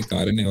उसके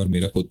कारण है और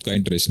मेरा खुद का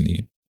इंटरेस्ट नहीं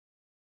है।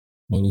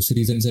 और उस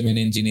रीजन से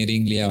मैंने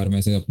इंजीनियरिंग लिया, और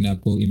मैं से अपने आप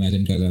को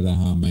इमेजिन कर रहा था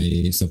हाँ मैं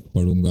ये सब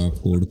पढ़ूंगा,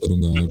 कोड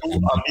करूंगा, तो और तू फिर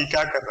मैं अभी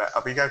क्या कर रहा है,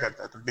 अभी क्या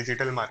करता है तू?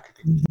 Digital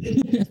marketing?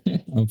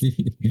 अभी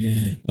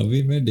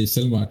अभी मैं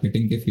डिजिटल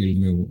मार्केटिंग के फील्ड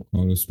में हूँ,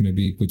 और उसमें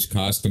भी कुछ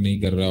खास तो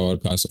नहीं कर रहा, और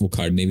खास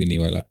उखाड़ने भी नहीं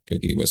वाला,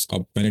 क्योंकि बस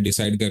अब मैंने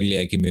डिसाइड कर लिया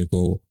है कि मेरे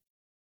को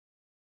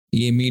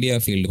ये मीडिया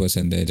फील्ड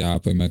पसंद है, जहाँ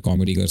पे मैं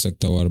कॉमेडी कर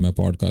सकता हूँ और मैं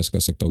पॉडकास्ट कर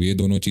सकता हूँ। ये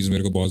दोनों चीज़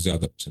मेरे को बहुत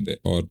ज़्यादा पसंद है,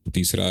 और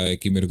तीसरा है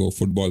कि मेरे को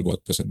फुटबॉल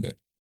बहुत पसंद है।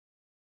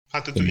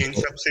 हाँ, तो तो तू मेरे इन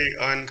को सब से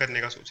अर्न करने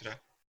का सोच रहा है?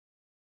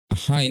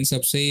 हाँ, इन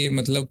सब से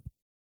मतलब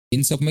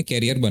इन सब में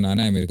कैरियर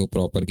बनाना है मेरे को,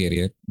 प्रॉपर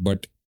कैरियर।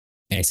 बट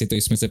ऐसे तो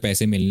इसमें से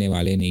पैसे मिलने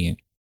वाले नहीं है,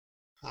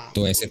 हाँ,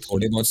 तो वो ऐसे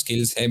थोड़े बहुत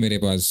स्किल्स है मेरे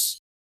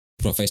पास,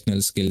 प्रोफेशनल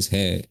स्किल्स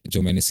है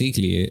जो मैंने सीख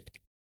लिए,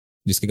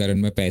 जिसके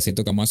कारण मैं पैसे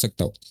तो कमा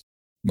सकता हूँ।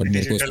 बट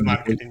मेरे को डिजिटल उसमें बिल्कुल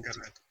मार्केटिंग कर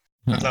रहा है तो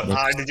हाँ, मतलब, बट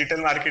हाँ,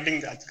 डिजिटल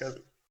मार्केटिंग आजकल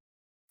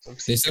सब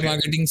सीख डिजिटल रहे हैं।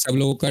 मार्केटिंग सब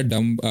लोगों का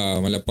डम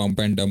मतलब पंप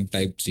एंड डंप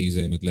टाइप चीज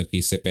है, मतलब कि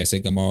इससे पैसे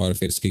कमाओ और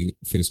फिर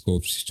इसको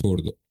छोड़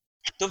दो।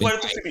 तो तो पर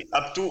तू यहाँ फ्री,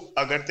 अब तू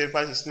अगर तेरे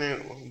पास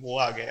इसमें वो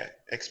आ गया है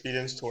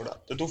एक्सपीरियंस थोड़ा,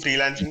 तो तू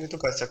फ्रीलांसिंग भी तो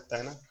कर सकता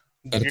है ना,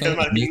 करता हूँ डिजिटल ना,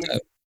 मार्केटिंग में।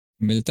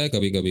 मिलता है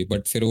कभी कभी,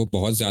 बट फिर वो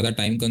बहुत ज्यादा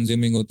टाइम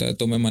कंज्यूमिंग होता है,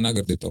 तो मैं मना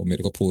कर देता हूँ।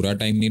 मेरे को पूरा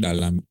टाइम नहीं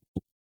डालना,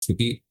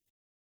 क्योंकि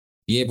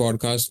ये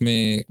पॉडकास्ट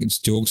में,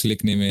 जोक्स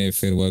लिखने में,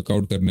 फिर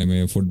वर्कआउट करने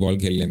में, फुटबॉल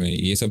खेलने में,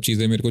 ये सब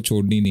चीज़ें मेरे को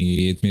छोड़नी नहीं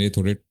है। ये मेरे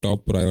थोड़े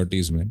टॉप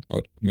प्रायोरिटीज में,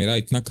 और मेरा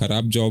इतना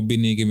खराब जॉब भी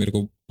नहीं कि मेरे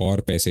को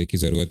और पैसे की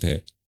ज़रूरत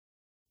है।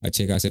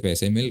 अच्छे खासे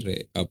पैसे मिल रहे,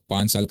 अब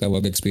 5 साल का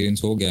वर्क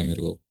एक्सपीरियंस हो गया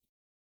मेरे को,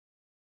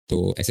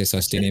 तो ऐसे अच्छा,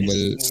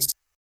 सस्टेनेबल इसमें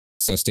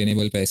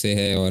सस्टेनेबल पैसे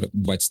है, और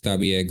बचता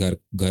भी है, घर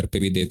घर पे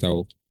भी देता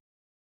हो,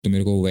 तो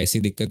मेरे को वैसी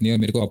दिक्कत नहीं है,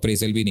 और मेरे को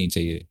अप्रेजल भी नहीं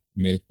चाहिए।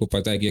 मेरे को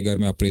पता है कि अगर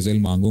मैं अप्रेजल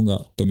मांगूंगा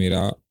तो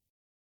मेरा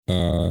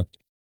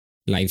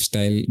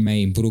लाइफस्टाइल मैं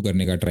इंप्रूव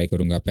करने का ट्राई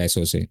करूंगा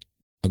पैसों से।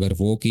 अगर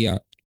वो किया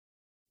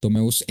तो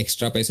मैं उस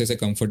एक्स्ट्रा पैसे से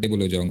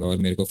कंफर्टेबल हो जाऊंगा, और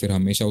मेरे को फिर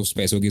हमेशा उस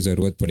पैसों की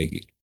ज़रूरत पड़ेगी,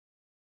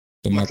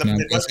 तो मैं मतलब अपने आप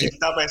तेरे को पास ऐसे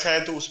जितना पैसा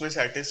है तो उसमें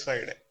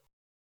सेटिस्फाइड है?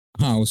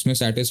 हाँ उसमें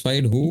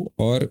सेटिस्फाइड हूँ।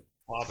 और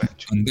हाँ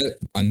बेंच। अंदर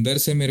अंदर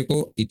से मेरे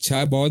को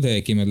इच्छा बहुत है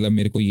कि मतलब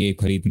मेरे को ये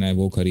खरीदना है,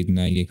 वो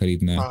खरीदना है, ये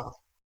खरीदना है। हाँ,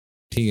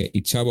 ठीक है,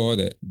 इच्छा बहुत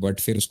है, बट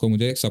फिर उसको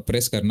मुझे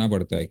सप्रेस करना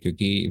पड़ता है,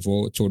 क्योंकि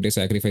वो छोटे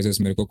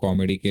सैक्रिफाइसेस मेरे को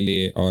कॉमेडी के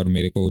लिए, और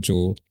मेरे को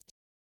जो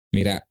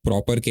मेरा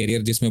प्रॉपर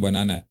करियर जिसमें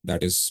बनाना है,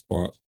 दैट इज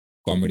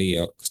कॉमेडी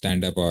और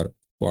स्टैंड अप और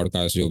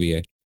पॉडकास्ट जो भी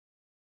है,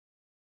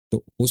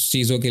 तो उस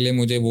चीज़ों के लिए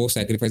मुझे वो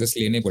सैक्रिफाइसेस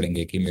लेने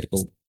पड़ेंगे कि मेरे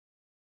को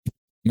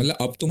मतलब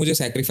अब तो मुझे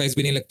सैक्रिफाइस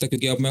भी नहीं लगता,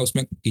 क्योंकि अब मैं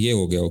उसमें ये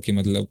हो गया हूँ कि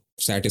मतलब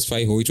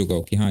सेटिस्फाई हो ही चुका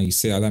हूँ कि हाँ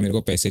इससे ज़्यादा मेरे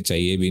को पैसे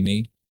चाहिए भी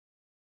नहीं,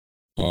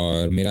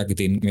 और मेरा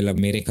दिन मतलब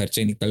मेरे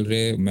खर्चे निकल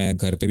रहे, मैं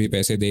घर पे भी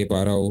पैसे दे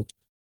पा रहा हूँ,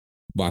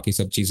 बाकी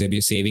सब चीज़ें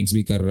भी, सेविंग्स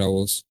भी कर रहा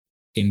हूँ,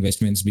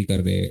 इन्वेस्टमेंट्स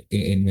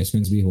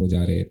भी हो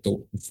जा रहे, तो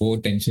वो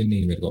टेंशन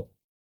नहीं है मेरे को।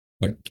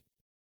 बट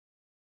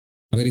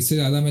अगर इससे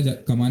ज़्यादा मैं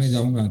कमाने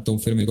जाऊंगा तो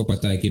फिर मेरे को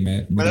पता है कि मैं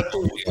मेरी मतलब तू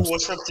प्रॉपर्टी तू लॉस। वो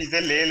सब चीजें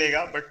ले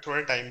लेगा बट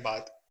थोड़े टाइम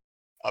बाद,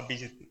 अभी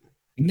जितनी।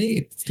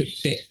 नहीं,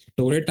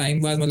 थोड़े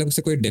टाइम बाद मतलब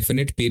उससे कोई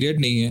डेफिनेट पीरियड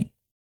नहीं है।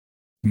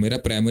 मेरा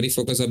प्राइमरी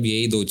फोकस अब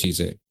यही दो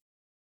चीज़ है,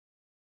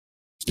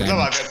 मतलब स्टैंड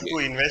अगर अप। तू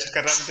इन्वेस्ट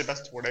कर रहा है तो तेरे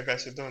पास थोड़े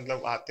पैसे तो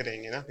मतलब आते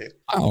रहेंगे ना फिर।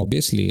 हाँ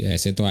ऑब्वियसली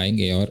ऐसे तो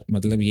आएंगे, और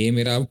मतलब ये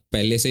मेरा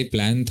पहले से ही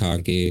प्लान था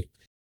कि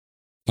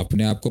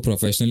अपने आप को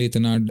प्रोफेशनली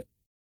इतना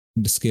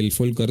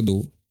स्किलफुल कर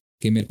दूं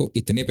कि मेरे को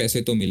इतने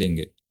पैसे तो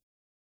मिलेंगे।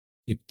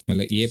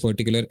 मतलब ये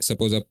पर्टिकुलर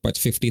सपोज अब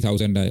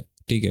 50,000 है,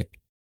 ठीक है,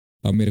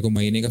 अब मेरे को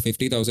महीने का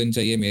 50,000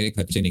 चाहिए मेरे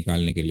खर्चे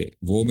निकालने के लिए,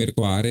 वो मेरे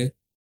को आ रहे।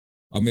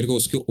 अब मेरे को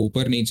उसके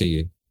ऊपर नहीं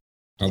चाहिए। अब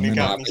तूने मैं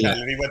क्या वहां अपनी पे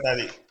सैलरी बता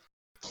दी?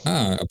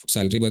 हाँ, अब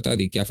सैलरी बता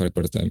दी, क्या फर्क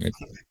पड़ता है मेरे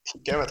को।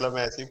 ठीक है, मतलब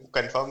मैं ऐसे ही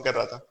कंफर्म कर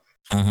रहा था।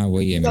 हाँ हाँ,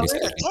 वही है फिफ्टी मेरी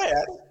थाउजेंड सैलरी। अच्छा है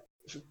यार।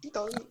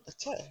 50,000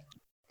 अच्छा है,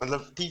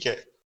 मतलब ठीक है।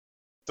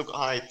 तो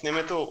हाँ, इतने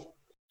में तो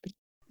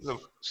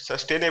मतलब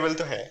सस्टेनेबल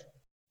तो है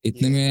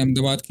इतने ये। में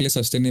अहमदाबाद के लिए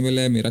सस्टेनेबल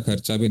है, मेरा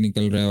खर्चा भी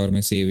निकल रहा है, और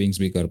मैं सेविंग्स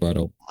भी कर पा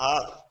रहा हूँ।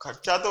 हाँ,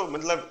 खर्चा तो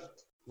मतलब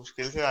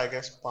मुश्किल से आ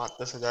गया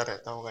 5-10 हजार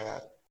रहता होगा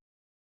यार।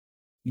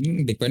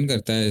 डिपेंड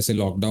करता है, जैसे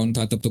लॉकडाउन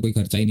था तब तो कोई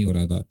खर्चा ही नहीं हो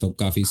रहा था, तब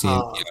काफ़ी सेव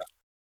हाँ, किया।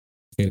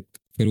 फिर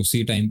फिर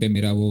उसी टाइम पे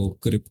मेरा वो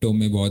क्रिप्टो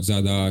में बहुत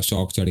ज़्यादा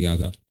शौक चढ़ गया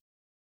था,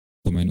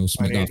 तो मैंने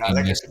उसमें अरे काफ़ी डाला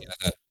क्या इन्वेस्ट तुमने?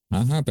 किया था।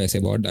 हाँ हाँ, पैसे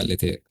बहुत डाले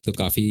थे, तो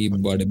काफ़ी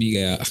बढ़ भी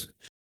गया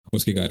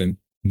उसके कारण।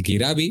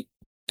 गिरा भी,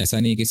 ऐसा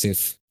नहीं कि सिर्फ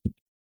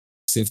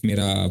सिर्फ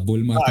मेरा बुल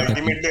हाँ मार्केट अभी।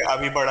 अल्टीमेटली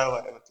अभी बड़ा हुआ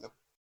है मतलब।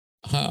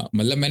 हाँ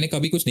मतलब मैंने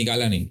कभी कुछ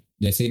निकाला नहीं,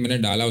 जैसे ही मैंने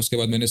डाला उसके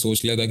बाद मैंने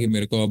सोच लिया था कि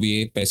मेरे को अब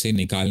ये पैसे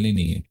निकालने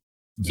नहीं है,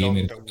 ये लॉन्ग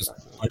मेरे को टर्म बस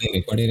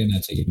का। पड़े रहना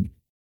चाहिए।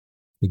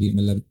 क्योंकि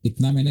मतलब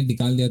इतना मैंने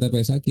निकाल दिया था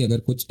पैसा कि अगर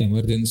कुछ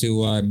इमरजेंसी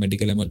हुआ,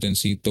 मेडिकल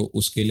इमरजेंसी, तो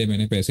उसके लिए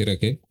मैंने पैसे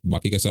रखे,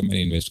 बाकी का सब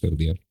मैंने इन्वेस्ट कर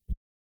दिया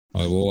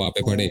और वो वहाँ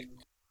पे तो पड़े।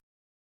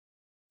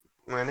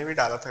 मैंने भी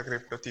डाला था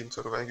क्रिप्टो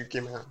 300 रुपए, क्योंकि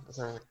मैं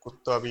ऐसा खुद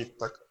तो अभी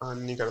तक अर्न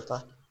नहीं करता,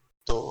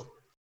 तो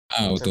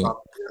हाँ वो जब तो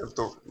आप,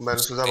 तो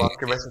मैंने सोचा सही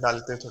आपके है। पैसे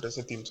डालते हैं थोड़े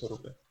से 300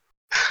 रुपए।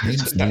 नहीं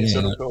तो सही ढाई है सौ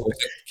यार, रुपये हो हो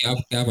गए। क्या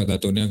क्या पता,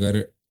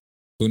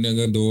 तूने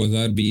अगर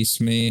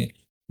 2020 में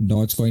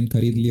डॉज कॉइन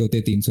खरीद लिए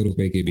होते 300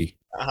 रुपए के भी,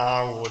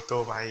 हाँ वो तो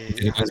तो भाई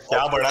तेरे पास क्या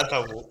बहुत बड़ा पैसा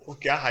था था। वो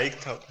क्या हाइक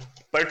था वो।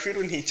 बट फिर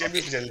वो नीचे भी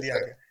अभी जल्दी आ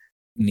गया।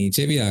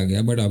 नीचे भी आ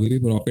गया, बट अभी भी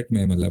प्रॉफिट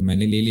में, मतलब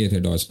मैंने ले लिए थे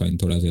डॉज कॉइन,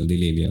 थोड़ा जल्दी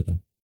ले लिया था।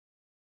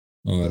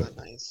 और हाँ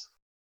नाइस।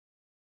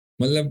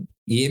 मतलब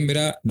ये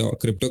मेरा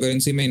क्रिप्टो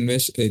करेंसी में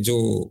इन्वेस्ट जो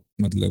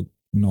मतलब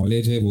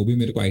नॉलेज है, वो भी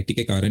मेरे को आईटी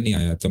के कारण ही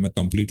आया, तो मैं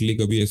कंप्लीटली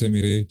कभी ऐसे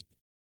मेरे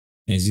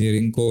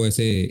इंजीनियरिंग को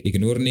ऐसे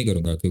इग्नोर नहीं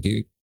करूंगा,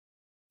 क्योंकि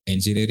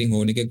इंजीनियरिंग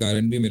होने के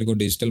कारण भी मेरे को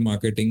डिजिटल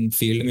मार्केटिंग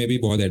फील्ड में भी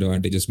बहुत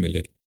एडवांटेजेस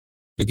मिले।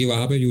 क्योंकि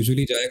वहां पे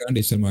यूजुअली जाएगा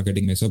डिजिटल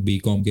मार्केटिंग में सब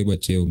बीकॉम के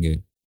बच्चे होंगे,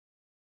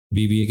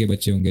 बीबीए के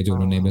बच्चे होंगे, जो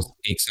उन्होंने बस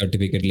हाँ एक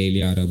सर्टिफिकेट ले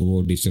लिया और अब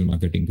वो डिजिटल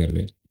मार्केटिंग कर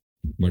रहे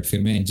हैं। बट फिर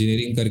मैं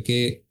इंजीनियरिंग करके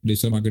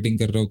डिजिटल मार्केटिंग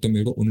कर रहा हूँ, तो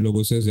मेरे को उन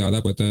लोगों से ज़्यादा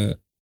पता है।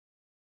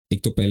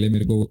 एक तो पहले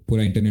मेरे को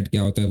पूरा इंटरनेट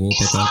क्या होता है वो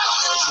पता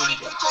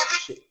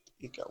है,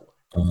 ये क्या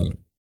हुआ? और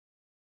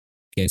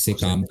कैसे दो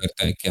काम सेकंड।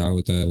 करता है, क्या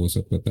होता है, वो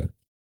सब पता है।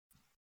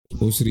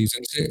 उस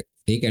रीजन से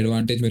एक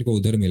एडवांटेज मेरे को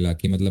उधर मिला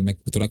कि मतलब मैं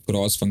थोड़ा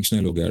क्रॉस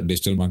फंक्शनल हो गया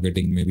डिजिटल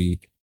मार्केटिंग में भी।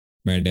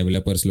 मैं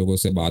डेवलपर्स लोगों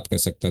से बात कर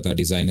सकता था,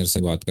 डिजाइनर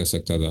से बात कर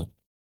सकता था।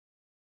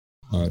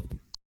 और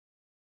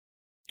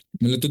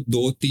मतलब तो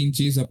दो तीन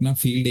चीज अपना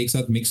फील्ड एक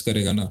साथ मिक्स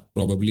करेगा ना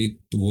प्रोबेबली,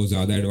 तो वो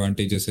ज्यादा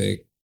एडवांटेजेस है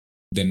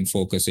then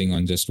focusing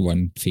on just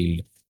one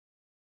field.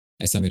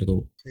 ऐसा मेरे को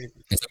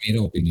ऐसा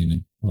मेरा ओपिनियन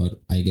है,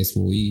 और आई गेस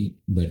वो ही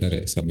बेटर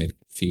है, ऐसा मेरे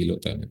फील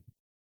होता है मेरे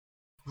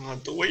हाँ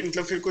तो वही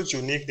मतलब फिर कुछ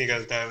यूनिक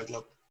निकलता है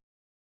मतलब।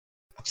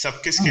 अब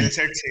सबके को। हाँ स्किल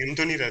सेट सेम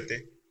तो नहीं रहते,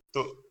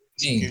 तो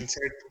नहीं, स्किल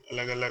सेट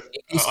अलग अलग,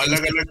 एक ही स्किल अलग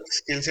सेट अलग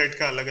स्किल सेट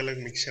का अलग अलग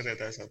मिक्सचर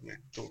रहता है सब में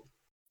तो।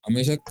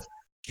 हमेशा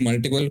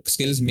मल्टीपल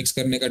स्किल्स मिक्स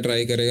करने का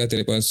ट्राई करेगा,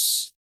 तेरे पास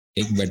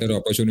एक बेटर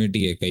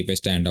अपॉर्चुनिटी है कहीं पे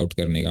स्टैंड आउट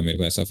करने का, मेरे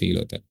को ऐसा फील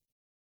होता है।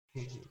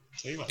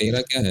 सही बात है।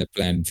 तेरा क्या है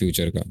प्लान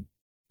फ्यूचर का,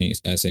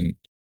 ऐसे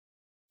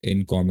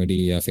इन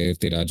कॉमेडी या फिर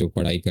तेरा जो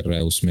पढ़ाई कर रहा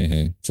है उसमें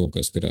है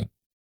फोकस तेरा?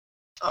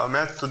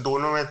 मैं तो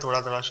दोनों में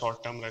थोड़ा थोड़ा शॉर्ट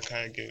टर्म रखा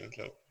है कि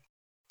मतलब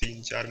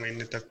 3-4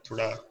 महीने तक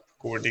थोड़ा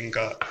कोडिंग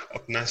का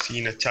अपना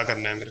सीन अच्छा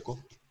करना है मेरे को।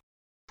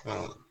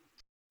 हाँ,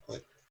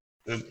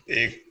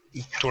 एक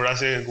थोड़ा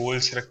से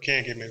गोल्स रखे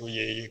हैं कि मेरे को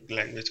ये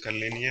लैंग्वेज कर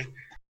लेनी है।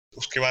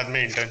 उसके बाद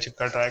मैं इंटर्नशिप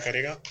का ट्राई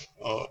करेगा,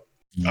 और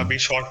हम्म। अभी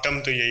शॉर्ट टर्म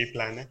तो यही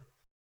प्लान है।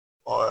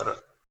 और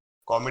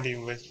कॉमेडी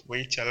में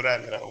वही चल रहा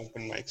है मेरा,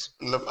 ओपन माइक्स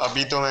मतलब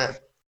अभी तो मैं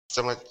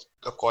समझ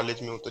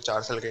कॉलेज में हूँ तो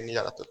 4 साल कहीं नहीं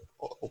जा रहा,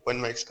 तो ओपन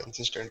माइक्स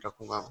कंसिस्टेंट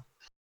रखूंगा मैं।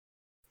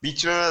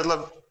 बीच में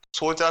मतलब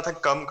सोच रहा था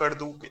कम कर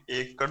दूं कि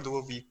एक कर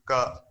दूं वीक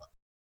का,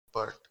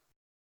 बट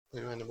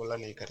फिर मैंने बोला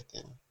नहीं करते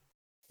हैं।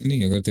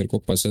 नहीं, अगर तेरे को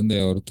पसंद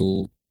है और तू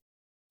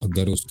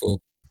अगर उसको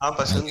हाँ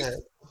आगे, पसंद है।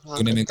 हाँ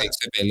तूने मेरे को करता एक है।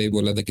 से पहले ही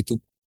बोला था कि तू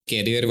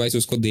कैरियर वाइज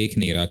उसको देख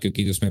नहीं रहा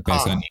क्योंकि उसमें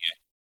पैसा हाँ नहीं है।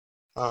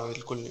 हाँ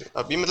बिल्कुल नहीं,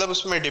 अभी मतलब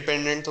उसमें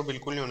डिपेंडेंट तो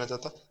बिल्कुल नहीं होना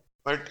चाहता।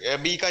 बट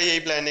अभी का यही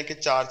प्लान है कि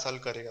 4 साल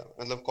करेगा,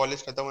 मतलब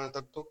कॉलेज खत्म होने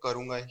तक तो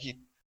करूंगा ही,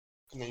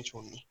 नहीं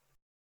छोड़नी।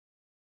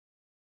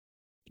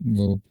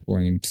 वो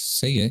पॉइंट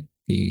सही है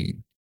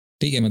कि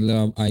ठीक है,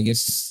 मतलब आई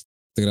गेस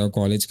तेरा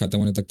कॉलेज खत्म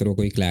होने तक तेरे को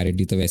कोई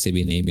क्लैरिटी तो वैसे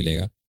भी नहीं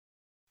मिलेगा।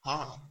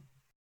 हाँ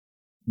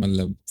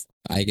मतलब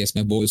आई गेस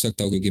मैं बोल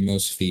सकता हूँ क्योंकि मैं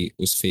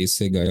उस फेज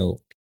से गया हूँ।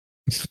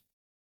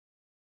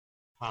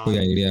 कोई हाँ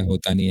आइडिया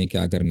होता नहीं है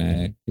क्या करना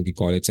है, क्योंकि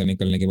कॉलेज से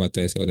निकलने के बाद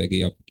तो ऐसा होता है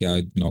कि अब क्या,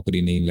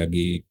 नौकरी नहीं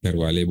लगी, घर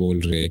वाले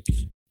बोल रहे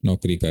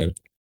नौकरी कर,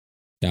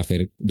 या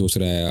फिर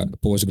दूसरा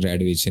पोस्ट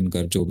ग्रेजुएशन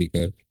कर, जो भी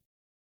कर।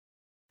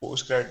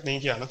 पोस्ट ग्रेड नहीं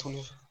किया ना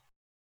तूने?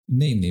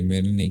 नहीं नहीं,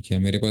 मैंने नहीं किया,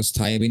 मेरे पास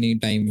था भी नहीं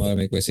टाइम, और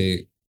मेरे को ऐसे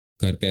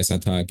घर पे ऐसा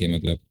था कि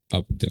मतलब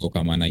अब तेरे को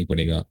कमाना ही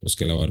पड़ेगा,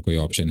 उसके अलावा और कोई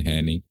ऑप्शन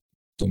है नहीं।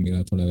 तो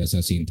मेरा थोड़ा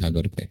वैसा सीन था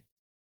घर पे,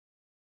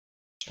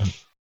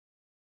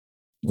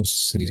 उस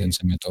रीजन नहीं,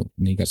 से मैं तो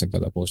नहीं कर सकता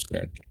था पोस्ट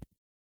ग्रेड।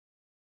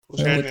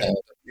 पोस्ट पर ग्रेड होता में है।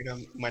 मेरा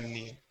मन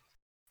नहीं है।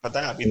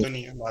 पता है अभी तो तो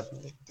नहीं है, बाद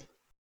में देखते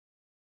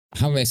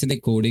हाँ, वैसे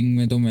देख कोडिंग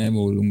में तो मैं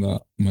बोलूंगा,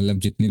 मतलब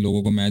जितने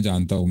लोगों को मैं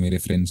जानता हूँ मेरे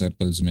फ्रेंड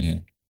सर्कल्स में है,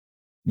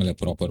 मतलब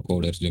प्रॉपर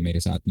कोडर्स जो मेरे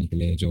साथ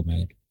निकले, जो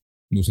मैं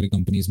दूसरी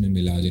कंपनीज में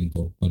मिला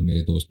जिनको और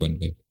मेरे दोस्त बन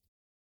गए,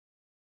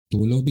 तो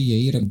वो लोग भी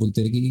यही रख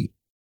बोलते हैं कि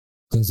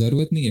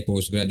जरूरत नहीं है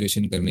पोस्ट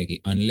ग्रेजुएशन करने की,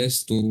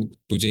 अनलेस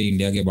तुझे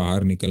इंडिया के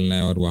बाहर निकलना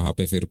है और वहां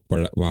पे फिर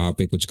वहां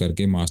पे कुछ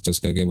करके मास्टर्स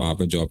करके वहां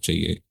पे जॉब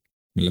चाहिए,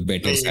 मतलब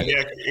बेटर नहीं,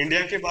 इंडिया सैलरी।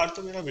 इंडिया के बाहर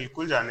तो मेरा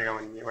बिल्कुल जाने का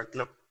मन नहीं है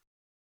मतलब।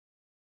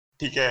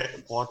 ठीक है,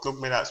 बहुत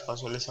लोग मेरे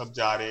आसपास वाले सब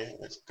जा रहे हैं,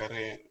 ऐसे कर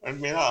रहे हैं, और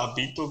मेरा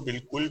अभी तो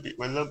बिल्कुल भी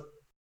मतलब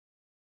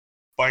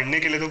पढ़ने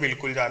के लिए तो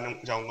बिल्कुल जाना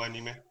जाऊंगा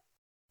नहीं मैं,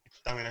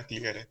 इतना मेरा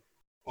क्लियर है।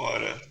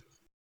 और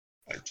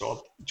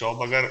जॉब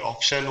जॉब अगर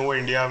ऑप्शन हो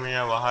इंडिया में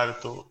या बाहर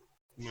तो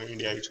मैं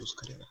इंडिया ही चूज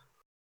करेगा।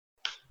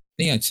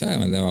 नहीं अच्छा है,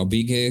 मतलब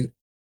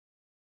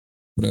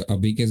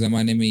अभी के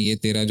ज़माने में ये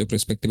तेरा जो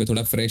पर्सपेक्टिव है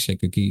थोड़ा फ्रेश है,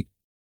 क्योंकि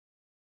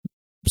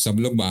सब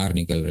लोग बाहर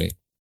निकल रहे।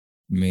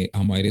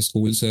 हमारे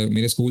स्कूल सर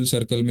मेरे स्कूल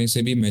सर्कल में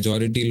से भी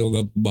मेजोरिटी लोग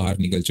अब बाहर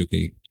निकल चुके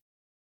हैं,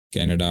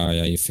 कनाडा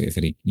या ये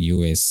फिर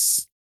यूएस,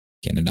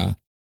 कनाडा।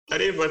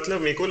 अरे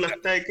मतलब मेरे को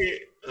लगता है कि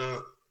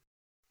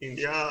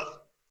इंडिया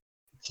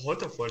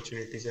बहुत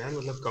अपॉर्चुनिटीज है,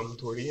 मतलब कम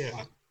थोड़ी है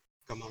यार,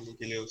 कमाने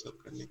के लिए वो सब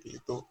करने के लिए,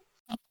 तो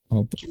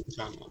अब क्यों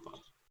जाना बाहर।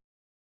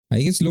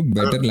 आई गेस लोग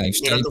बेटर मेरा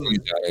लाइफस्टाइल तो के लिए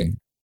जा रहे हैं,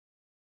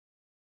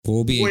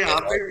 वो भी वो एक है।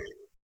 यहाँ पे और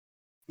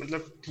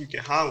मतलब ठीक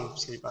है, हाँ वो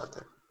सही बात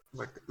है,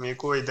 बट मेरे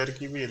को इधर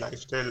की भी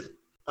लाइफस्टाइल,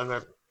 अगर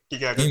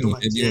ठीक है अगर नहीं तुम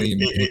मुझे भी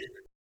वही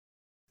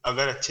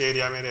अगर अच्छे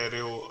एरिया में रह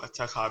रहे हो,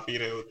 अच्छा खा पी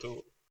रहे हो तो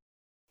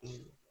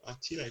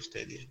अच्छी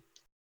लाइफस्टाइल है।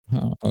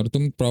 हाँ, और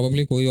तुम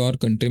प्रॉब्लली कोई और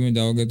कंट्री में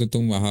जाओगे तो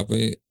तुम वहाँ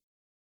पे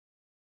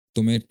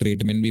तुम्हें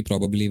ट्रीटमेंट भी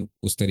प्रॉब्लली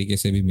उस तरीके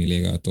से भी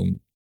मिलेगा, तुम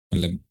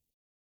मतलब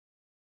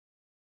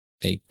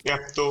लाइक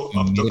अब तो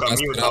मेरे कम पास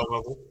ही होता होगा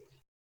वो।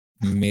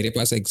 मेरे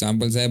पास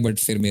एग्जांपल्स है, बट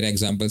फिर मेरा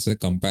एग्जांपल से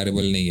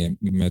कंपैरेबल नहीं है।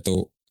 मैं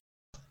तो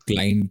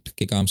क्लाइंट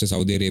के काम से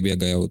सऊदी अरेबिया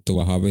गया हूँ, तो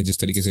वहाँ पे जिस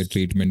तरीके से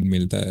ट्रीटमेंट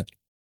मिलता है,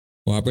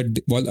 वहाँ पे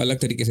बहुत अलग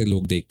तरीके से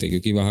लोग देखते हैं,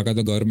 क्योंकि वहाँ का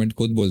तो गवर्नमेंट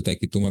खुद बोलता है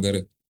कि तुम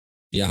अगर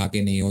यहाँ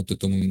के नहीं हो तो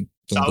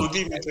तुमको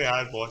सऊदी में तो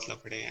यार बहुत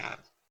लफड़े हैं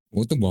यार।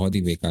 वो तो बहुत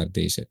ही बेकार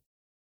देश है,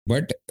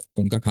 बट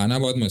उनका खाना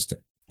बहुत मस्त है,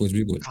 कुछ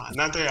भी बोल।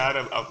 खाना तो यार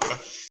अब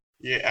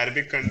ये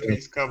अरबिक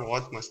कंट्रीज का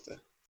बहुत मस्त है।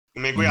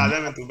 मेरे को याद हम्म,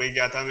 है मैं दुबई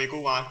गया था, मेरे को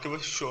वहां के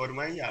बस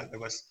शोरमा ही याद है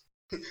बस।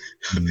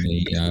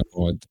 नहीं यार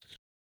बहुत,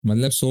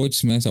 मतलब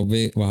सोच, मैं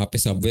सबवे वहां पे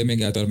सबवे में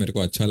गया था और मेरे को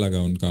अच्छा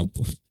लगा उनका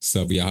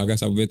सब। यहाँ का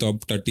सबवे तो अब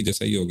टट्टी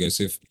जैसा ही हो गया,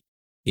 सिर्फ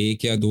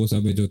एक या दो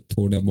सबवे जो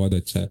थोड़ा बहुत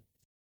अच्छा है।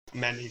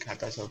 मैं नहीं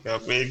खाता सब,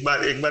 अब एक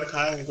बार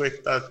खाया, मेरे को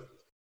इतना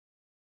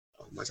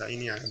मजा ही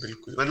नहीं आया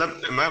बिल्कुल,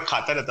 मतलब मैं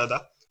खाता रहता था,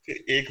 फिर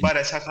एक बार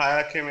ऐसा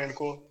खाया कि मेरे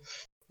को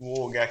वो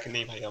हो गया कि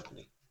नहीं भाई अब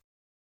नहीं।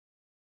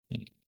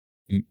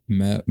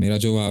 मैं मेरा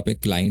जो वहाँ पे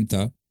क्लाइंट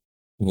था,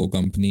 वो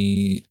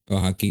कंपनी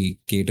वहाँ की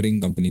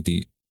केटरिंग कंपनी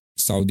थी,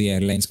 सऊदी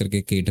एयरलाइंस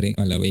करके केटरिंग,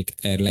 मतलब एक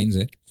एयरलाइंस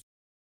है,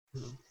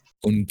 हम्म।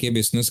 उनके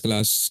बिजनेस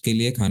क्लास के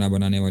लिए खाना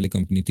बनाने वाली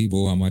कंपनी थी,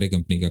 वो हमारे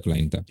कंपनी का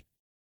क्लाइंट था।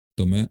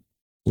 तो मैं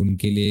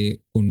उनके लिए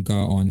उनका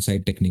ऑन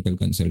साइट टेक्निकल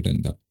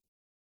कंसल्टेंट था।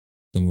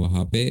 तो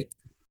वहाँ पे,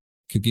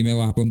 क्योंकि मैं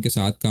वहाँ पे उनके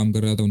साथ काम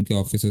कर रहा था उनके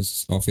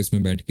ऑफिस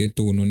में बैठ के,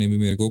 तो उन्होंने भी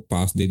मेरे को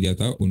पास दे दिया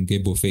था उनके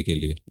बुफे के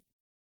लिए।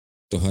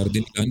 तो हर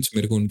दिन लंच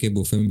मेरे को उनके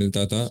बुफे में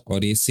मिलता था,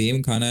 और ये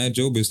सेम खाना है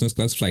जो बिजनेस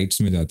क्लास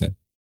फ्लाइट्स में जाता है।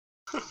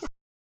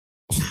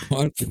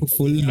 और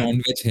फुल यार नॉन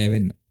वेज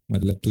हेवन,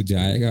 मतलब तू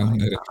जाएगा भाई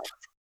अंदर,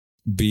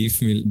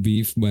 साहब,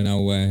 बीफ बना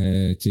हुआ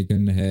है,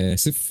 चिकन है,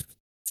 सिर्फ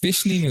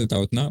फिश नहीं मिलता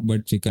उतना,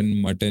 बट चिकन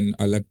मटन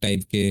अलग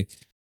टाइप के,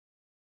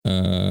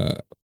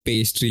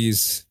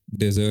 पेस्ट्रीज,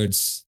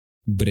 डेजर्ट्स,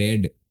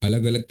 ब्रेड,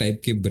 अलग अलग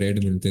टाइप के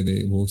ब्रेड मिलते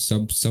थे, वो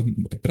सब सब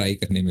ट्राई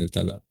करने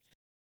मिलता था,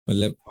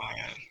 मतलब वाह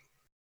यार,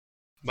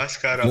 बस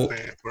कर, अब वो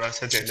मैं थोड़ा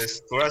सा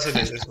जेलस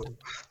हो।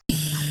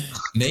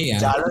 नहीं यार,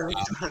 ज्यादा नहीं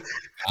काम तो।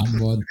 काम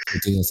बहुत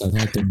सोचे जैसा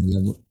था, तो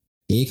मतलब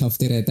एक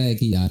हफ्ते रहता है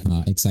कि यार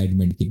हाँ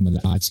एक्साइटमेंट की,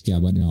 मतलब आज क्या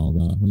बना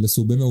होगा, मतलब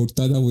सुबह में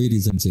उठता था वही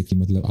रीजन से कि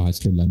मतलब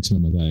आज तो लंच में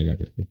मजा आएगा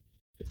करके।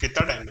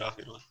 कितना टाइम रहा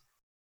फिर वहाँ,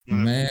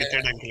 मतलब मैं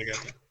कितने टाइम के लिए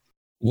गया था।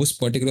 उस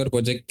पर्टिकुलर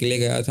प्रोजेक्ट के लिए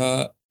गया था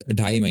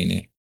 2.5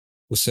 महीने।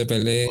 उससे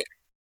पहले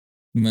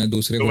मैं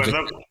दूसरे तो प्रोजेक्ट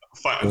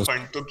मतलब में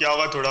फंड तो क्या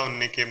होगा थोड़ा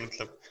उनने के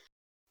मतलब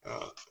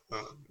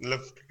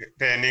मतलब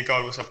रहने का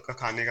और वो सबका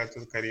खाने का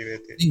तो कर ही रहे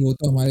थे। नहीं, वो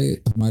तो हमारे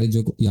हमारे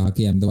जो यहाँ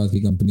की अहमदाबाद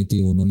की कंपनी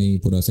थी, उन्होंने ही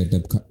पूरा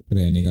सेटअप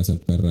रहने का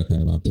सब कर रखा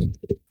है वहाँ पे।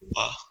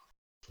 वाह,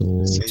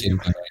 तो सही है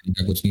चिंता भाई। रहने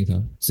का कुछ नहीं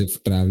था,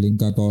 सिर्फ ट्रैवलिंग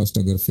का कॉस्ट,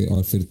 अगर फिर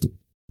और फिर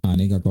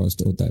आने का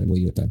कॉस्ट होता है,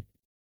 वही होता है।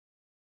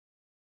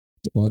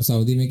 तो और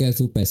सऊदी में क्या है,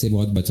 तू पैसे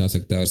बहुत बचा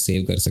सकता है और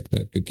सेव कर सकता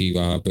है, क्योंकि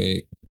वहाँ पे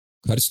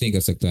खर्च नहीं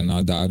कर सकता,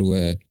 ना दारू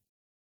है,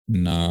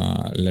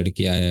 ना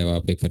लड़कियां है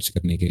वहाँ पे खर्च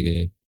करने के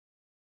लिए।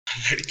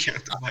 लड़कियां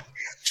तो भाई,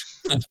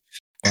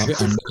 वहाँ पे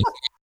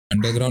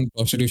अंडरग्राउंड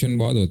प्रोस्टिट्यूशन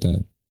बहुत होता है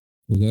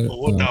उधर।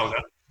 वो होता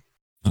होगा।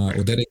 हाँ, बट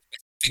उधर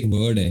एक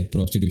वर्ड है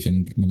प्रोस्टिट्यूशन,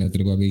 मतलब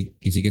तेरे को अगर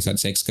किसी के साथ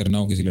सेक्स करना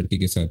हो, किसी लड़की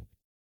के साथ,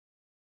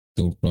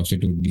 तो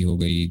प्रोस्टिट्यूट भी हो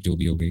गई, जो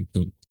भी हो गई,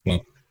 तो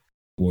आप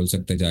बोल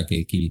सकते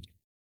जाके कि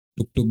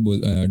डुक डुक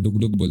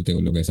बोलते हैं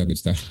वो लोग, ऐसा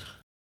कुछ था।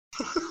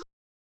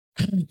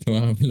 तो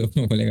वहाँ पे लोग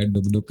बोलेगा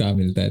डुक डुक कहाँ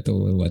मिलता है, तो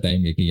वो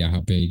बताएंगे कि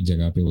यहाँ पे एक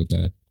जगह पे होता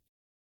है।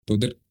 तो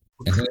उधर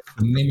ऐसा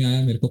सुनने में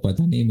आया, मेरे को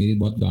पता नहीं, मेरी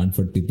बहुत गांड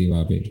फटती थी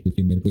वहाँ पे,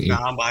 क्योंकि मेरे को ना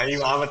एक भाई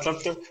वहाँ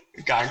मतलब तो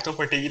गांड तो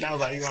फटेगी ना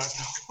भाई, वहाँ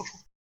तो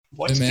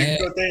बहुत मैं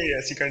स्ट्रिक्ट होते हैं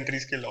ऐसी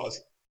कंट्रीज के लॉज।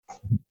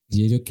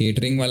 ये जो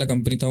केटरिंग वाला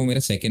कंपनी था वो मेरा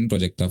सेकंड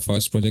प्रोजेक्ट था,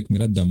 फर्स्ट प्रोजेक्ट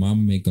मेरा दमाम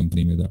में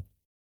कंपनी में था।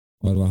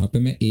 और वहाँ पे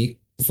मैं एक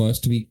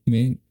फर्स्ट वीक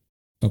में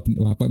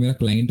वहाँ पर मेरा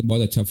क्लाइंट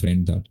बहुत अच्छा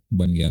फ्रेंड था,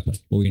 बन गया था,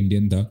 वो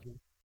इंडियन था।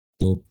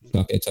 तो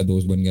काफ़ी अच्छा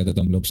दोस्त बन गया था,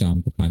 तो हम लोग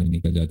शाम को खाने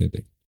निकल जाते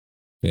थे।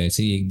 तो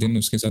ऐसे ही एक दिन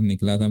उसके साथ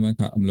निकला था मैं,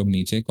 हम लोग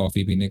नीचे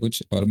कॉफ़ी पीने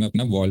कुछ, और मैं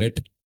अपना वॉलेट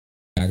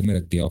बैग में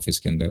रख दिया ऑफिस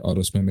के अंदर, और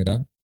उसमें मेरा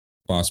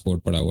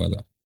पासपोर्ट पड़ा हुआ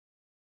था।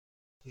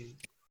 हम्म,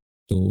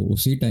 तो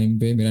उसी टाइम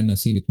पे मेरा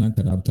नसीब इतना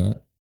खराब था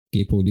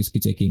कि पुलिस की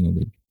चेकिंग हो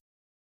गई,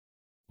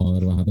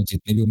 और वहाँ पे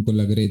जितने भी उनको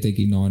लग रहे थे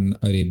कि नॉन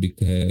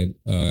अरेबिक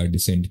है,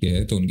 डिसेंट के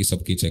है, तो उनकी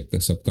सबकी चेक,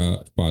 सबका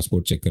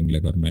पासपोर्ट चेक करने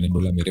लगा। और मैंने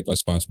बोला मेरे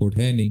पास पासपोर्ट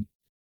है नहीं,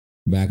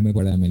 बैग में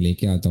पड़ा है, मैं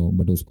लेके आता हूँ।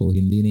 बट उसको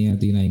हिंदी नहीं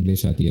आती ना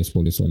इंग्लिश आती है उस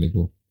पुलिस वाले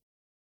को।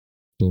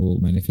 तो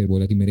मैंने फिर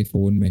बोला कि मेरे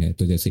फ़ोन में है।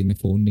 तो जैसे ही मैं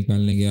फ़ोन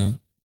निकालने गया,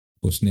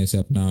 उसने से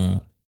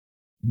अपना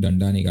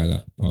डंडा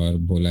निकाला और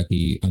बोला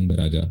कि अंदर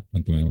आ जा।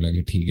 तो मैंने बोला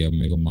कि ठीक है, अब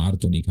मेरे को मार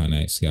तो नहीं खाना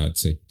है इसके हाथ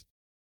से।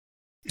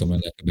 तो मैं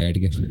जाके बैठ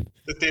गया।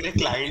 तो तेरे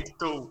क्लाइंट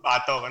तो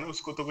आता होगा ना,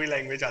 उसको तो कोई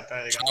लैंग्वेज आता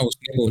है। हाँ,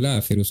 उसने बोला,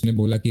 फिर उसने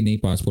बोला कि नहीं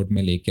पासपोर्ट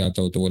में लेके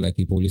आता हूँ। तो बोला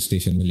कि पुलिस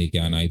स्टेशन में लेके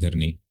आना, इधर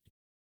नहीं,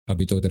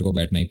 अभी तो तेरे को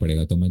बैठना ही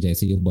पड़ेगा। तो मैं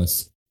जैसे ही वो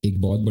बस,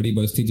 एक बहुत बड़ी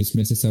बस थी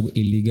जिसमें से सब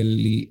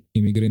इलीगली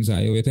इमिग्रेंट्स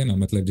आए हुए थे ना,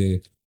 मतलब जो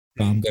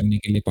काम हम्म, करने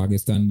के लिए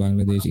पाकिस्तान,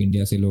 बांग्लादेश,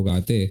 इंडिया से लोग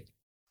आते,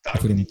 और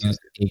फिर काफी नीचे उनका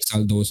से। 1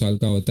 साल 2 साल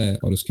का होता है,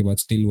 और उसके बाद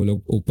स्टिल वो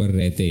लोग ऊपर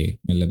रहते,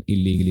 मतलब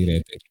इलीगली हम्म,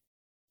 रहते।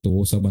 तो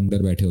वो सब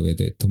अंदर बैठे हुए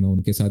थे, तो मैं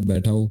उनके साथ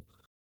बैठा हूँ,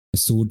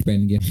 सूट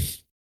पहन के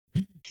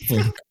और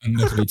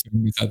अंदर पीछे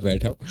के साथ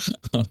बैठा हूँ।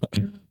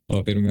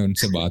 और फिर मैं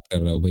उनसे बात कर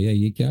रहा हूँ, भैया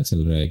ये क्या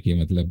चल रहा है, कि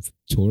मतलब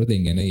छोड़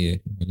देंगे ना ये।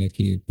 बोले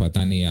कि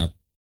पता नहीं, आप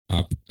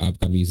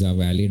आपका वीज़ा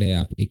वैलिड है,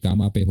 आप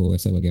इकामा पे हो,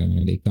 ऐसा वगैरह। मैंने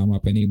बोला इकामा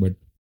पे नहीं, बट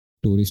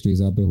टूरिस्ट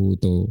वीज़ा पे हो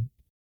तो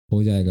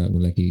हो जाएगा।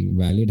 बोला कि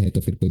वैलिड है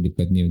तो फिर कोई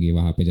दिक्कत नहीं होगी,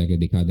 वहाँ पे जाके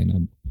दिखा देना।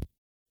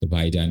 तो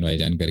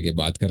भाईजान करके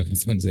बात कर रहे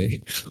थे उनसे।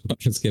 और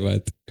उसके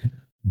बाद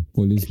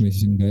पुलिस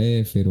स्टेशन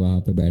गए, फिर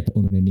वहाँ पे बैठ,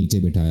 उन्होंने नीचे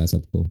बिठाया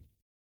सबको।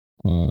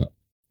 और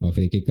और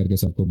फिर एक एक करके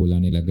सबको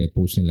बुलाने लग गए,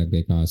 पूछने लग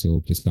गए कहाँ से हो,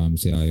 किस काम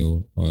से आए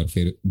हो। और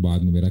फिर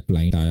बाद में मेरा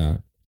क्लाइंट आया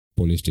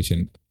पुलिस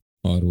स्टेशन,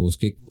 और वो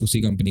उसके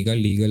उसी कंपनी का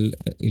लीगल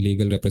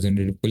लीगल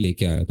रिप्रेजेंटेटिव को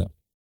लेके आया था।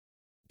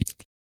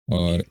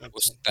 और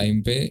उस अच्छा।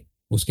 टाइम पे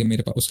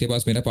उसके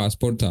पास मेरा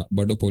पासपोर्ट था,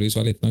 बट वो पुलिस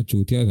वाला इतना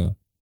चूतिया था,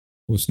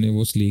 उसने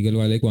वो उस लीगल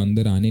वाले को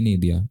अंदर आने नहीं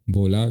दिया।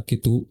 बोला कि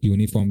तू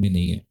यूनिफॉर्म में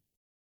नहीं है,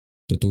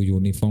 तो तू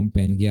यूनिफॉर्म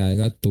पहन के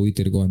आएगा तो ही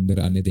तेरे को अंदर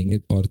आने देंगे,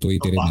 और तो ही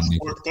तो तेरे बंदे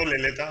को। पासपोर्ट तो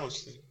ले लेता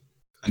उससे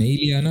नहीं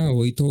खाली। लिया ना,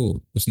 वही तो,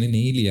 उसने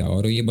नहीं लिया।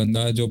 और ये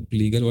बंदा जो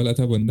लीगल वाला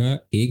था, बंदा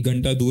 1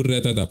 घंटा दूर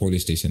रहता था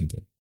पुलिस स्टेशन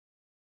पे,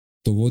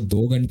 तो वो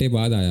 2 घंटे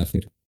बाद आया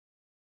फिर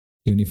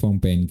यूनिफॉर्म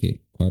पहन के।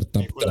 और तब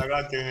मेरे को तक,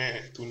 लगा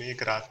तूने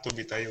एक रात तो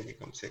बिताई होगी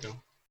कम से कम।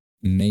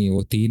 नहीं,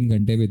 वो 3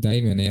 घंटे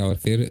बिताई मैंने। और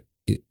फिर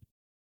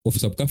वो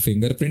सबका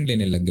फिंगरप्रिंट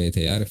लेने लग गए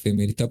थे यार, फिर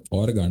मेरी तब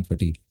और गांड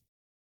फटी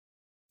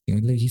कि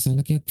मतलब ये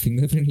साला क्या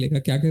फिंगरप्रिंट लेगा,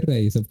 क्या कर रहा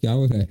है, ये सब क्या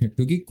हो रहा है।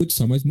 क्योंकि कुछ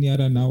समझ नहीं आ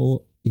रहा ना,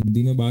 वो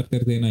हिंदी में बात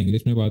करते ना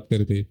इंग्लिश में बात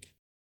करते।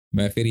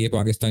 मैं फिर ये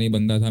पाकिस्तानी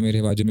बंदा था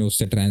मेरे बाजू में,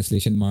 उससे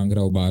ट्रांसलेशन मांग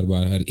रहा हूँ बार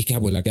बार, हर क्या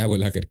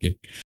बोला करके।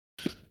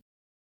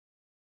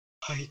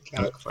 भाई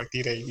क्या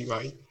फटी रहेगी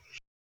भाई।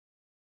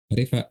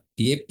 अरे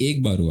ये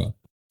एक बार हुआ।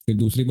 फिर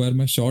दूसरी बार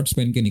मैं शॉर्ट्स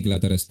पहन के निकला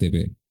था रास्ते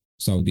पे,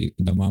 सऊदी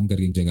दमाम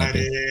करके एक जगह पे।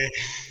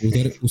 अरे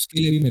उधर उसके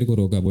लिए भी मेरे को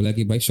रोका, बोला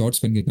कि भाई शॉर्ट्स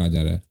पहन के कहाँ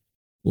जा रहा है।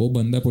 वो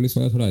बंदा पुलिस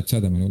वाला थोड़ा अच्छा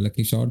था, मैंने बोला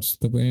कि शॉर्ट्स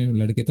तो पहन,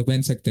 लड़के तो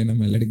पहन सकते हैं ना,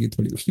 मैं लड़की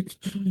थोड़ी।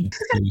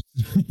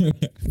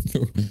 तो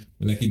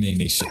बोला कि नहीं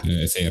नहीं,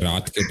 ऐसे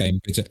रात के टाइम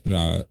पे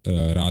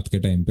रात के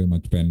टाइम पे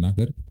मत पहनना,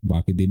 कर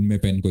बाकी दिन में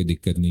पहन, कोई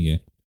दिक्कत नहीं है।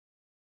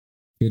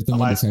 फिर तो मैं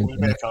हमारे डिसाइड स्कूल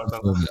में करना ऐसा होता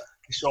हो था गया।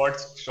 कि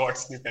शॉर्ट्स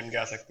शॉर्ट्स नहीं पहन के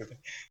आ सकते थे।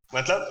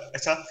 मतलब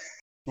ऐसा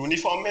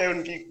यूनिफॉर्म में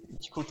उनकी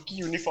खुद की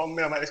यूनिफॉर्म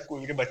में हमारे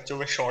स्कूल के बच्चों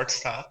में शॉर्ट्स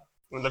था।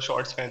 मतलब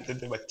शॉर्ट्स पहनते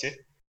थे बच्चे।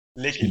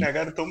 लेकिन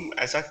अगर तुम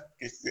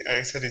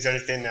ऐसे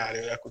रिजल्ट लेने आ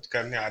रहे हो या कुछ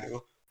करने आ रहे हो,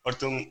 और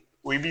तुम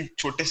कोई भी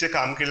छोटे से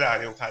काम के लिए आ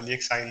रहे हो, खाली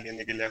एक साइन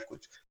लेने के लिए या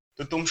कुछ,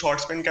 तो तुम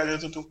शॉर्ट्स पहन के आ जाओ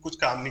तो तुम कुछ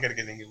काम नहीं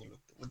करके देंगे वो लोग।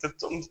 मतलब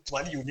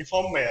तुम्हारी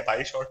यूनिफॉर्म में है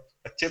भाई, शॉर्ट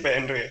बच्चे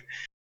पहन रहे हैं।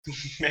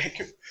 मैं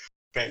क्यों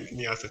पहन के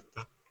नहीं आ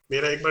सकता।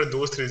 मेरा एक बार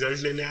दोस्त रिजल्ट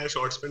लेने आया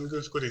शॉर्ट्स पहन के,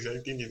 उसको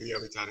रिजल्ट ही नहीं दिया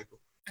बेचारे को।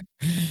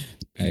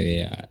 अरे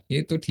यार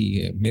ये तो ठीक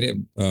है, मेरे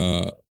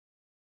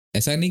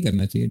ऐसा नहीं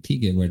करना चाहिए,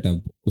 ठीक है, बट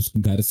अब उस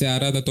घर से आ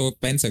रहा था तो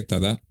पहन सकता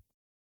था।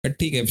 बट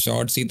ठीक है,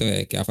 शॉर्ट्स ही तो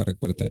है, क्या फर्क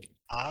पड़ता है।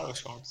 हाँ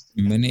शॉर्ट्स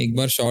मैंने पहनते एक थे।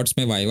 बार शॉर्ट्स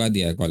में वाइवा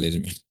दिया है कॉलेज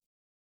में।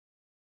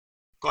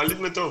 कॉलेज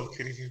में तो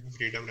फिर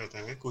फ्रीडम रहता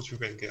है, कुछ भी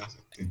पहन के आ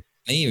सकते हैं।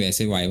 नहीं,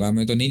 वैसे वाइवा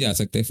में तो नहीं जा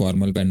सकते,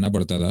 फॉर्मल पहनना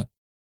पड़ता था।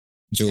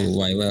 जो ऐसा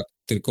वाइवा,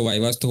 तेरे को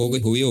वाइवास तो हो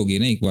गई हुई होगी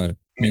ना एक बार,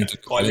 नहीं तो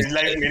कॉलेज कॉलेज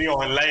लाइफ मेरी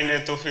ऑनलाइन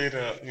है तो फिर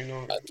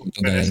तुम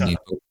तो पर गए ऐसा नहीं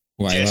तो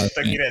वाइवास चेस्ट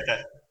तक में। ही रहता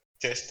है।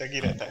 चेस्ट तक ही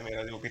हाँ, रहता है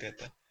मेरा जो भी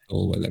रहता है। तो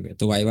वो अलग है।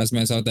 तो वाइवास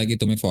में ऐसा होता है कि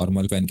तुम्हें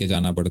फॉर्मल पहन के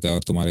जाना पड़ता है,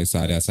 और तुम्हारे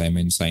सारे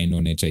असाइनमेंट साइन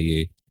होने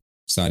चाहिए,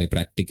 सारे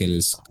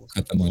प्रैक्टिकल्स हाँ, वो सब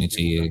खत्म तो होने मुझे पता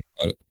चाहिए।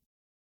 और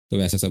तो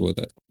वैसा सब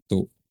होता है। तो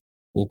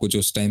वो कुछ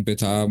उस टाइम पे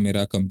था,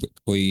 मेरा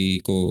कोई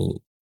को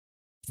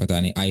पता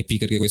नहीं, आईपी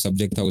करके कोई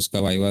सब्जेक्ट था, उसका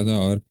वाइवा था।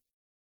 और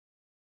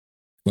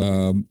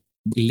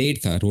लेट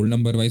था, रोल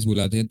नंबर वाइज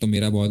बुलाते हैं, तो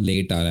मेरा बहुत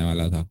लेट आने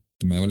वाला था।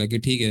 तो मैं बोला कि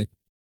ठीक है,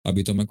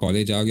 अभी तो मैं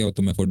कॉलेज आ गया हूँ,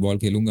 तो मैं फुटबॉल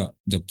खेलूंगा,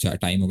 जब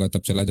टाइम होगा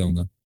तब चला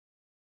जाऊंगा।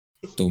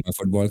 तो मैं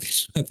फुटबॉल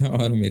खेल रहा था,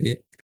 और मेरे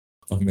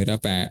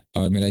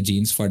और मेरा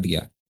जीन्स फट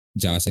गया,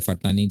 जहाँ से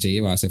फटना नहीं चाहिए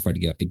वहां से फट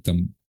गया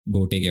एकदम,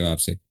 घोटे के वहां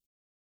से।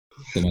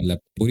 तो मतलब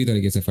पूरी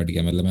तरीके से फट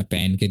गया, मतलब मैं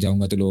पहन के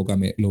जाऊंगा तो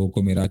लोगों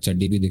को मेरा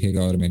चड्डी भी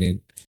दिखेगा और मेरे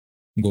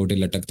गोटे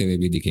लटकते हुए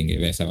भी दिखेंगे,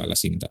 वैसा वाला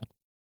सीन था।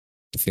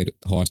 तो फिर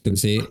हॉस्टल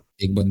से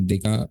एक बंदे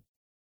का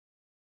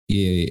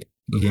ये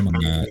ये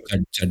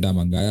मंगाया, चड्डा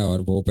मंगाया,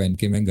 और वो पहन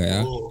के मैं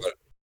गया। ओ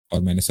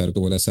और मैंने सर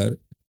को बोला, सर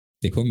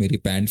देखो मेरी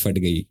पैंट फट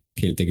गई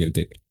खेलते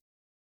खेलते।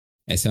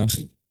 ऐसा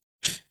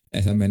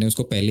ऐसा मैंने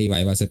उसको पहले ही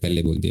वाइवा से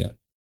पहले बोल दिया।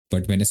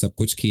 बट मैंने सब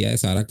कुछ किया है,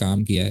 सारा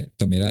काम किया है,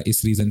 तो मेरा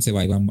इस रीजन से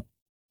वाइवा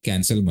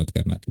कैंसिल मत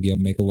करना, क्योंकि अब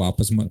मेरे को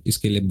वापस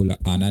इसके लिए बुला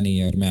आना नहीं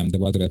है, और मैं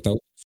अहमदाबाद रहता हूँ,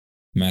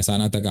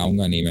 महसाना तक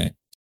आऊंगा नहीं मैं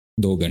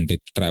 2 घंटे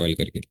ट्रैवल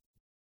करके।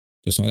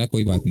 तो समझा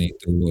कोई बात नहीं,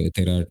 तो वो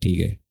तेरा ठीक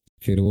है।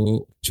 फिर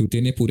वो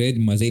चूते ने पूरे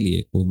मजे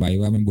लिए, वो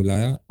वाइवा में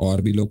बुलाया,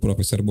 और भी लोग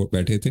प्रोफेसर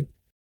बैठे थे,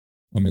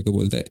 और मेरे को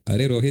बोलता है,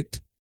 अरे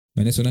रोहित,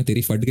 मैंने सुना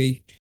तेरी फट गई,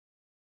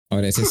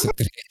 और ऐसे सब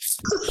करके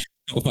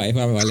वो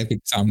वाइवा वाले के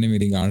सामने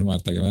मेरी गांड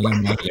मारता गया,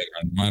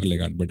 मतलब मार ले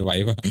गांड, बट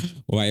वाइवा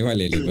वाइवा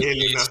ले ले ले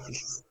लेना।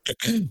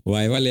 बस।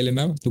 वाइवा ले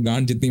लेना, तू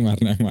गांड जितनी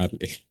मारना है मार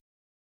ले।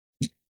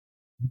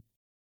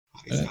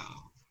 भाई अ,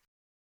 साहब,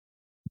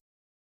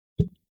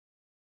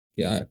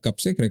 क्या कब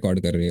से रिकॉर्ड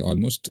कर रहे हैं?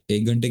 ऑलमोस्ट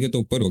 1 घंटे के तो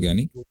ऊपर हो गया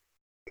नहीं?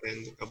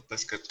 अब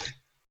बस करते हैं।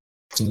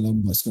 चलो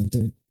हम बस करते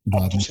हैं, आप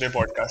बाद में। दूसरे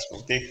पॉडकास्ट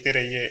में देखते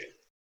रहिए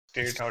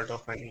स्ट्रेट आउट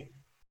ऑफ मनी,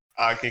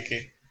 आगे के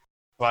मैं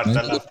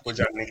वार्तालाप को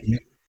जानने के मैं,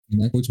 लिए।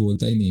 मैं कुछ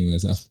बोलता ही नहीं हूँ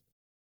ऐसा।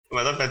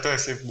 मतलब मैं तो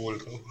ऐसे बोल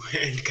रहा हूँ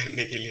एंड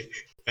करने के लिए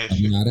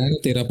अभी ऐसे। आ रहा है ना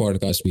तेरा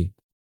पॉडकास्ट भी हाँ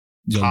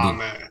जल्दी?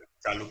 मैं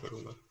चालू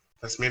करूंगा,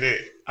 बस मेरे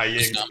आइए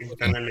कुछ नाम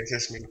बता। इंटरनल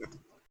असेसमेंट का तो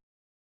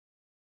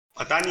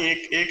पता नहीं,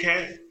 एक एक है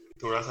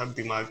थोड़ा सा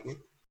दिमाग में,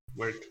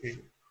 बट फिर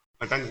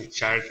पता नहीं,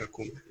 शायद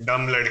रखूँ मैं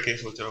डम लड़के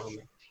सोच रहा हूँ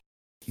मैं।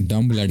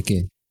 डम्ब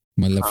लड़के,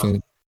 मतलब हाँ फिर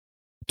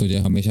तुझे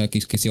हमेशा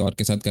किसी और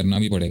के साथ करना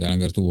भी पड़ेगा,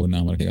 अगर तू वो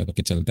नाम रखेगा तो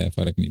कि चलता है,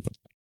 फर्क नहीं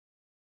पड़ता।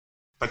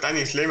 पता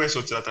नहीं, इसलिए मैं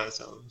सोच रहा था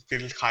ऐसा,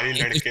 फिर खाली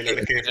नहीं कुछ लड़के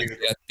लड़के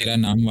फिर। तेरा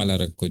नाम वाला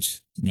रख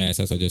कुछ, मैं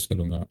ऐसा सजेस्ट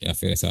करूंगा, या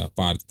फिर ऐसा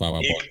पार्थ पावा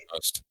एक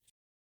पॉडकास्ट,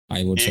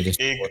 आई वुड एक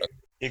सजेस्ट वो एक रख।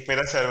 एक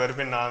मेरा सर्वर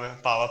पे नाम है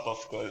पावर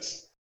पफ गर्ल्स।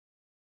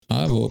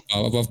 हाँ तो वो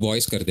पावर ऑफ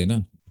बॉयज कर दे ना,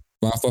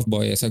 पावर ऑफ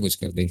बॉय ऐसा कुछ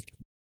कर दे।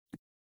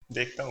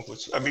 देखता हूँ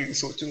कुछ, अभी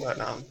सोचूंगा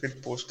नाम,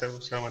 फिर पोस्टर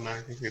वोस्टर बना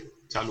के फिर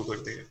चालू कर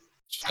देगा।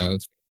 चल,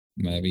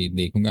 मैं भी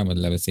देखूंगा,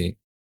 मतलब ऐसे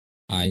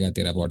आएगा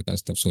तेरा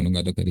पॉडकास्ट तब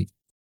सुनूंगा तो करी।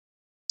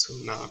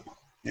 सुनना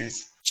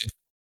प्लीज,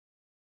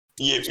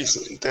 ये भी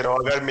सुनते रहो,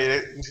 अगर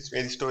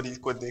मेरी स्टोरी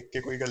को देख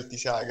के कोई गलती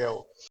से आ गया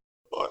हो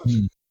और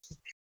हम्म,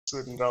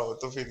 सुन रहा हो,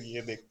 तो फिर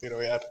ये देखते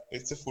रहो यार।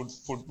 इससे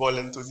फुटबॉल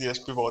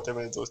एंथुसियास्ट भी बहुत है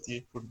मेरे दोस्त, ये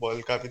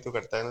फुटबॉल का भी तो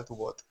करता है ना तू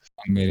बहुत।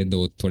 मेरे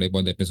दो थोड़े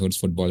बहुत एपिसोड्स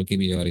फुटबॉल के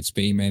भी है, और इस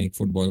पे ही मैं एक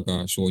फुटबॉल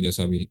का शो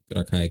जैसा भी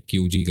रखा है,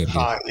 क्यूजी करके।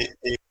 हाँ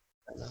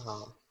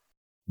हाँ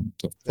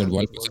तो यार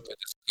फुटबॉल फुटबॉल पसंद तो। है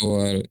जिसको,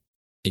 और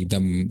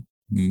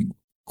एकदम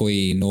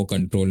कोई नो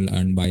कंट्रोल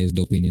अनबायस्ड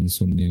ओपिनियन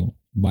सुनने हो,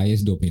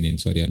 बायस्ड ओपिनियन,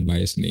 सॉरी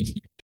अनबायस्ड नहीं।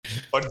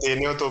 और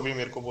देने हो तो भी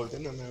मेरे को बोल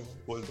देना, मैं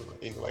बोल दूंगा,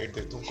 इनवाइट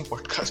दे दूंगा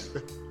पॉडकास्ट पे।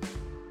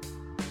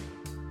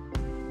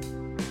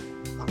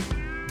 हाँ,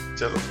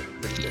 चलो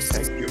मिलते हैं,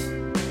 थैंक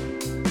यू।